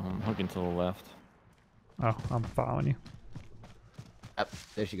 I'm hooking to the left Oh, I'm following you. Up,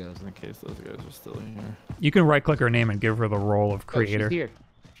 there she goes. in case those guys are still here. You can right click her name and give her the role of Oh, creator. she's here.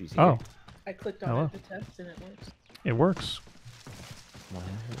 She's here. Oh, I clicked on Hello. it to test and it works. it works. Why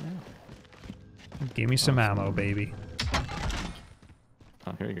is it now? Give me some ammo, baby.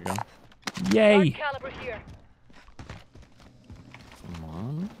 Oh, here you go. Yay! Large caliber here. Come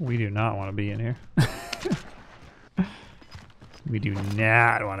on. We do not want to be in here. We do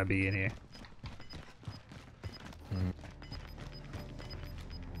not want to be in here.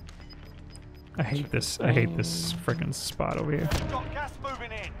 I hate this. I hate this freaking spot over here. Got gas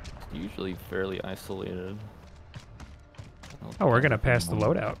moving in. Usually fairly isolated. Oh, we're gonna pass the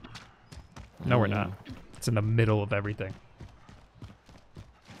loadout. No, we're not. It's in the middle of everything.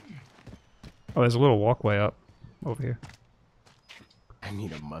 Oh, there's a little walkway up over here. I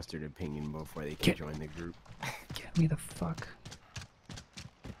need a mustard opinion before they can join the group. Get me the fuck.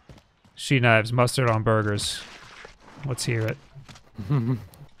 She Knives, mustard on burgers. Let's hear it.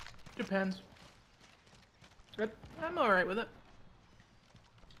 Depends. But I'm alright with it.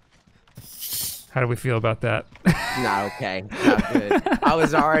 How do we feel about that? Not okay. Not good. I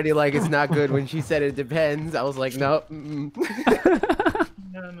was already like, it's not good when she said it depends. I was like, nope.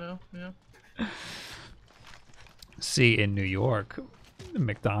 No. See, in New York,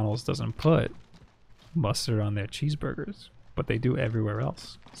 McDonald's doesn't put mustard on their cheeseburgers, but they do everywhere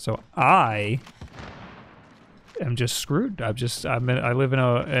else. So I am just screwed. I live in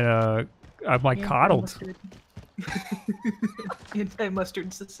a I'm like coddled.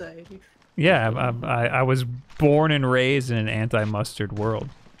 Anti-mustard society. Yeah, I was born and raised in an anti-mustard world.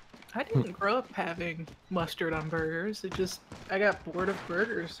 I didn't grow up having mustard on burgers. I got bored of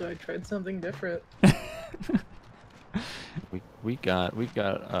burgers, so I tried something different. We got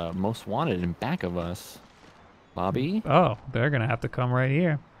Most Wanted in back of us. Bobby? Oh, they're gonna have to come right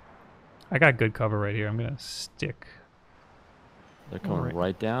here. I got good cover right here. I'm gonna stick. They're coming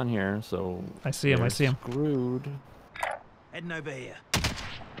right down here, so I see him. I see him. Screwed. Heading over here.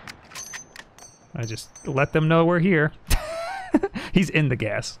 I just let them know we're here. He's in the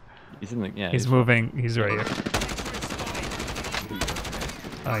gas. He's in the He's moving. He's right here.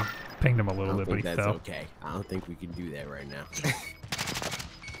 I pinged him a little bit, but he that's fell. okay. I don't think we can do that right now.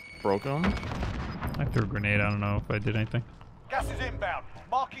 Broke him. I threw a grenade. I don't know if I did anything. Gas is inbound.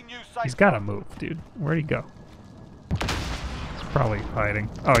 Marking you safe. He's gotta move, dude. Where'd he go? He's probably hiding.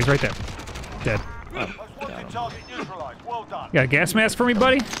 Oh, he's right there. Dead. Most wanted target neutralized. Well done. You got a gas mask for me,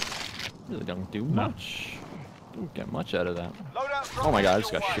 buddy? Really don't do much. Don't get much out of that. Loadout Oh my god, I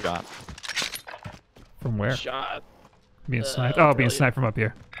drop just got your way. shot. From where? Shot. Being sniped. Oh, being sniped from up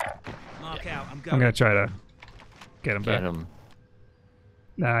here. Mark out. I'm I'm going. gonna try to get him Get back. him.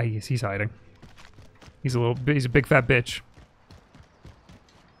 Nah, he's hiding. He's a big fat bitch.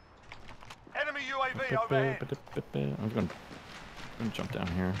 Enemy UAV overhead. I'm gonna jump down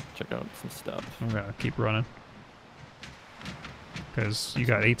here, check out some stuff. I'm gonna keep running. Because you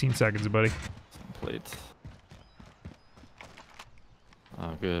got 18 seconds, buddy. Some plates.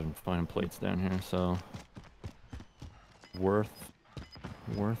 Oh, good. I'm finding plates down here, so worth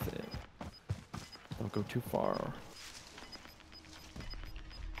it. Don't go too far.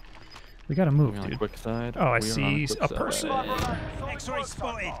 We gotta move, We're on the dude. quick side. Oh, I We are on see the a quick person. side. X-ray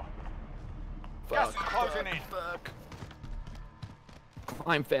spotted. Gas is closing in.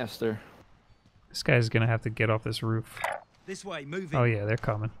 Climb faster. This guy's gonna have to get off this roof. This way. Moving. Oh yeah, they're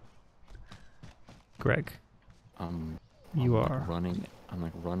coming. Greg, you I'm like are. running. I'm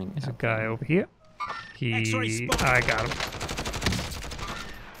like running. There's a at guy them. over here. X-ray spotted. I got him.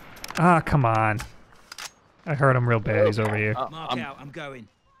 Ah, come on. I hurt him real bad. He's over here. Mark out. I'm going.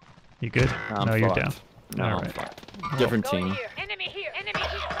 You good? I'm No, you're fucked. down. No, I'm Alright. fucked. Different Going team. here. Enemy here. Enemy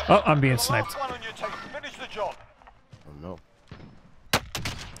here. Oh, I'm being The sniped. last one on your team. Finish the job. Oh no.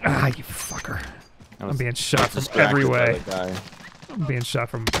 Ah, you fucker. I I'm was being shot from distracted every by way. the guy. I'm being shot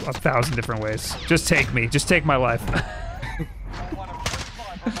from 1,000 different ways. Just take me. Just take my life. One of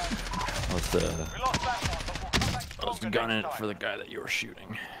 25 remain. I was, We lost that one, but we'll come back I was stronger gunning next it time. for the guy that you were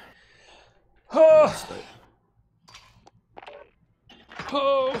shooting. Oh.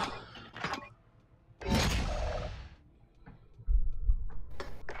 Oh.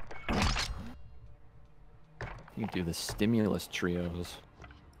 You do the stimulus trios.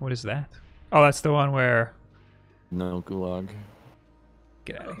 What is that? Oh, that's the one where... No gulag.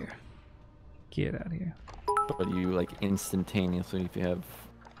 Get out of here. Get out of here. But you like instantaneously, if you have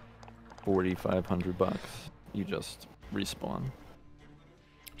 4,500 bucks, you just respawn.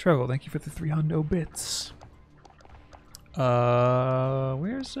 Trevor, thank you for the 300 bits.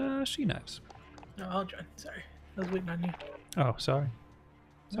 Where's She Knives? No, I'll join. Sorry. I was waiting on you. Oh, sorry.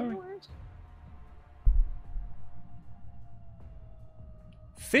 Sorry. No worries.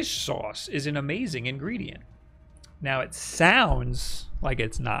 Fish sauce is an amazing ingredient. Now, it sounds like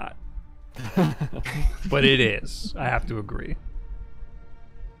it's not. But it is. I have to agree.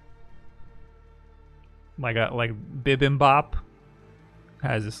 Like bibimbap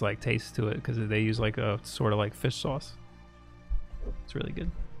has this like taste to it because they use like a sort of like fish sauce. It's really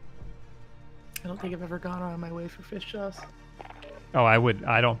good. I don't think I've ever gone out of my way for fish sauce. Oh, I would.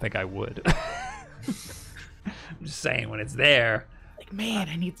 I don't think I would. I'm just saying when it's there. Like, man,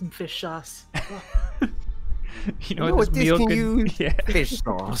 I need some fish sauce. You know what this meal could... Yeah. Fish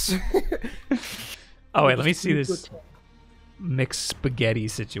sauce. Oh wait, let me see this mixed spaghetti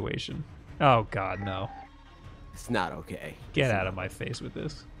situation. Oh god, no. It's not okay. Get out of my face with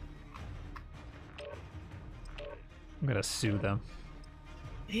this. I'm gonna sue them.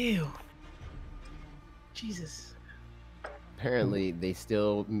 Ew. Jesus. Apparently, they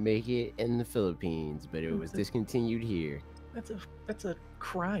still make it in the Philippines, but it was discontinued here. That's a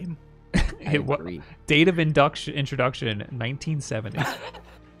crime. I What agree. date of introduction 1970.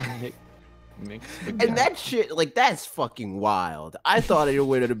 And that shit, like, that's fucking wild. I thought it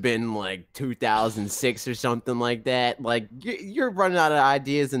would have been like 2006 or something like that. Like, you're running out of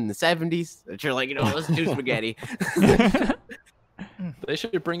ideas in the 70s. That you're like, you know, let's do spaghetti. They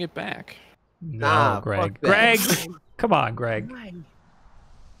should bring it back. No, Nah, Greg. fuck that. Greg, come on, Greg. Why?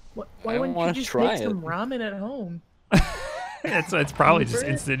 I Why wouldn't you wanna just try make it. some ramen at home? It's probably just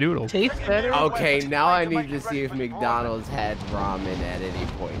instant noodles. Tastes better. Okay, now I need to see if McDonald's had ramen at any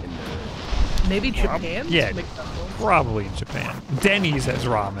point in the Maybe Japan? Yeah, McDonald's. probably in Japan. Denny's has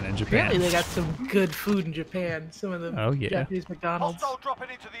ramen in Japan. Apparently they got some good food in Japan. Some of the Oh, yeah. Japanese McDonald's. Hostile dropping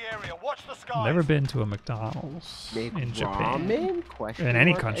into the area. Watch the skies. Never been to a McDonald's Maybe in Japan. ramen? Question In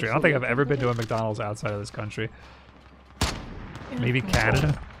any mark, country. I don't think I've ever been to a exclamation McDonald's outside of this country. Yeah, Maybe well,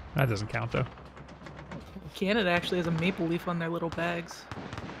 Canada? That doesn't count, though. Canada actually has a maple leaf on their little bags.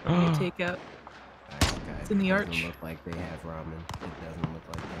 When you take out. point? It's in the It arch. doesn't look like they have ramen. It doesn't look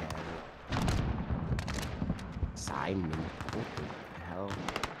like they have it. Simon. What the hell?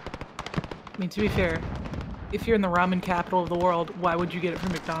 I mean, to be fair, if you're in the ramen capital of the world, why would you get it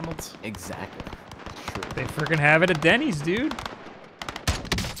from McDonald's? Exactly. Sure. They freaking have it at Denny's, dude.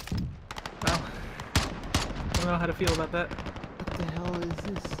 Well, I don't know how to feel about that. What the hell is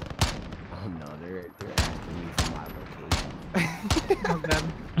this? Oh no, they're asking me for my location. Oh, God.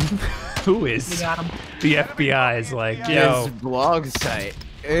 Who We is? got him. The FBI is like, This yo, blog site.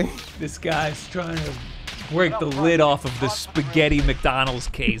 this guy's trying to break the lid off of the spaghetti McDonald's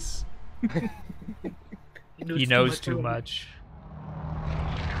case. He knows too already. much.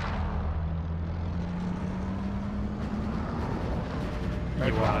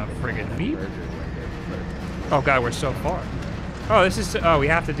 You want a friggin' beep? Oh god, we're so far. Oh, this is. Oh, we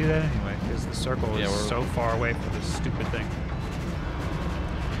have to do that anyway because the circle is Yeah, we're- so far away from this stupid thing.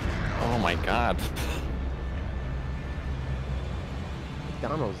 Oh my god.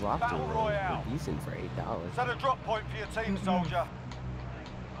 McDonald's lobster Battle rolls Royale. are decent for $8. Set a drop point for your team, soldier.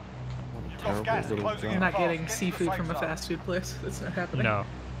 You've got gas little closing drop. in I'm not fast. getting Get to the seafood safe from a zone. fast food place. That's not happening. No.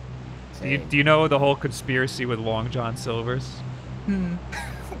 Same. Do you know the whole conspiracy with Long John Silver's? Hmm.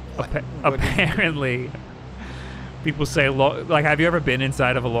 Apparently, people say, like, have you ever been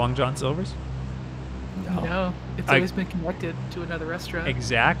inside of a Long John Silver's? No. It's I- always been connected to another restaurant.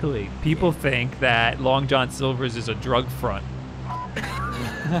 Exactly. People think that Long John Silver's is a drug front.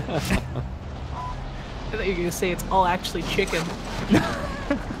 I thought you were gonna say it's all actually chicken.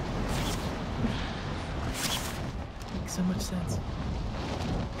 Makes so much sense.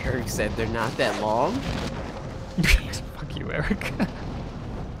 Eric said they're not that long. Fuck you, Eric. A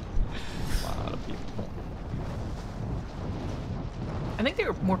lot of people. I think they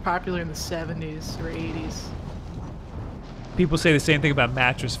were more popular in the 70s or 80s. People say the same thing about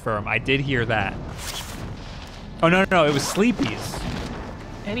Mattress Firm. I did hear that. Oh, no, it was Sleepy's.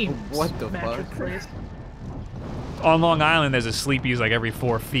 Any What the mattress fuck? place. On Long Island, there's a Sleepy's like every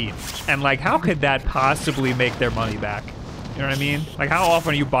 4 feet. And, like, how could that possibly make their money back? You know what I mean? Like, how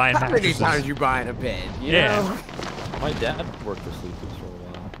often are you buying How many mattresses? times you buying a bed? You Yeah. know? My dad worked for Sleepers for a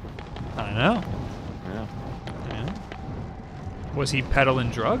while. I don't know. Yeah. Yeah. Was he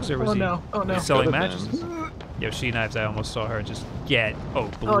peddling drugs or was Oh he no! Oh no! selling Could've been. mattresses? Yo, She Knives, I almost saw her just get Oh,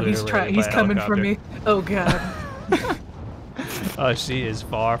 obliterated he's trying. by He's a coming for helicopter. me. Oh god. Oh, she is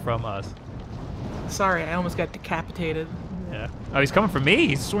far from us. Sorry, I almost got decapitated. Yeah. Oh, he's coming for me.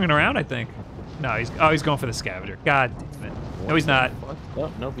 He's swinging around, I think. No, he's going for the scavenger. God damn it. No, he's not.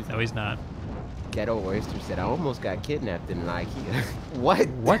 Oh, nope, he's No, he's not. Ghetto Oyster said, I almost got kidnapped in an IKEA. What?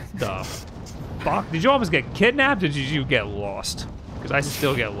 What the fuck? Did you almost get kidnapped or did you get lost? Because I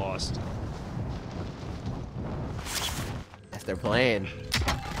still get lost. That's their plan.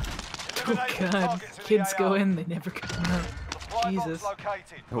 Oh god. Kids go in, they never come out. Jesus.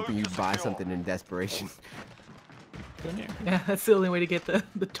 Hoping you buy something in desperation. Yeah, that's the only way to get the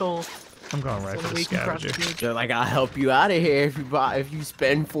toll. I'm going right That's for the the only way you can cross the scavenger. bridge. They're like, I'll help you out of here if you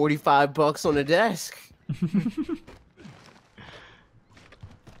spend $45 on a desk.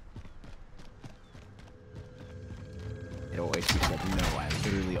 It always said no. I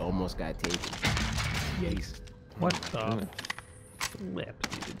literally almost got taken. Yikes. What the flip,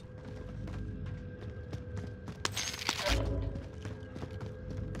 dude?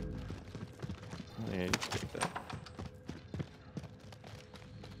 Yeah, you take that.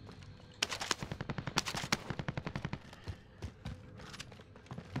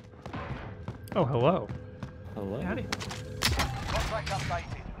 Oh, hello. Hello. Howdy. Contract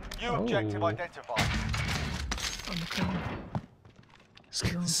updated. New objective Oh. identified. On the corner.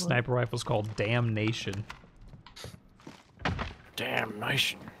 Sniper rifle's called Damnation.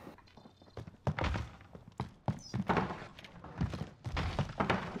 Damnation.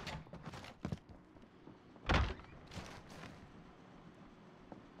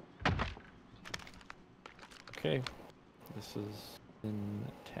 Okay. This is been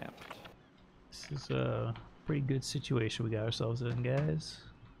tapped. This is a pretty good situation we got ourselves in, guys.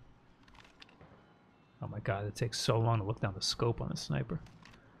 Oh my god, it takes so long to look down the scope on a sniper.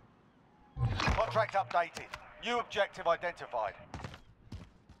 Contract updated. New objective identified.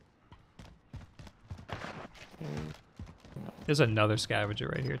 There's another scavenger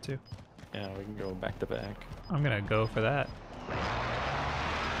right here too. Yeah, we can go back to back. I'm gonna go for that.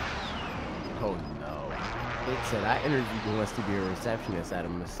 Oh no. It said I interviewed who wants to be a receptionist at a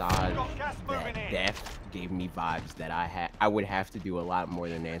massage that deaf gave me vibes that I would have to do a lot more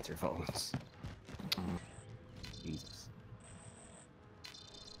than answer phones. Jesus.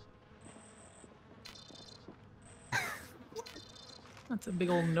 That's a big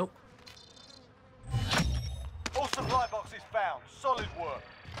old nope. All supply boxes found. Solid work.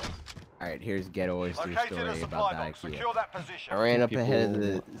 Alright, here's Ghetto Oyster's Located a story supply about box. the IKEA. Secure that position. I ran up People ahead of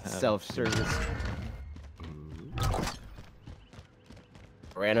the have- self-service.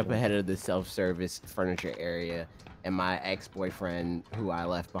 Ran up ahead of the self-service furniture area, and my ex-boyfriend, who I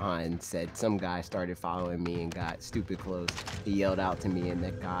left behind, said some guy started following me and got stupid close. He yelled out to me, and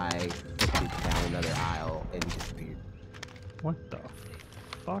the guy took it down another aisle and disappeared. What the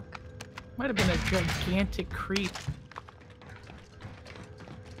fuck? Might have been a gigantic creep.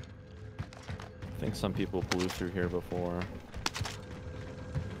 I think some people blew through here before.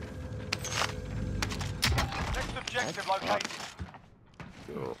 Next objective located.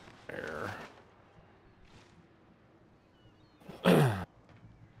 Go there. I'm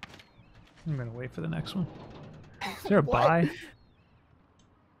gonna wait for the next one. Is there a buy?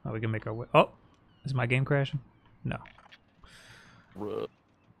 Oh, we can make our way. Oh, is my game crashing? No.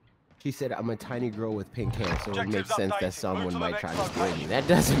 She said, I'm a tiny girl with pink hair, so it Objectives makes sense that updated. someone Move to the might next try to steal me. location. That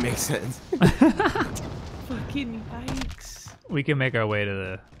doesn't make sense. Fucking yikes. We can make our way to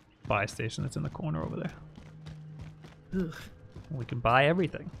the buy station that's in the corner over there. Ugh. We can buy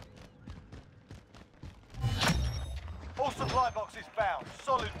everything. All supply boxes found.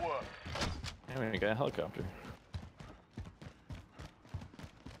 Solid work. And we got a helicopter.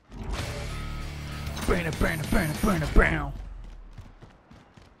 Burn it, burn it, burn it, burn it, burn.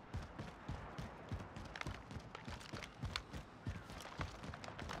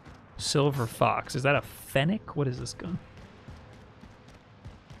 Silver Fox. Is that a Fennec? What is this gun?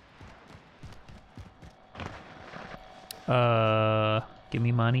 Give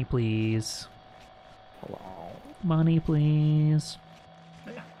me money, please. Hello. Money, please.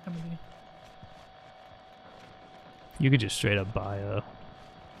 Yeah, I'm in. You could just straight up buy a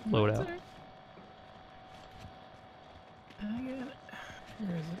loadout. I got it.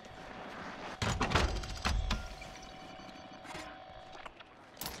 Where is it?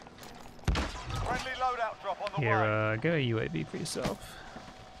 Friendly loadout drop on the Here, way. get a UAV for yourself.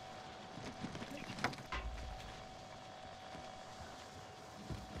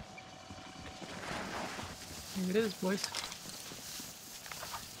 Here it is, boys.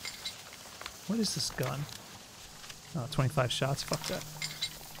 What is this gun? Oh, 25 shots. Fuck that.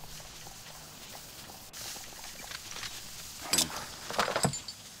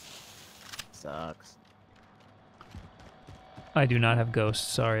 Sucks. I do not have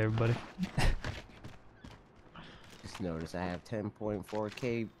ghosts. Sorry, everybody. Just notice I have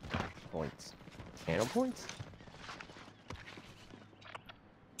 10.4k points. Channel points?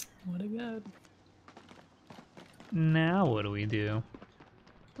 What a god. Now what do we do?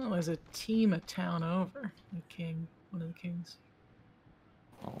 Oh, there's a team a town over. The king. One of the kings.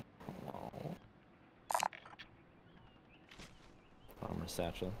 Oh, hello. Armor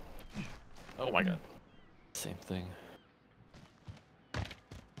satchel. Oh my god. Same thing.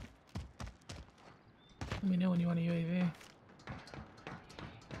 Let me know when you want a UAV.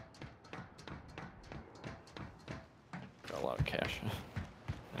 Got a lot of cash.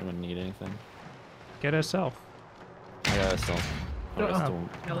 Anyone need anything? Get herself. I got some. Uh-oh.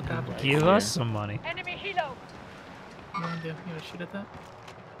 Helicopter. Give us some money. Enemy helo. What do you wanna do? You wanna shoot at that?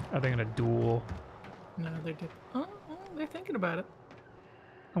 Are they gonna duel? No, they're good. Oh, they're thinking about it.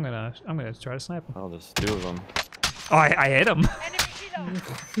 I'm gonna try to snipe him. Oh, there's two of them. Oh, I hit him. Enemy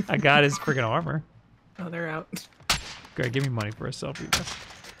helo. I got his freaking armor. Oh, they're out. Great, give me money for a selfie. Bro.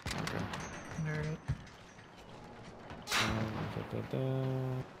 Okay. Alright.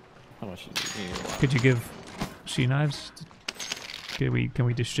 How much is it? Could you give she knives? Can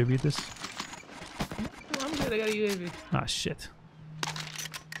we distribute this? Oh, I'm good. I got a UAV. Ah, shit.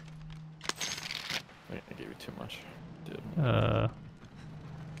 Wait, I gave you too much. Dude.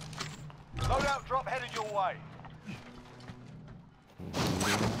 Loadout drop headed your way.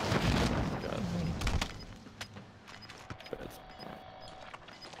 God. Beds.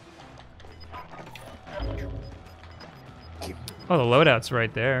 Oh, the loadout's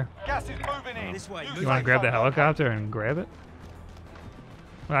right there. Gas is moving in. This way. Use You want to safe grab the zone helicopter and grab it?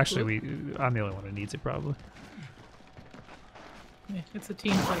 Well, actually, I'm the only one who needs it, probably. Yeah, it's a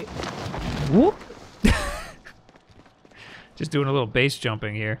team fight. Whoop! Just doing a little base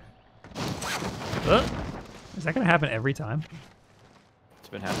jumping here. Is that gonna happen every time? It's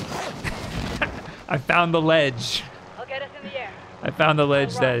been happening. I found the ledge. I'll get us in the air. I found the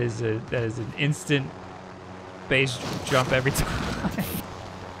ledge that is an instant base jump every time.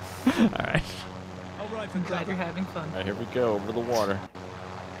 All right. I'm glad you're having fun. All right, here we go over the water.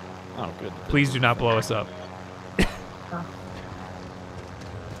 Oh, good. Please do not blow us up.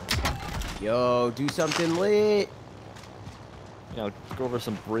 Yo, do something lit. Yeah, let's go over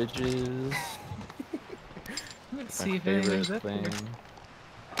some bridges. Let's My see if favorite anything's up here. thing.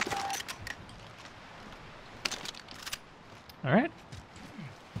 All right.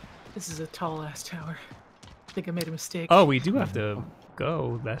 This is a tall ass tower. I think I made a mistake. Oh, we do have to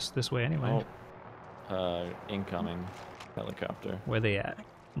go this way anyway. Oh. Incoming helicopter. Where they at?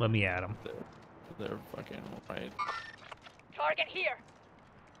 Let me at them. They're fucking right. Target here.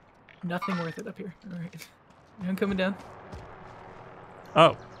 Nothing worth it up here. All right. I'm coming down.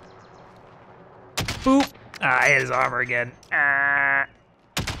 Oh. Boop. Ah, I hit his armor again. Ah.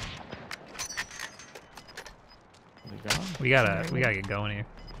 They gone? We gotta get going here.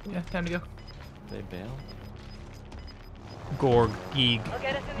 Yeah, time to go. They bail? Gorg, Geeg. I'll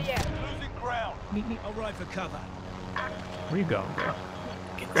get us in the air. Losing ground. Meet me. I'll ride for cover. Where you going, bro?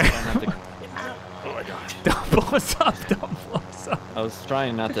 Oh my god. Don't blow us up. Don't blow us up. I was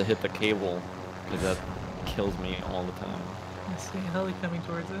trying not to hit the cable because that kills me all the time. I see a heli coming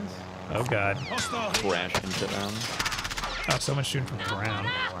towards us. Oh god. Hostile here. Crash into them. Oh, someone's shooting from the ground.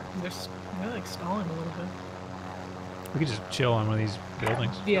 They're like stalling a little bit. We could just chill on one of these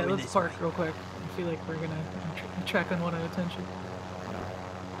buildings. Yeah, Going let's this park real quick. I feel like we're gonna attract unwanted attention.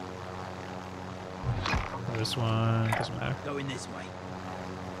 This one doesn't matter. Going this way.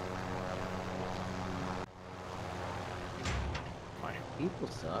 People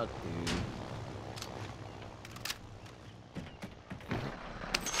suck, dude.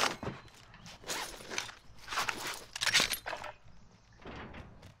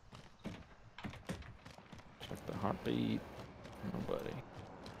 Check the heartbeat. Nobody.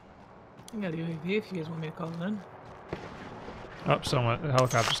 I got UAV if you guys want me to call it in. Oh, someone. The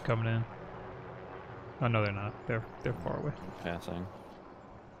helicopter's coming in. Oh no, they're not. They're far away. Passing.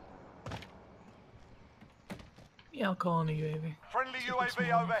 Yeah, I'll call in a UAV. Friendly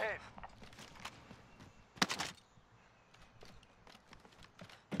UAV overhead.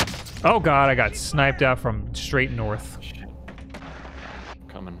 Oh god, I got sniped out from straight north. Shit.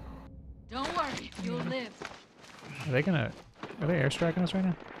 Coming. Don't worry, you'll live. Are they airstriking us right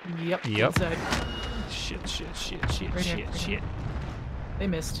now? Yep. Yep. Inside. Shit. Right here, right here. They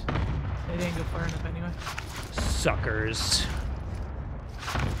missed. They didn't go far enough anyway. Suckers.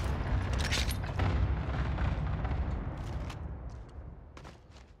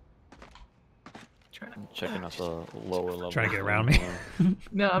 I'm checking out the lower level. Trying to get around me.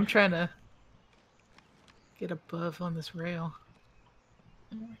 No, I'm trying to get above on this rail.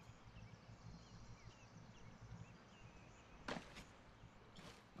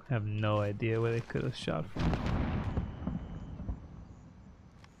 I have no idea where they could have shot from.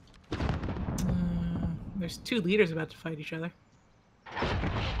 There's two leaders about to fight each other. I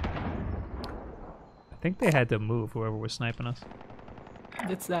think they had to move, whoever was sniping us.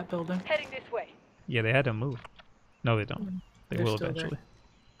 It's that building. Heading this way. Yeah, they had to move. No, they don't. They They're will still there. eventually.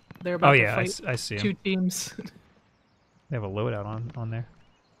 They're about Oh to yeah, fight I see two them. teams. They have a loadout on there.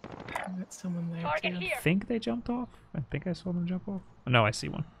 Got someone there Target too. here. I think they jumped off. I think I saw them jump off. Oh, no, I see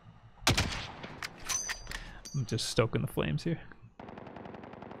one. I'm just stoking the flames here.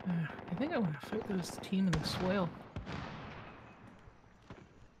 I think I want to fight this team in the swale.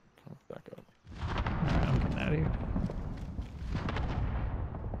 Back up. Alright, I'm getting out of here.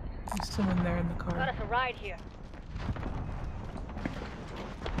 There's someone there in the Got car. us a ride here.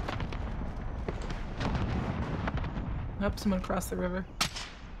 Up, someone across the river.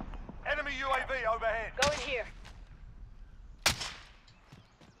 Enemy UAV overhead. Going here.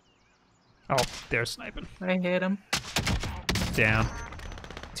 Oh, they're sniping. I hit him. Down.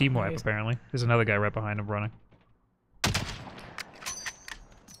 Team wipe, Nice. apparently. There's another guy right behind him running.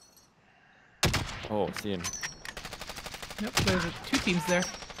 Oh, see him. Yep, there's two teams there.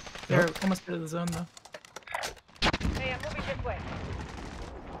 They're almost out of the zone though. Hey, I'm moving this way.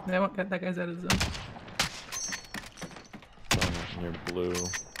 That guy's out of the zone. Going near blue.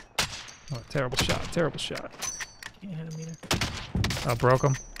 Oh, terrible shot. Terrible shot. Can't hit him either. I broke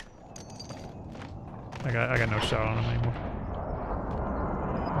him. I got no shot on him anymore.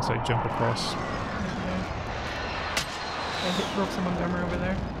 Unless I jump across. I broke someone's armor over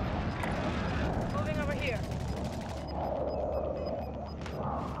there. Moving over here.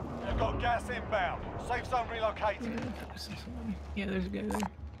 You've got gas inbound. Safe zone relocated. Yeah, there's a guy there.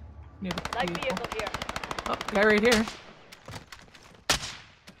 Near the Light vehicle. vehicle here. Oh, guy right here.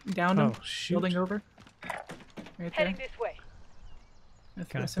 Down him. Oh, shoot. Building over. Right there. Heading this way.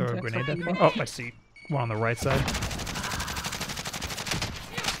 Can I throw a grenade at them? Oh, I see. One on the right side.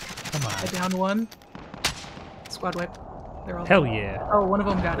 Come I on. downed one. Squad wipe. They're all Hell dead. yeah. Oh, one of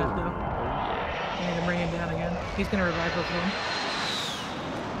them got it though. I need to bring him down again. He's gonna revive both of them.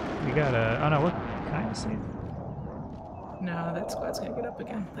 We got a... Oh no, we're kind of safe. No, that squad's gonna get up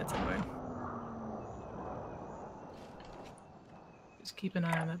again. That's annoying. Just keep an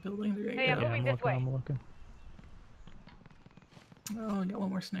eye on that building. They're gonna Hey, get I'm up. Yeah, moving this way. I'm looking. Oh, I got one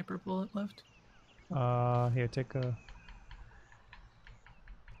more sniper bullet left. Here, take a...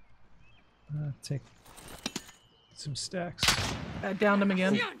 take some stacks. I downed him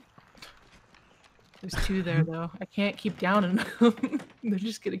again. There's two there though. I can't keep downing them. They're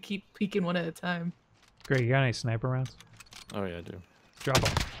just gonna keep peeking one at a time. Greg, you got any sniper rounds? Oh yeah, I do. Drop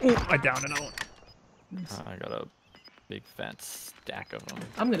them. Oh, I downed another one. Nice. I got a big fat stack of them.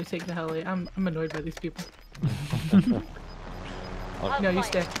 I'm gonna take the heli. I'm annoyed by these people. I'll No, you fight.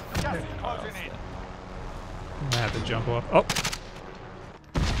 stay. Gas is closing in. I'm gonna have to jump off. Oh!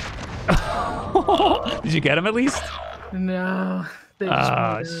 Did you get him at least? No, they just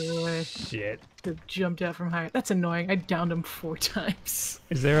Ah, moved out of the way. shit. They jumped out from high. That's annoying. I downed him 4 times.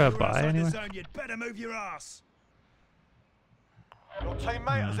 Is there a You're buy outside the anywhere? zone, you'd better move your ass. Your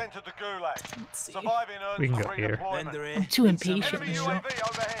teammate has entered the gulag. Let's see. Surviving earns We can the go here. redeployment. Vendor I'm here. too impatient. Enemy now. UAV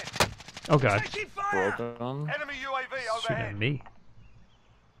overhead. Oh god. Taking fire. Broke on. Enemy UAV Shoot at overhead. me.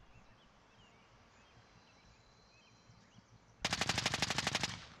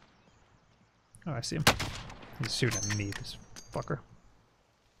 Oh, I see him. He's shooting at me, this fucker.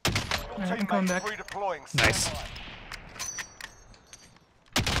 Alright, I'm coming Teammate back. redeploying. Nice.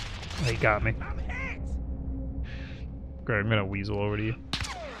 Stand He got me. I'm hit. Greg, I'm gonna weasel over to you.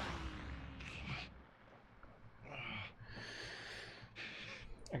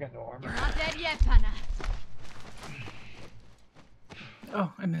 I got no armor. Not dead yet, Panna.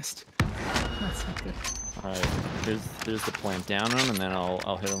 Oh, I missed. That's not good. Alright, here's the plan. Down him, and then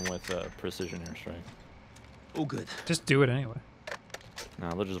I'll hit him with a precision airstrike. All good. Just do it anyway. No,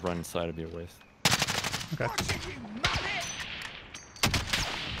 they'll just run inside of your waist. Okay. Watch it, you muppet.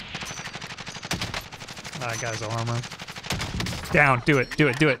 I got his armor. Down. Do it. Do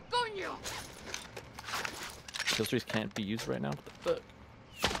it. Do it. Kill streaks can't be used right now. What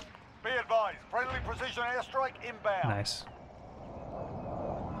the fuck? Be advised, friendly precision airstrike inbound. Nice.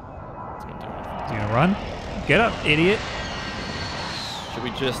 It's gonna do anything. You gonna run? Get up, idiot. Should we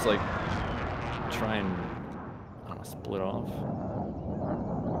just like try and I don't know, split off?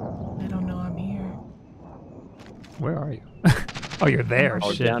 I don't know I'm here. Where are you? Oh, you're there.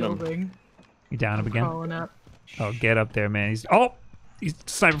 Oh, Shit. down him. Building. You down him again? Crawling up. Oh, get up there, man. He's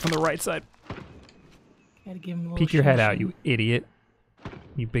sniping from the right side. Gotta give him a little Peek your head shoo-shoo. out, you idiot.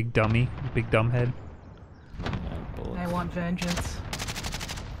 You big dummy. You big dumb head. Bullets. I want vengeance.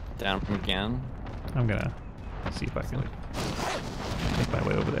 Down him again. I'm gonna see if I can make my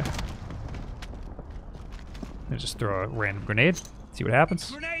way over there. And just throw a random grenade. See what happens.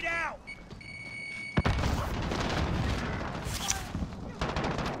 Grenade out.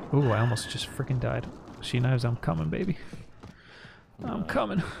 Ooh, I almost just freaking died. She knows I'm coming, baby. I'm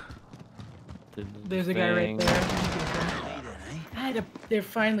coming. There's a guy right there. Hey then, They're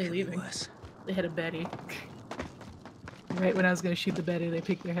finally leaving. Worse. They had a Betty. Right when I was gonna shoot the Betty, they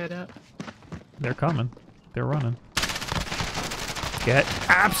picked their head up. They're coming. They're running. Get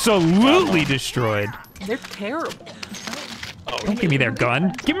absolutely destroyed. They're terrible. Don't give me their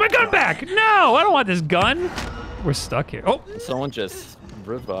gun. Give me my gun back. No, I don't want this gun. We're stuck here. Oh, Someone just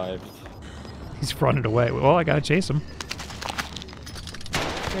revived. he's running away. Well, I gotta chase him.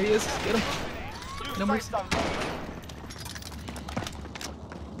 There he is. Get him. No more. Safe zone moving.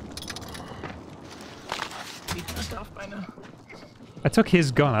 He jumped off by now. I took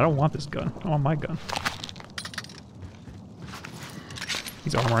his gun. I don't want this gun. I want my gun.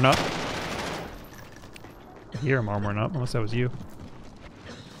 He's armoring up. I hear him armoring up, unless that was you.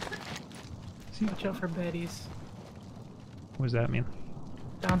 Watch out for Betties. What does that mean?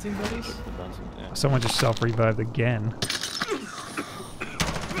 Bouncing Betties. The bouncing, yeah. Someone just self-revived again.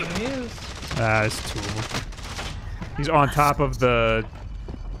 There he is. Ah, it's two of them. He's on top of the,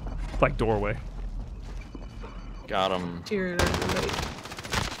 like, doorway. Got him. Cheer it up, right.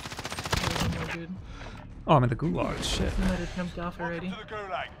 No good. Oh, I'm in the gulag. Shit. He might have jumped off Welcome already. to the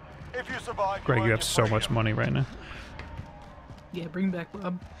gulag. If you survive, Greg, earn you have your so much premium. money right now. Yeah, bring back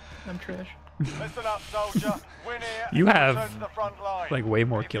Rob. I'm trash. Listen up, soldier. Win here. You and have, return to the front line. like, way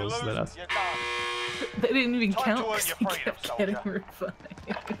more If you kills lose, than us. you're done. They didn't even Time count to earn 'cause your he freedom, kept getting soldier.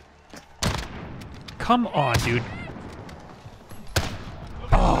 revived. Come on, dude.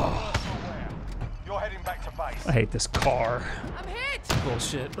 You're heading back to base. I hate this car. I'm hit!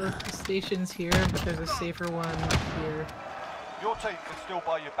 Bullshit. Both the stations here, but there's a safer one here. Your team can still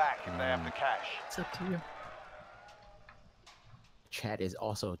buy you back if they have the cash. It's up to you. Chat is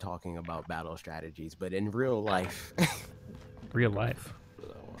also talking about battle strategies, but in real life. Real life.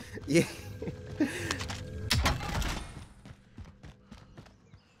 Yeah.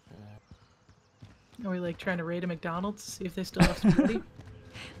 Are we like trying to raid a McDonald's, see if they still have spaghetti?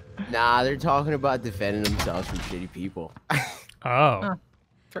 Nah, they're talking about defending themselves from shitty people. Oh.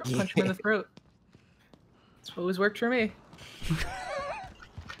 Punch him in the throat. That's what always worked for me.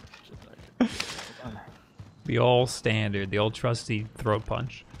 The old standard, the old trusty throat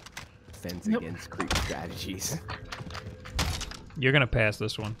punch. Defense against creep strategies. You're gonna pass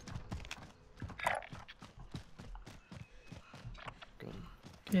this one.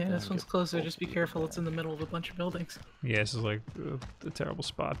 Yeah, this one's closer. Just be careful. It's in the middle of a bunch of buildings. Yeah, this is like a terrible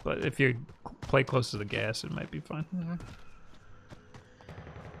spot, but if you play close to the gas, it might be fine.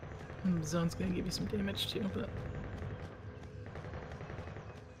 The zone's gonna give you some damage too, but.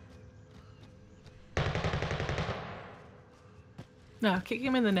 No, kicking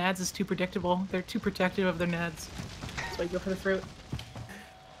them in the nads is too predictable. They're too protective of their nads. So I go for the throat.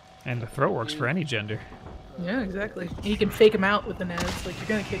 And the throat works for any gender. Yeah, exactly. And you can fake them out with the nads. Like, you're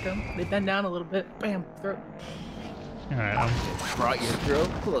gonna kick them. They bend down a little bit. Bam, throat. Alright, Brought your throat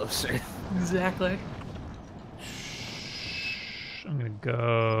closer. Exactly. I'm gonna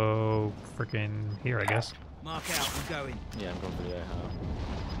go freaking here, I guess. Mark out, I'm going. Yeah, I'm going for the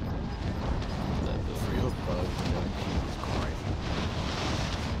Real bug.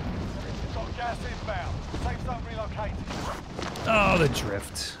 Got gas inbound. Safe zone relocated. Oh, the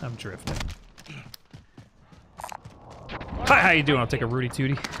drift. I'm drifting. Hi, how you doing? I'll take a Rudy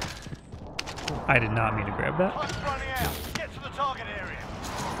Tooty. I did not mean to grab that. Time's running out. Get to the target area.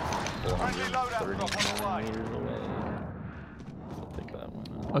 Friendly loadout drop on the way. meters away. I'll take that one.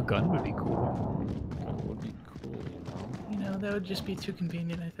 A gun would be cool. That would be cool, you know. You know, that would just be too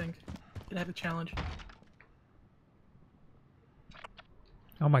convenient, I think. It'd have a challenge.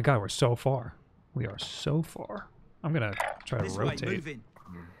 Oh my god, we're so far. We are so far. I'm gonna try to This way, rotate. moving.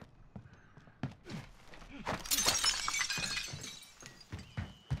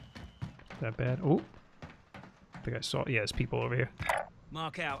 That bad? Oh, I think I saw. Yeah, there's people over here.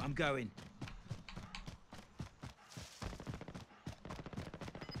 Mark out, I'm going.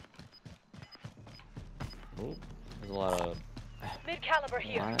 Oh, there's a lot of Mid-caliber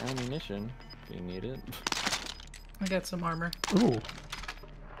here. ammunition if you need it. I got some armor. Ooh,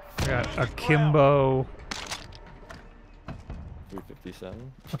 I got a Kimbo.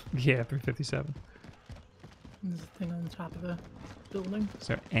 357. Yeah, 357. There's a thing on the top of the building. Is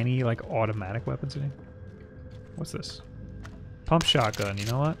there any like automatic weapons in here? What's this? Pump shotgun. You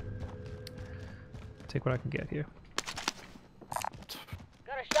know what? Take what I can get here.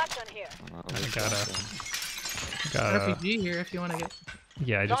 Got a shotgun here. I got a. RPG here if you want to get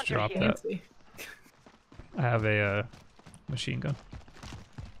Yeah, I just Launcher dropped here. that. fancy. I have a machine gun.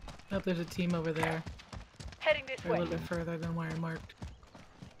 Oh, there's a team over there. Heading this They're a way. little bit further than where I marked.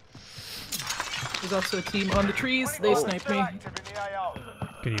 There's also a team on the trees. They sniped Still me. active in the AO.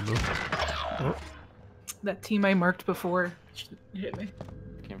 Can you move? Oh, That team I marked before hit me.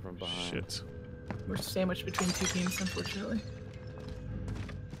 Came from behind. shit. We're sandwiched between two teams, unfortunately.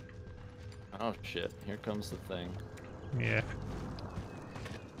 Oh shit, here comes the thing. Yeah.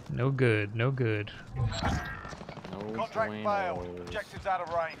 No good. No good. No Contract bueno. failed. Objectives out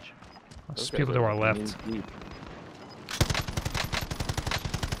of range. There's Those people guys to are our left. deep.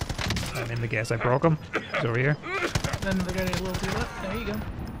 I'm in the gas. I broke him. He's over here. Then they're getting a little bit up. There you go.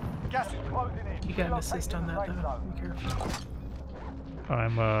 Gas is closing in. You got an assist on that Relocating the though. safe Be zone. careful.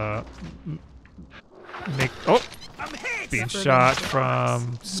 I'm oh, I'm hit! being Spreading shot shit.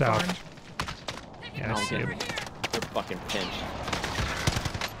 from south. Barn. Yeah, I see him. They're fucking pinched.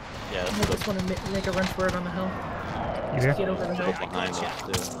 Yeah, I that's just want to make a run for it on the hill. You here? Get over the hill. behind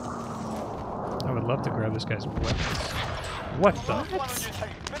us too. I would love to grab this guy's weapons. What the? One on your team.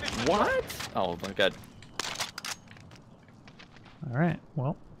 Finish the What? Oh my god. All right.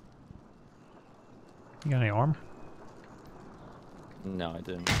 Well, you got any armor? No, I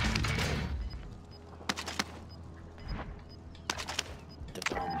didn't.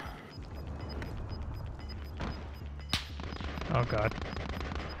 Oh god.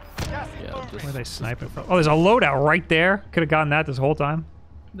 Gas is Yeah, moving. Where are they sniping from? Oh, there's a loadout right there. Could have gotten that this whole time.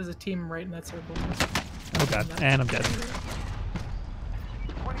 There's a team right in that circle. Oh god. And I'm dead.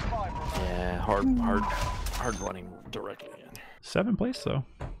 25 remaining. Yeah, hard running directly in. 7th place though.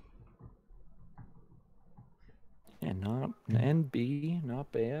 Yeah, not NB,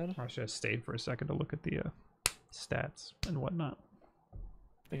 not bad. I should have stayed for a second to look at the stats and whatnot. I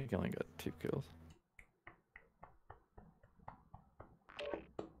think I only got 2 kills.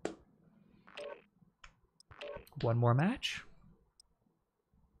 One more match.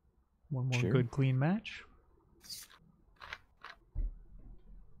 One more Sure. good, clean match.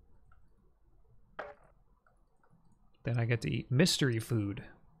 Then I get to eat mystery food.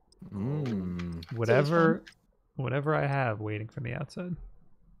 Whatever I have waiting for me outside.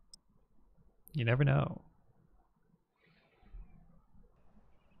 You never know.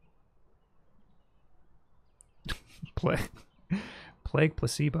 Plague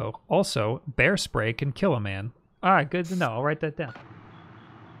placebo. Also, bear spray can kill a man. Alright, good to know. I'll write that down.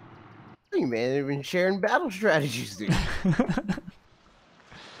 Hey man, they've been sharing battle strategies, dude.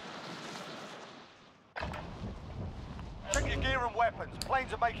 Check your gear and weapons.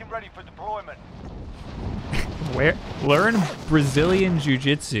 Planes are making ready for deployment. Learn Brazilian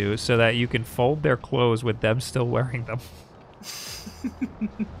Jiu-Jitsu so that you can fold their clothes with them still wearing them.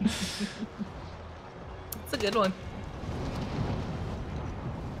 That's a good one.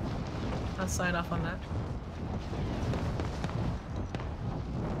 I'll sign off on that.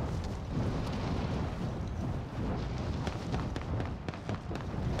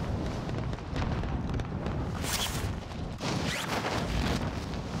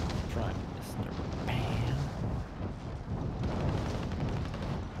 Try Mr. Bam.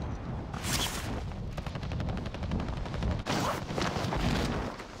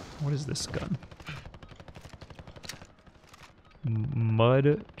 What is this gun?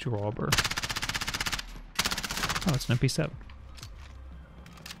 Mud Drawber. Oh, it's an MP7.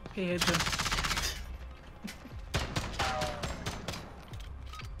 Hey, Adrian.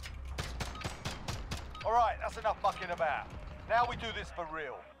 All right, that's enough mucking about. Now we do this for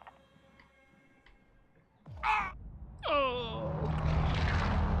real.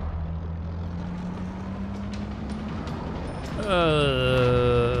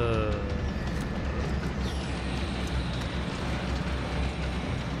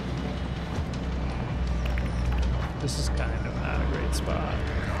 This is kind of not a great spot.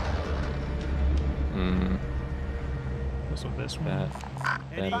 What's with this one?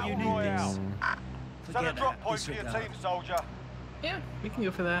 Any That unit Royale. this. Set a Forget drop that. point for your Disregard. team, soldier. Yeah, we can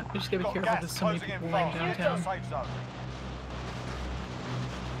go for that. We just gotta be Got careful. gas There's so many closing people in lying fast. Get to the downtown. safe zone.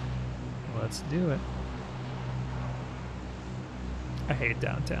 Let's do it. I hate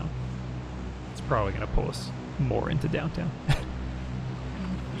downtown. It's probably gonna pull us more into downtown.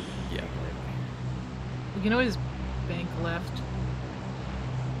 Yeah. We can always bank left.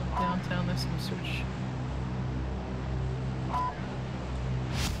 Downtown, there's some search.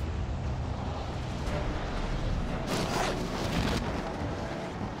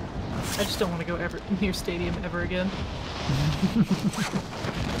 I just don't want to go ever near stadium ever again.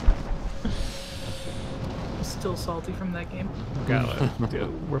 I'm still salty from that game.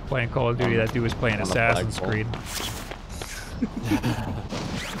 Dude, we're playing Call of Duty. That dude was playing On a Assassin's flagpole. Creed.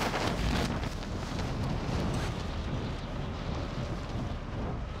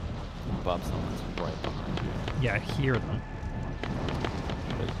 Bob someone's right behind you. Yeah, I hear them.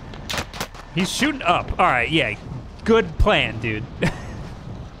 He's shooting up. All right, yeah. Good plan, dude.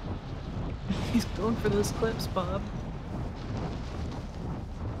 He's going for those clips, Bob.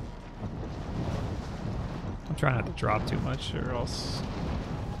 I'm trying not to drop too much, or else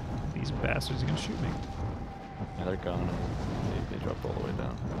these bastards are gonna shoot me. Yeah, they're gone. They dropped all the way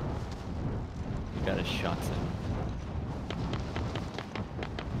down. He got his shots in.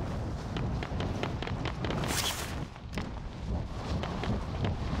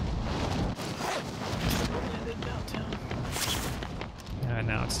 Landed downtown. And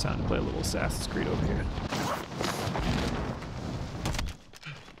now it's time to play a little Assassin's Creed over here.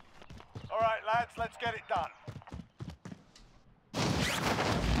 All right, lads, let's get it done.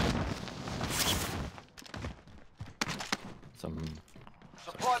 Some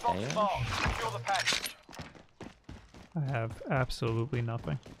Supply box cash? marked. Secure the package. I have absolutely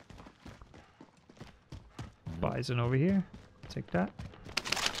nothing. Bison over here. Take that.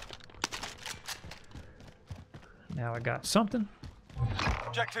 Now I got something.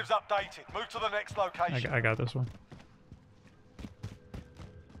 Objectives updated. Move to the next location. I got this one.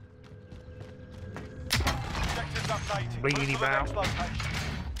 Objectives updated. Bleedy Move to the bow. next location.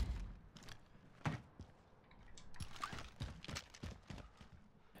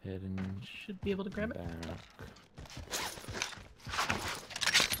 hidden Should be able to grab it.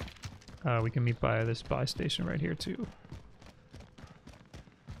 back. We can meet by this buy station right here too.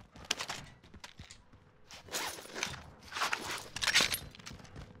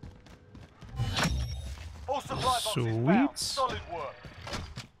 All supply Sweet. Solid work.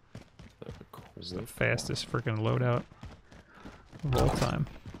 It's the fastest freaking loadout of all time.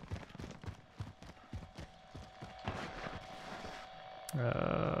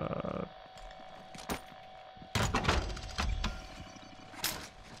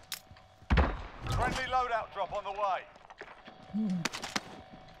 Friendly loadout drop on the way.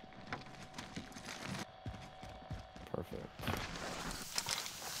 Perfect.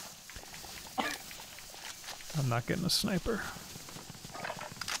 I'm not getting a sniper.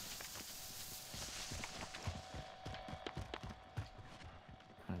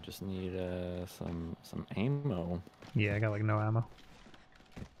 I just need some ammo. Yeah, I got like no ammo.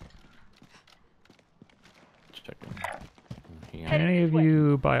 Checking. Can Here. any of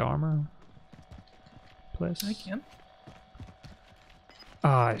you buy armor? Please. I can.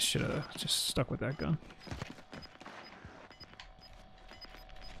 Ah, I should have just stuck with that gun.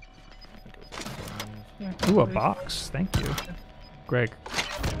 Yeah, Ooh, a please. box. Thank you. Greg,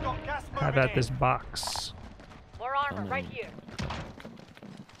 Got gas have moving at in. this box. More armor right here. Coming.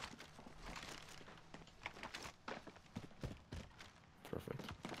 Perfect.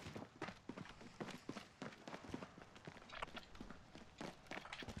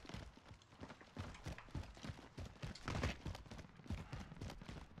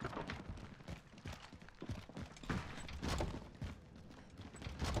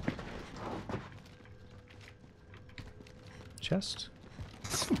 Chest.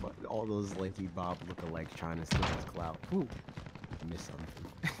 All those lazy Bob lookalikes trying to steal his clout. Ooh, I missed something.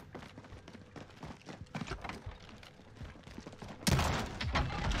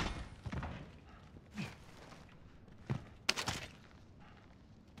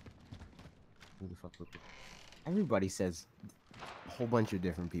 Who the fuck look? Everybody says a whole bunch of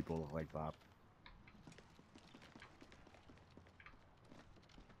different people look like Bob.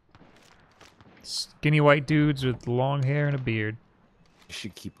 Skinny white dudes with long hair and a beard. You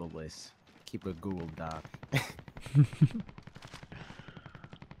should keep a list. Keep a Google Doc.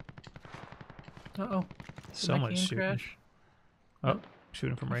 Uh-oh. Someone's game shooting. crash? Oh,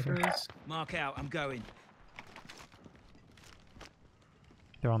 shooting from right here. Froze. Mark out, I'm going.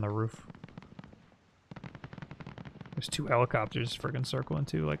 They're on the roof. There's 2 helicopters freaking circling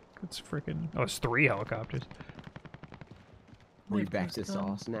too. Like it's freaking. Oh, it's 3 helicopters. We Wait, back to first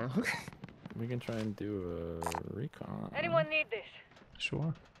gun. sauce now. We can try and do a recon. Anyone need this?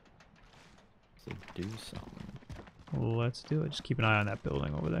 Sure. To do something. Let's do it. Just keep an eye on that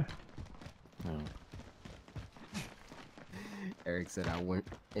building over there. No. Eric said I went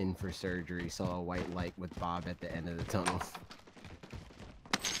in for surgery, saw a white light with Bob at the end of the tunnel.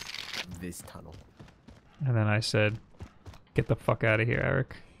 This tunnel. And then I said, "Get the fuck out of here,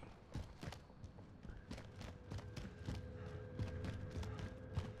 Eric."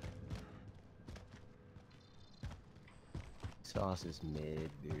 Sauce is mid,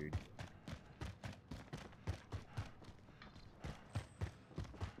 dude.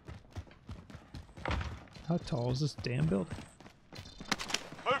 How tall is this damn building?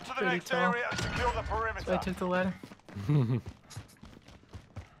 Move to the Pretty next tall. area and secure the So I perimeter. took the ladder.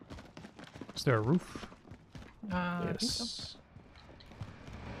 Is there a roof? I think so. Yes.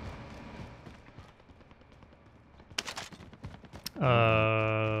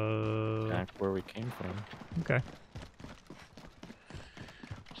 Back where we came from. Okay.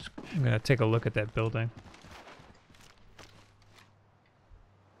 I'm gonna take a look at that building.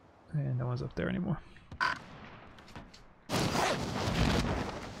 And no one's up there anymore. I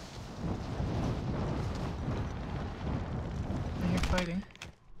hear fighting.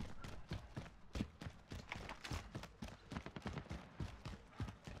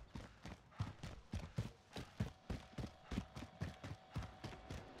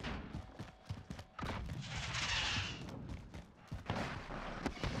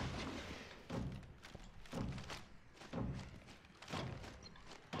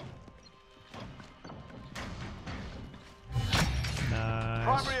 Nice.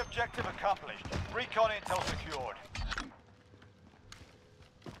 Primary objective accomplished. Recon intel secured.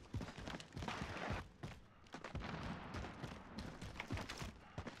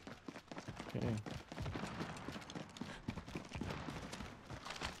 Okay.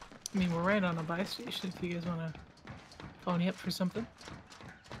 I mean, we're right on a buy station if you guys want to pony up for something.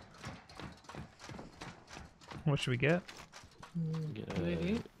 What should we get? Get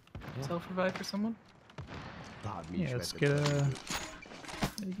UAV? yeah. Self-revive for someone? Bob meets Yeah, you let's at the get a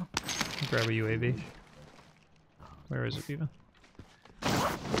There you go. grab a UAV. Where is it even? Okay.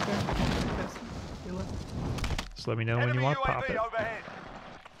 Pass it. Your left. Just let me know when Enemy you want UAV pop it. overhead.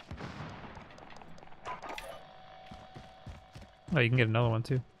 Oh, you can get another one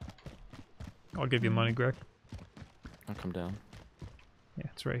too. I'll give you money, Greg. I'll come down. Yeah,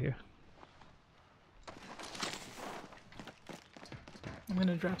 it's right here. I'm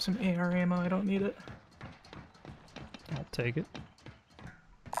gonna drop some AR ammo. I don't need it. I'll take it.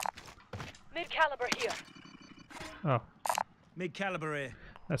 Mid-caliber here. Oh, Mid-caliber here.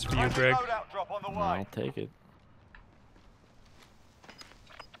 that's for you, Friendly Greg. loadout drop on the way. I'll take it.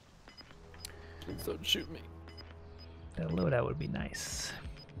 Please don't shoot me. That loadout would be nice.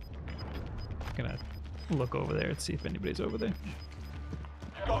 Gonna look over there and see if anybody's over there.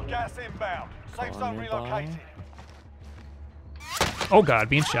 Got gas inbound. Safe Go zone on, nearby. relocated. Oh God,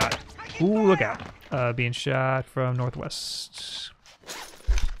 being shot. Ooh, look out. Being shot from northwest.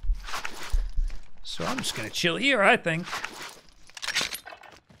 So I'm just gonna chill here, I think.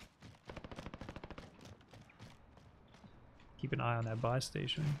 Keep an eye on that buy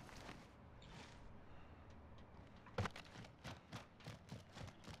station.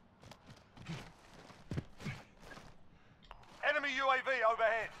 Enemy UAV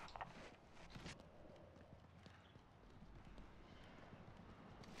overhead.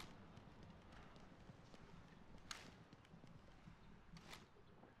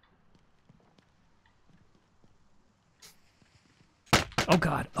 Oh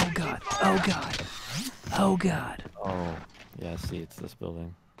God, oh God, oh God, oh God. Oh, yeah, see, it's this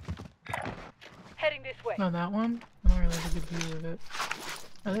building. Heading this way. No, that one? I don't really have a good view of it.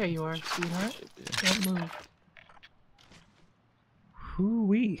 Oh, there you are, sweetheart. Don't move.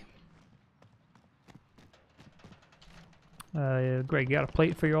 Hoo-wee. Greg, you got a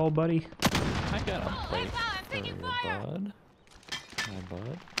plate for your old buddy? I got a plate for your bud. My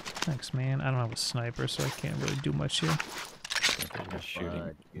bud. Thanks, man. I don't have a sniper, so I can't really do much here. They're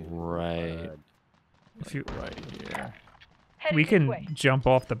shooting right, If you, right here. Heading we this can way. jump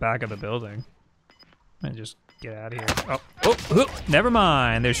off the back of the building and just get out of here. Oh, never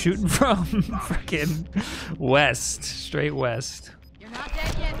mind. They're shooting from freaking west, straight west. You're not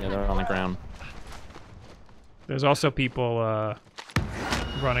dead yet. Yeah, they're on the ground. There's also people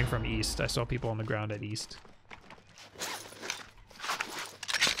running from east. I saw people on the ground at east.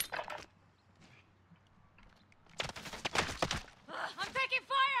 I'm taking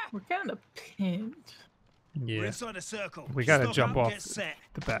fire. We're kind of pinned. We're Yeah, inside a circle. we gotta Stop jump up, off get set.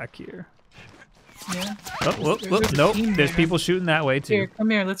 the back here. Yeah. Oh, There's a nope. team There's there. people shooting that way Here, too. come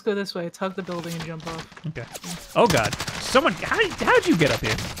here. Let's go this way. Let's hug the building and jump off. Okay. Oh God, someone! How'd you get up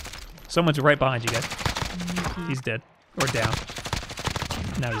here? Someone's right behind you, guys. He's dead or down.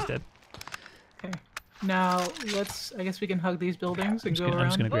 Now he's dead. Okay. Now let's. I guess we can hug these buildings and go I'm around.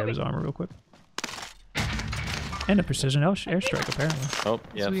 just gonna grab his armor real quick. And a precision airstrike, apparently. Oh,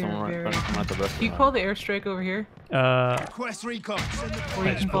 yeah, So we are someone very- right at the rest. Can you call the airstrike over here? Request recon. Send the Or you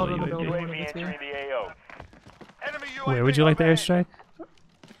Thanks, can call it Billy. on the building. UAV One of the two. entering the AO. Enemy UAV Where would you like the overhead. airstrike?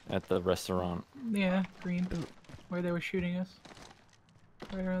 At the restaurant. Yeah, green. Where they were shooting us.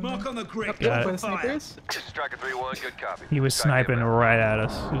 Right around mark there. on the grid. Yep, Got where it. the sniper is. Striker 3-1, good copy. He was Strike sniping inbound. right at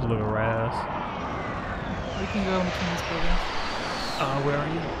us. He was looking right at us. We can go in between these buildings. Where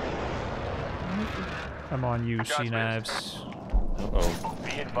are you? I'm on you, Shots C-Knives. Uh-oh.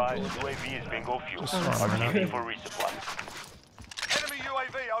 Be advised, UAV is bingo fuel. Just farming up. for resupply. Enemy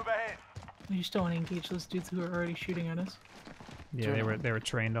UAV overhead. You just don't want to engage those dudes who are already shooting at us. Yeah, they were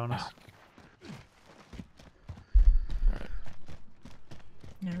trained on us.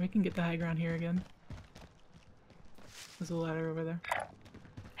 Yeah, we can get the high ground here again. There's a ladder over there.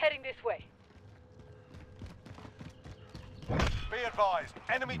 Heading this way. Be advised,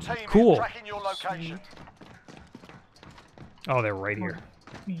 enemy team Cool. is tracking your location. Oh, they're right here.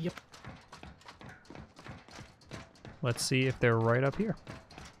 Yep. Let's see if they're right up here.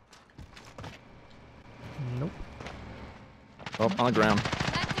 Nope. Oh, on the ground.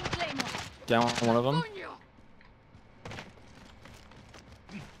 Planting Claymore. Down one of them.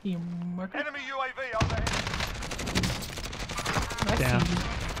 You mark it? Enemy UAV overhead. I see Down.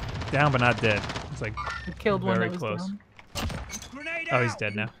 you. Down, but not dead. It's like I killed one very that was close. down. Grenade Oh, he's out.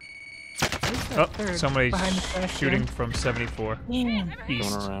 dead now. Where's that Oh, third? somebody's behind the trash shooting can? from 74 Damn. east.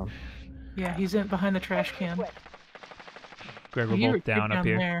 Going around. Yeah, he's in behind the trash can. Greg, we're You both were down up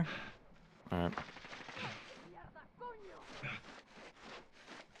here. there. Alright.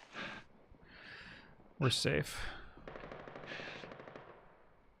 We're safe.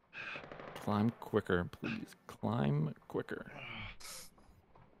 Climb quicker, please. Climb quicker.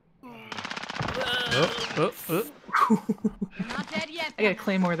 Oh. You're not dead yet. I got a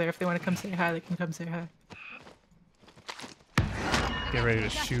claymore there. If they want to come say hi, they can come say hi. Get ready to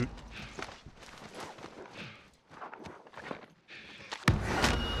shoot.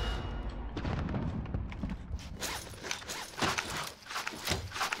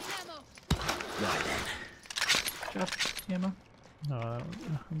 Drop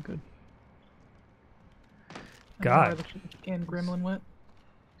I'm good. I don't know where God, the fucking gremlin went.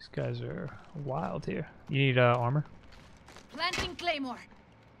 these guys are wild here. You need armor? Planting Claymore.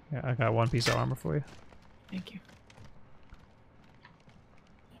 Yeah, I got one piece of armor for you. Thank you.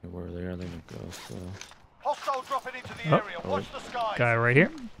 Where they are, they can go. So. Hostile dropping into the Oh. area. Watch the skies. Guy right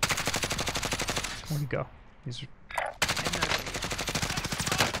here. Where'd he go? He's. Oh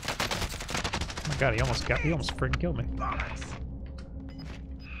my God, he almost freaking killed me.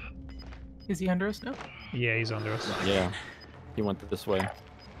 Is he under us now? Yeah, he's under us. Yeah. He went this way.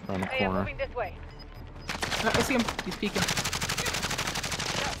 Around the They are corner. moving this way. I see him. He's peeking.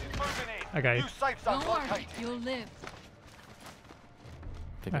 Gas is moving in. I got you. New safe zone Don't worry, located. you'll live.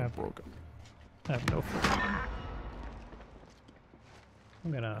 I think I broke him. I have no foot.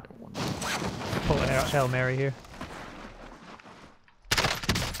 I'm gonna pull a Hail Mary here.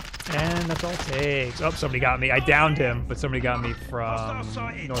 And that's all it takes. Oh, somebody got me. I downed him, but somebody got me from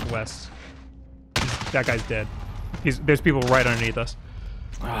northwest. That guy's dead. There's people right underneath us.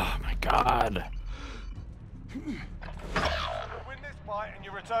 Oh my God. You win this fight and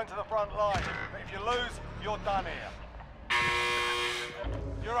you return to the front line. But if you lose, you're done here.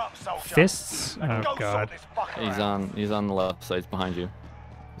 You're up, soldier. Fists? Now Oh go God. sort this fucker out. He's on the left side. He's behind you.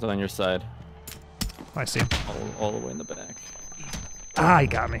 He's on your side. I see him. All the way in the back. Ah, he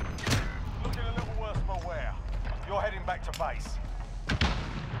got me. Looking a little worse for wear. You're heading back to base.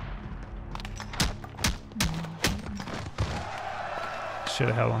 Should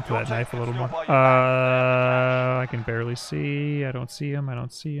have held on to that knife a little more. I can barely see. I don't see him. I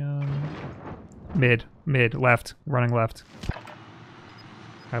don't see him. Mid, left, running left.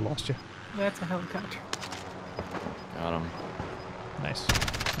 I lost you. That's a helicopter. Got him. Nice.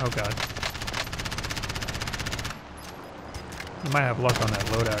 Oh God. You might have luck on that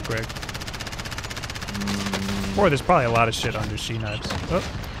loadout, Greg. Or there's probably a lot of shit under she knives. Oh.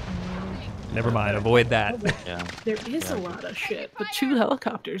 Never mind. Avoid that. Yeah. There is a lot of shit, but 2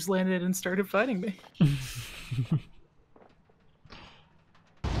 helicopters landed and started fighting me. I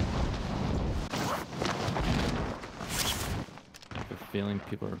have a feeling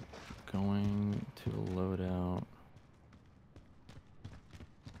people are going to load out.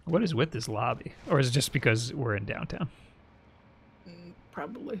 What is with this lobby? Or is it just because we're in downtown?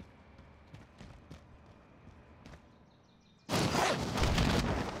 Probably.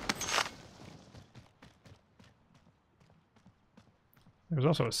 There's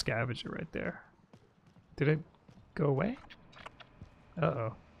also a scavenger right there. Did it go away?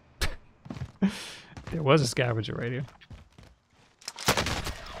 Uh-oh. There was a scavenger right here.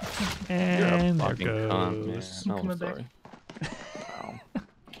 And there goes. Oh, I'm sorry. Wow.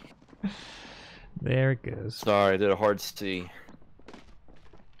 There it goes. Sorry, I did a hard C.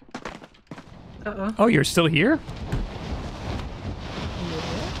 Uh-oh. Oh, you're still here?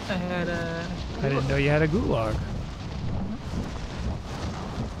 I had a... I didn't know you had a gulag.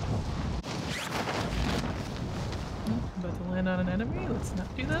 About to land on an enemy. Let's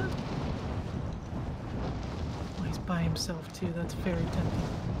not do that. Oh, he's by himself, too. That's very tempting.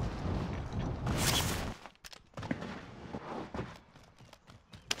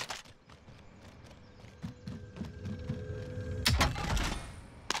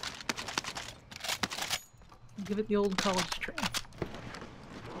 Give it the old college try.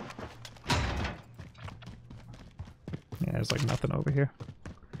 Yeah, there's like nothing over here.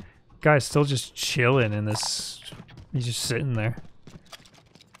 Guy's still just chilling in this. He's just sitting there.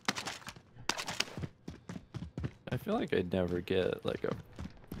 I feel like I'd never get like a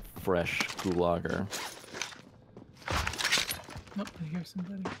fresh gulager. Oh, I hear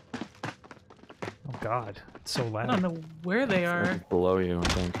somebody. Oh God, it's so I loud. don't know where they are. Like below you, I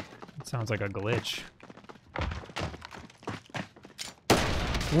think. It sounds like a glitch.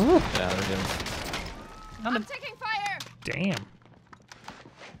 Yeah, there it is. I'm taking fire. Damn.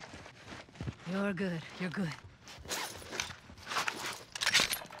 You're good. You're good.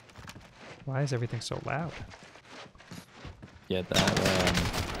 Why is everything so loud? Yeah, that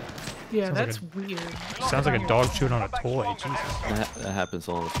Yeah, Sounds like that's weird. Sounds like a dog chewing on a toy. Jesus. that happens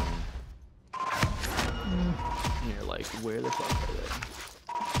all the time. And you're like, where the fuck are they?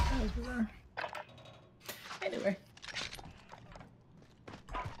 That was bizarre. Anyway.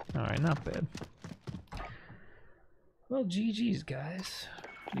 Alright, not bad. Well, GG's, guys.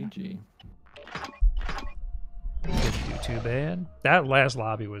 GG. Didn't do too bad. That last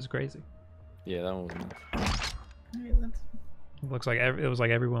lobby was crazy. Yeah, that one was nice. Alright, let's... It looks like it was like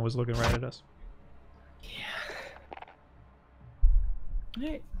everyone was looking right at us.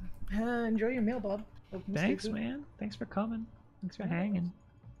 Alright. Enjoy your meal, Bob. Hope you stay Thanks, good. man. Thanks for coming. Thanks for hanging.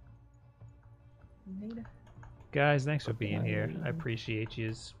 Later. Guys, thanks for being here. I appreciate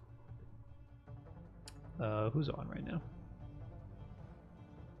yous. Who's on right now?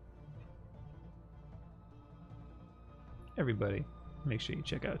 Everybody, make sure you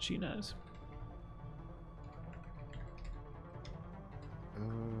check out Sheena's.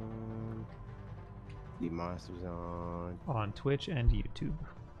 The monsters on Twitch and YouTube.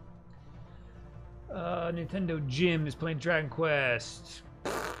 Nintendo Jim is playing Dragon Quest.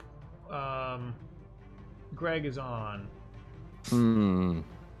 Greg is on.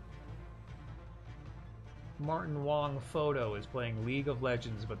 Martin Wong Photo is playing League of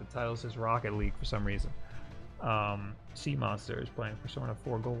Legends, but the title says Rocket League for some reason. Sea Monster is playing Persona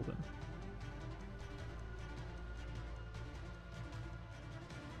 4 Golden.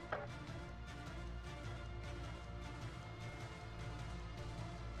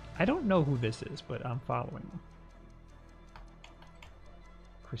 I don't know who this is, but I'm following them.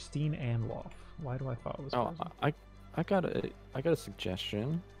 Christine Anloff. Why do I follow this person? I got a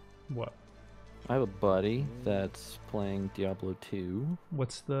suggestion. What? I have a buddy that's playing Diablo 2.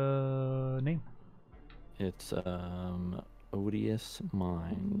 What's the name? It's Odious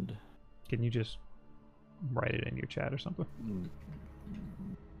Mind. Can you just write it in your chat or something?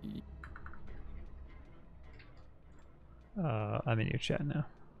 I'm in your chat now.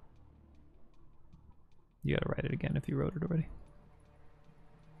 You gotta write it again if you wrote it already.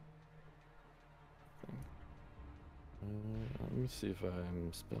 Let me see if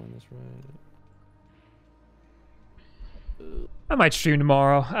I'm spelling this right. I might stream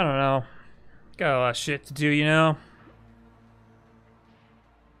tomorrow. I don't know. Got a lot of shit to do, you know?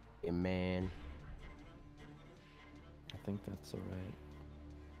 Yeah, man. I think that's alright.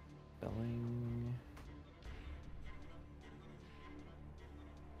 Spelling.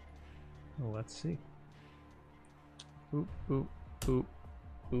 Well, let's see. Boop, boop, boop,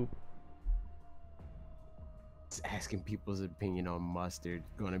 boop. Just asking people's opinion on mustard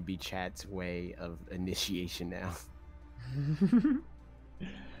gonna be chat's way of initiation now.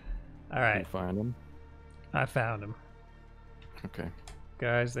 All right. You find him? I found him. Okay.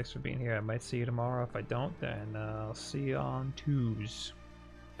 Guys, thanks for being here. I might see you tomorrow. If I don't, then I'll see you on Tuesday.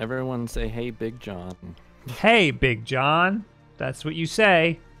 Everyone say, hey, Big John. Hey, Big John. That's what you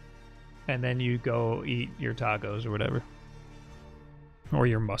say. And then you go eat your tacos or whatever. Or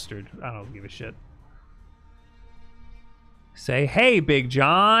your mustard. I don't give a shit. Say, hey, Big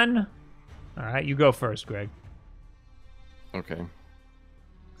John. All right, you go first, Greg. Okay.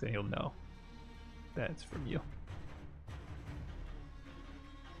 So he'll know that's from you.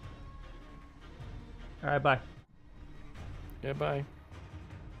 All right, bye. Yeah, bye.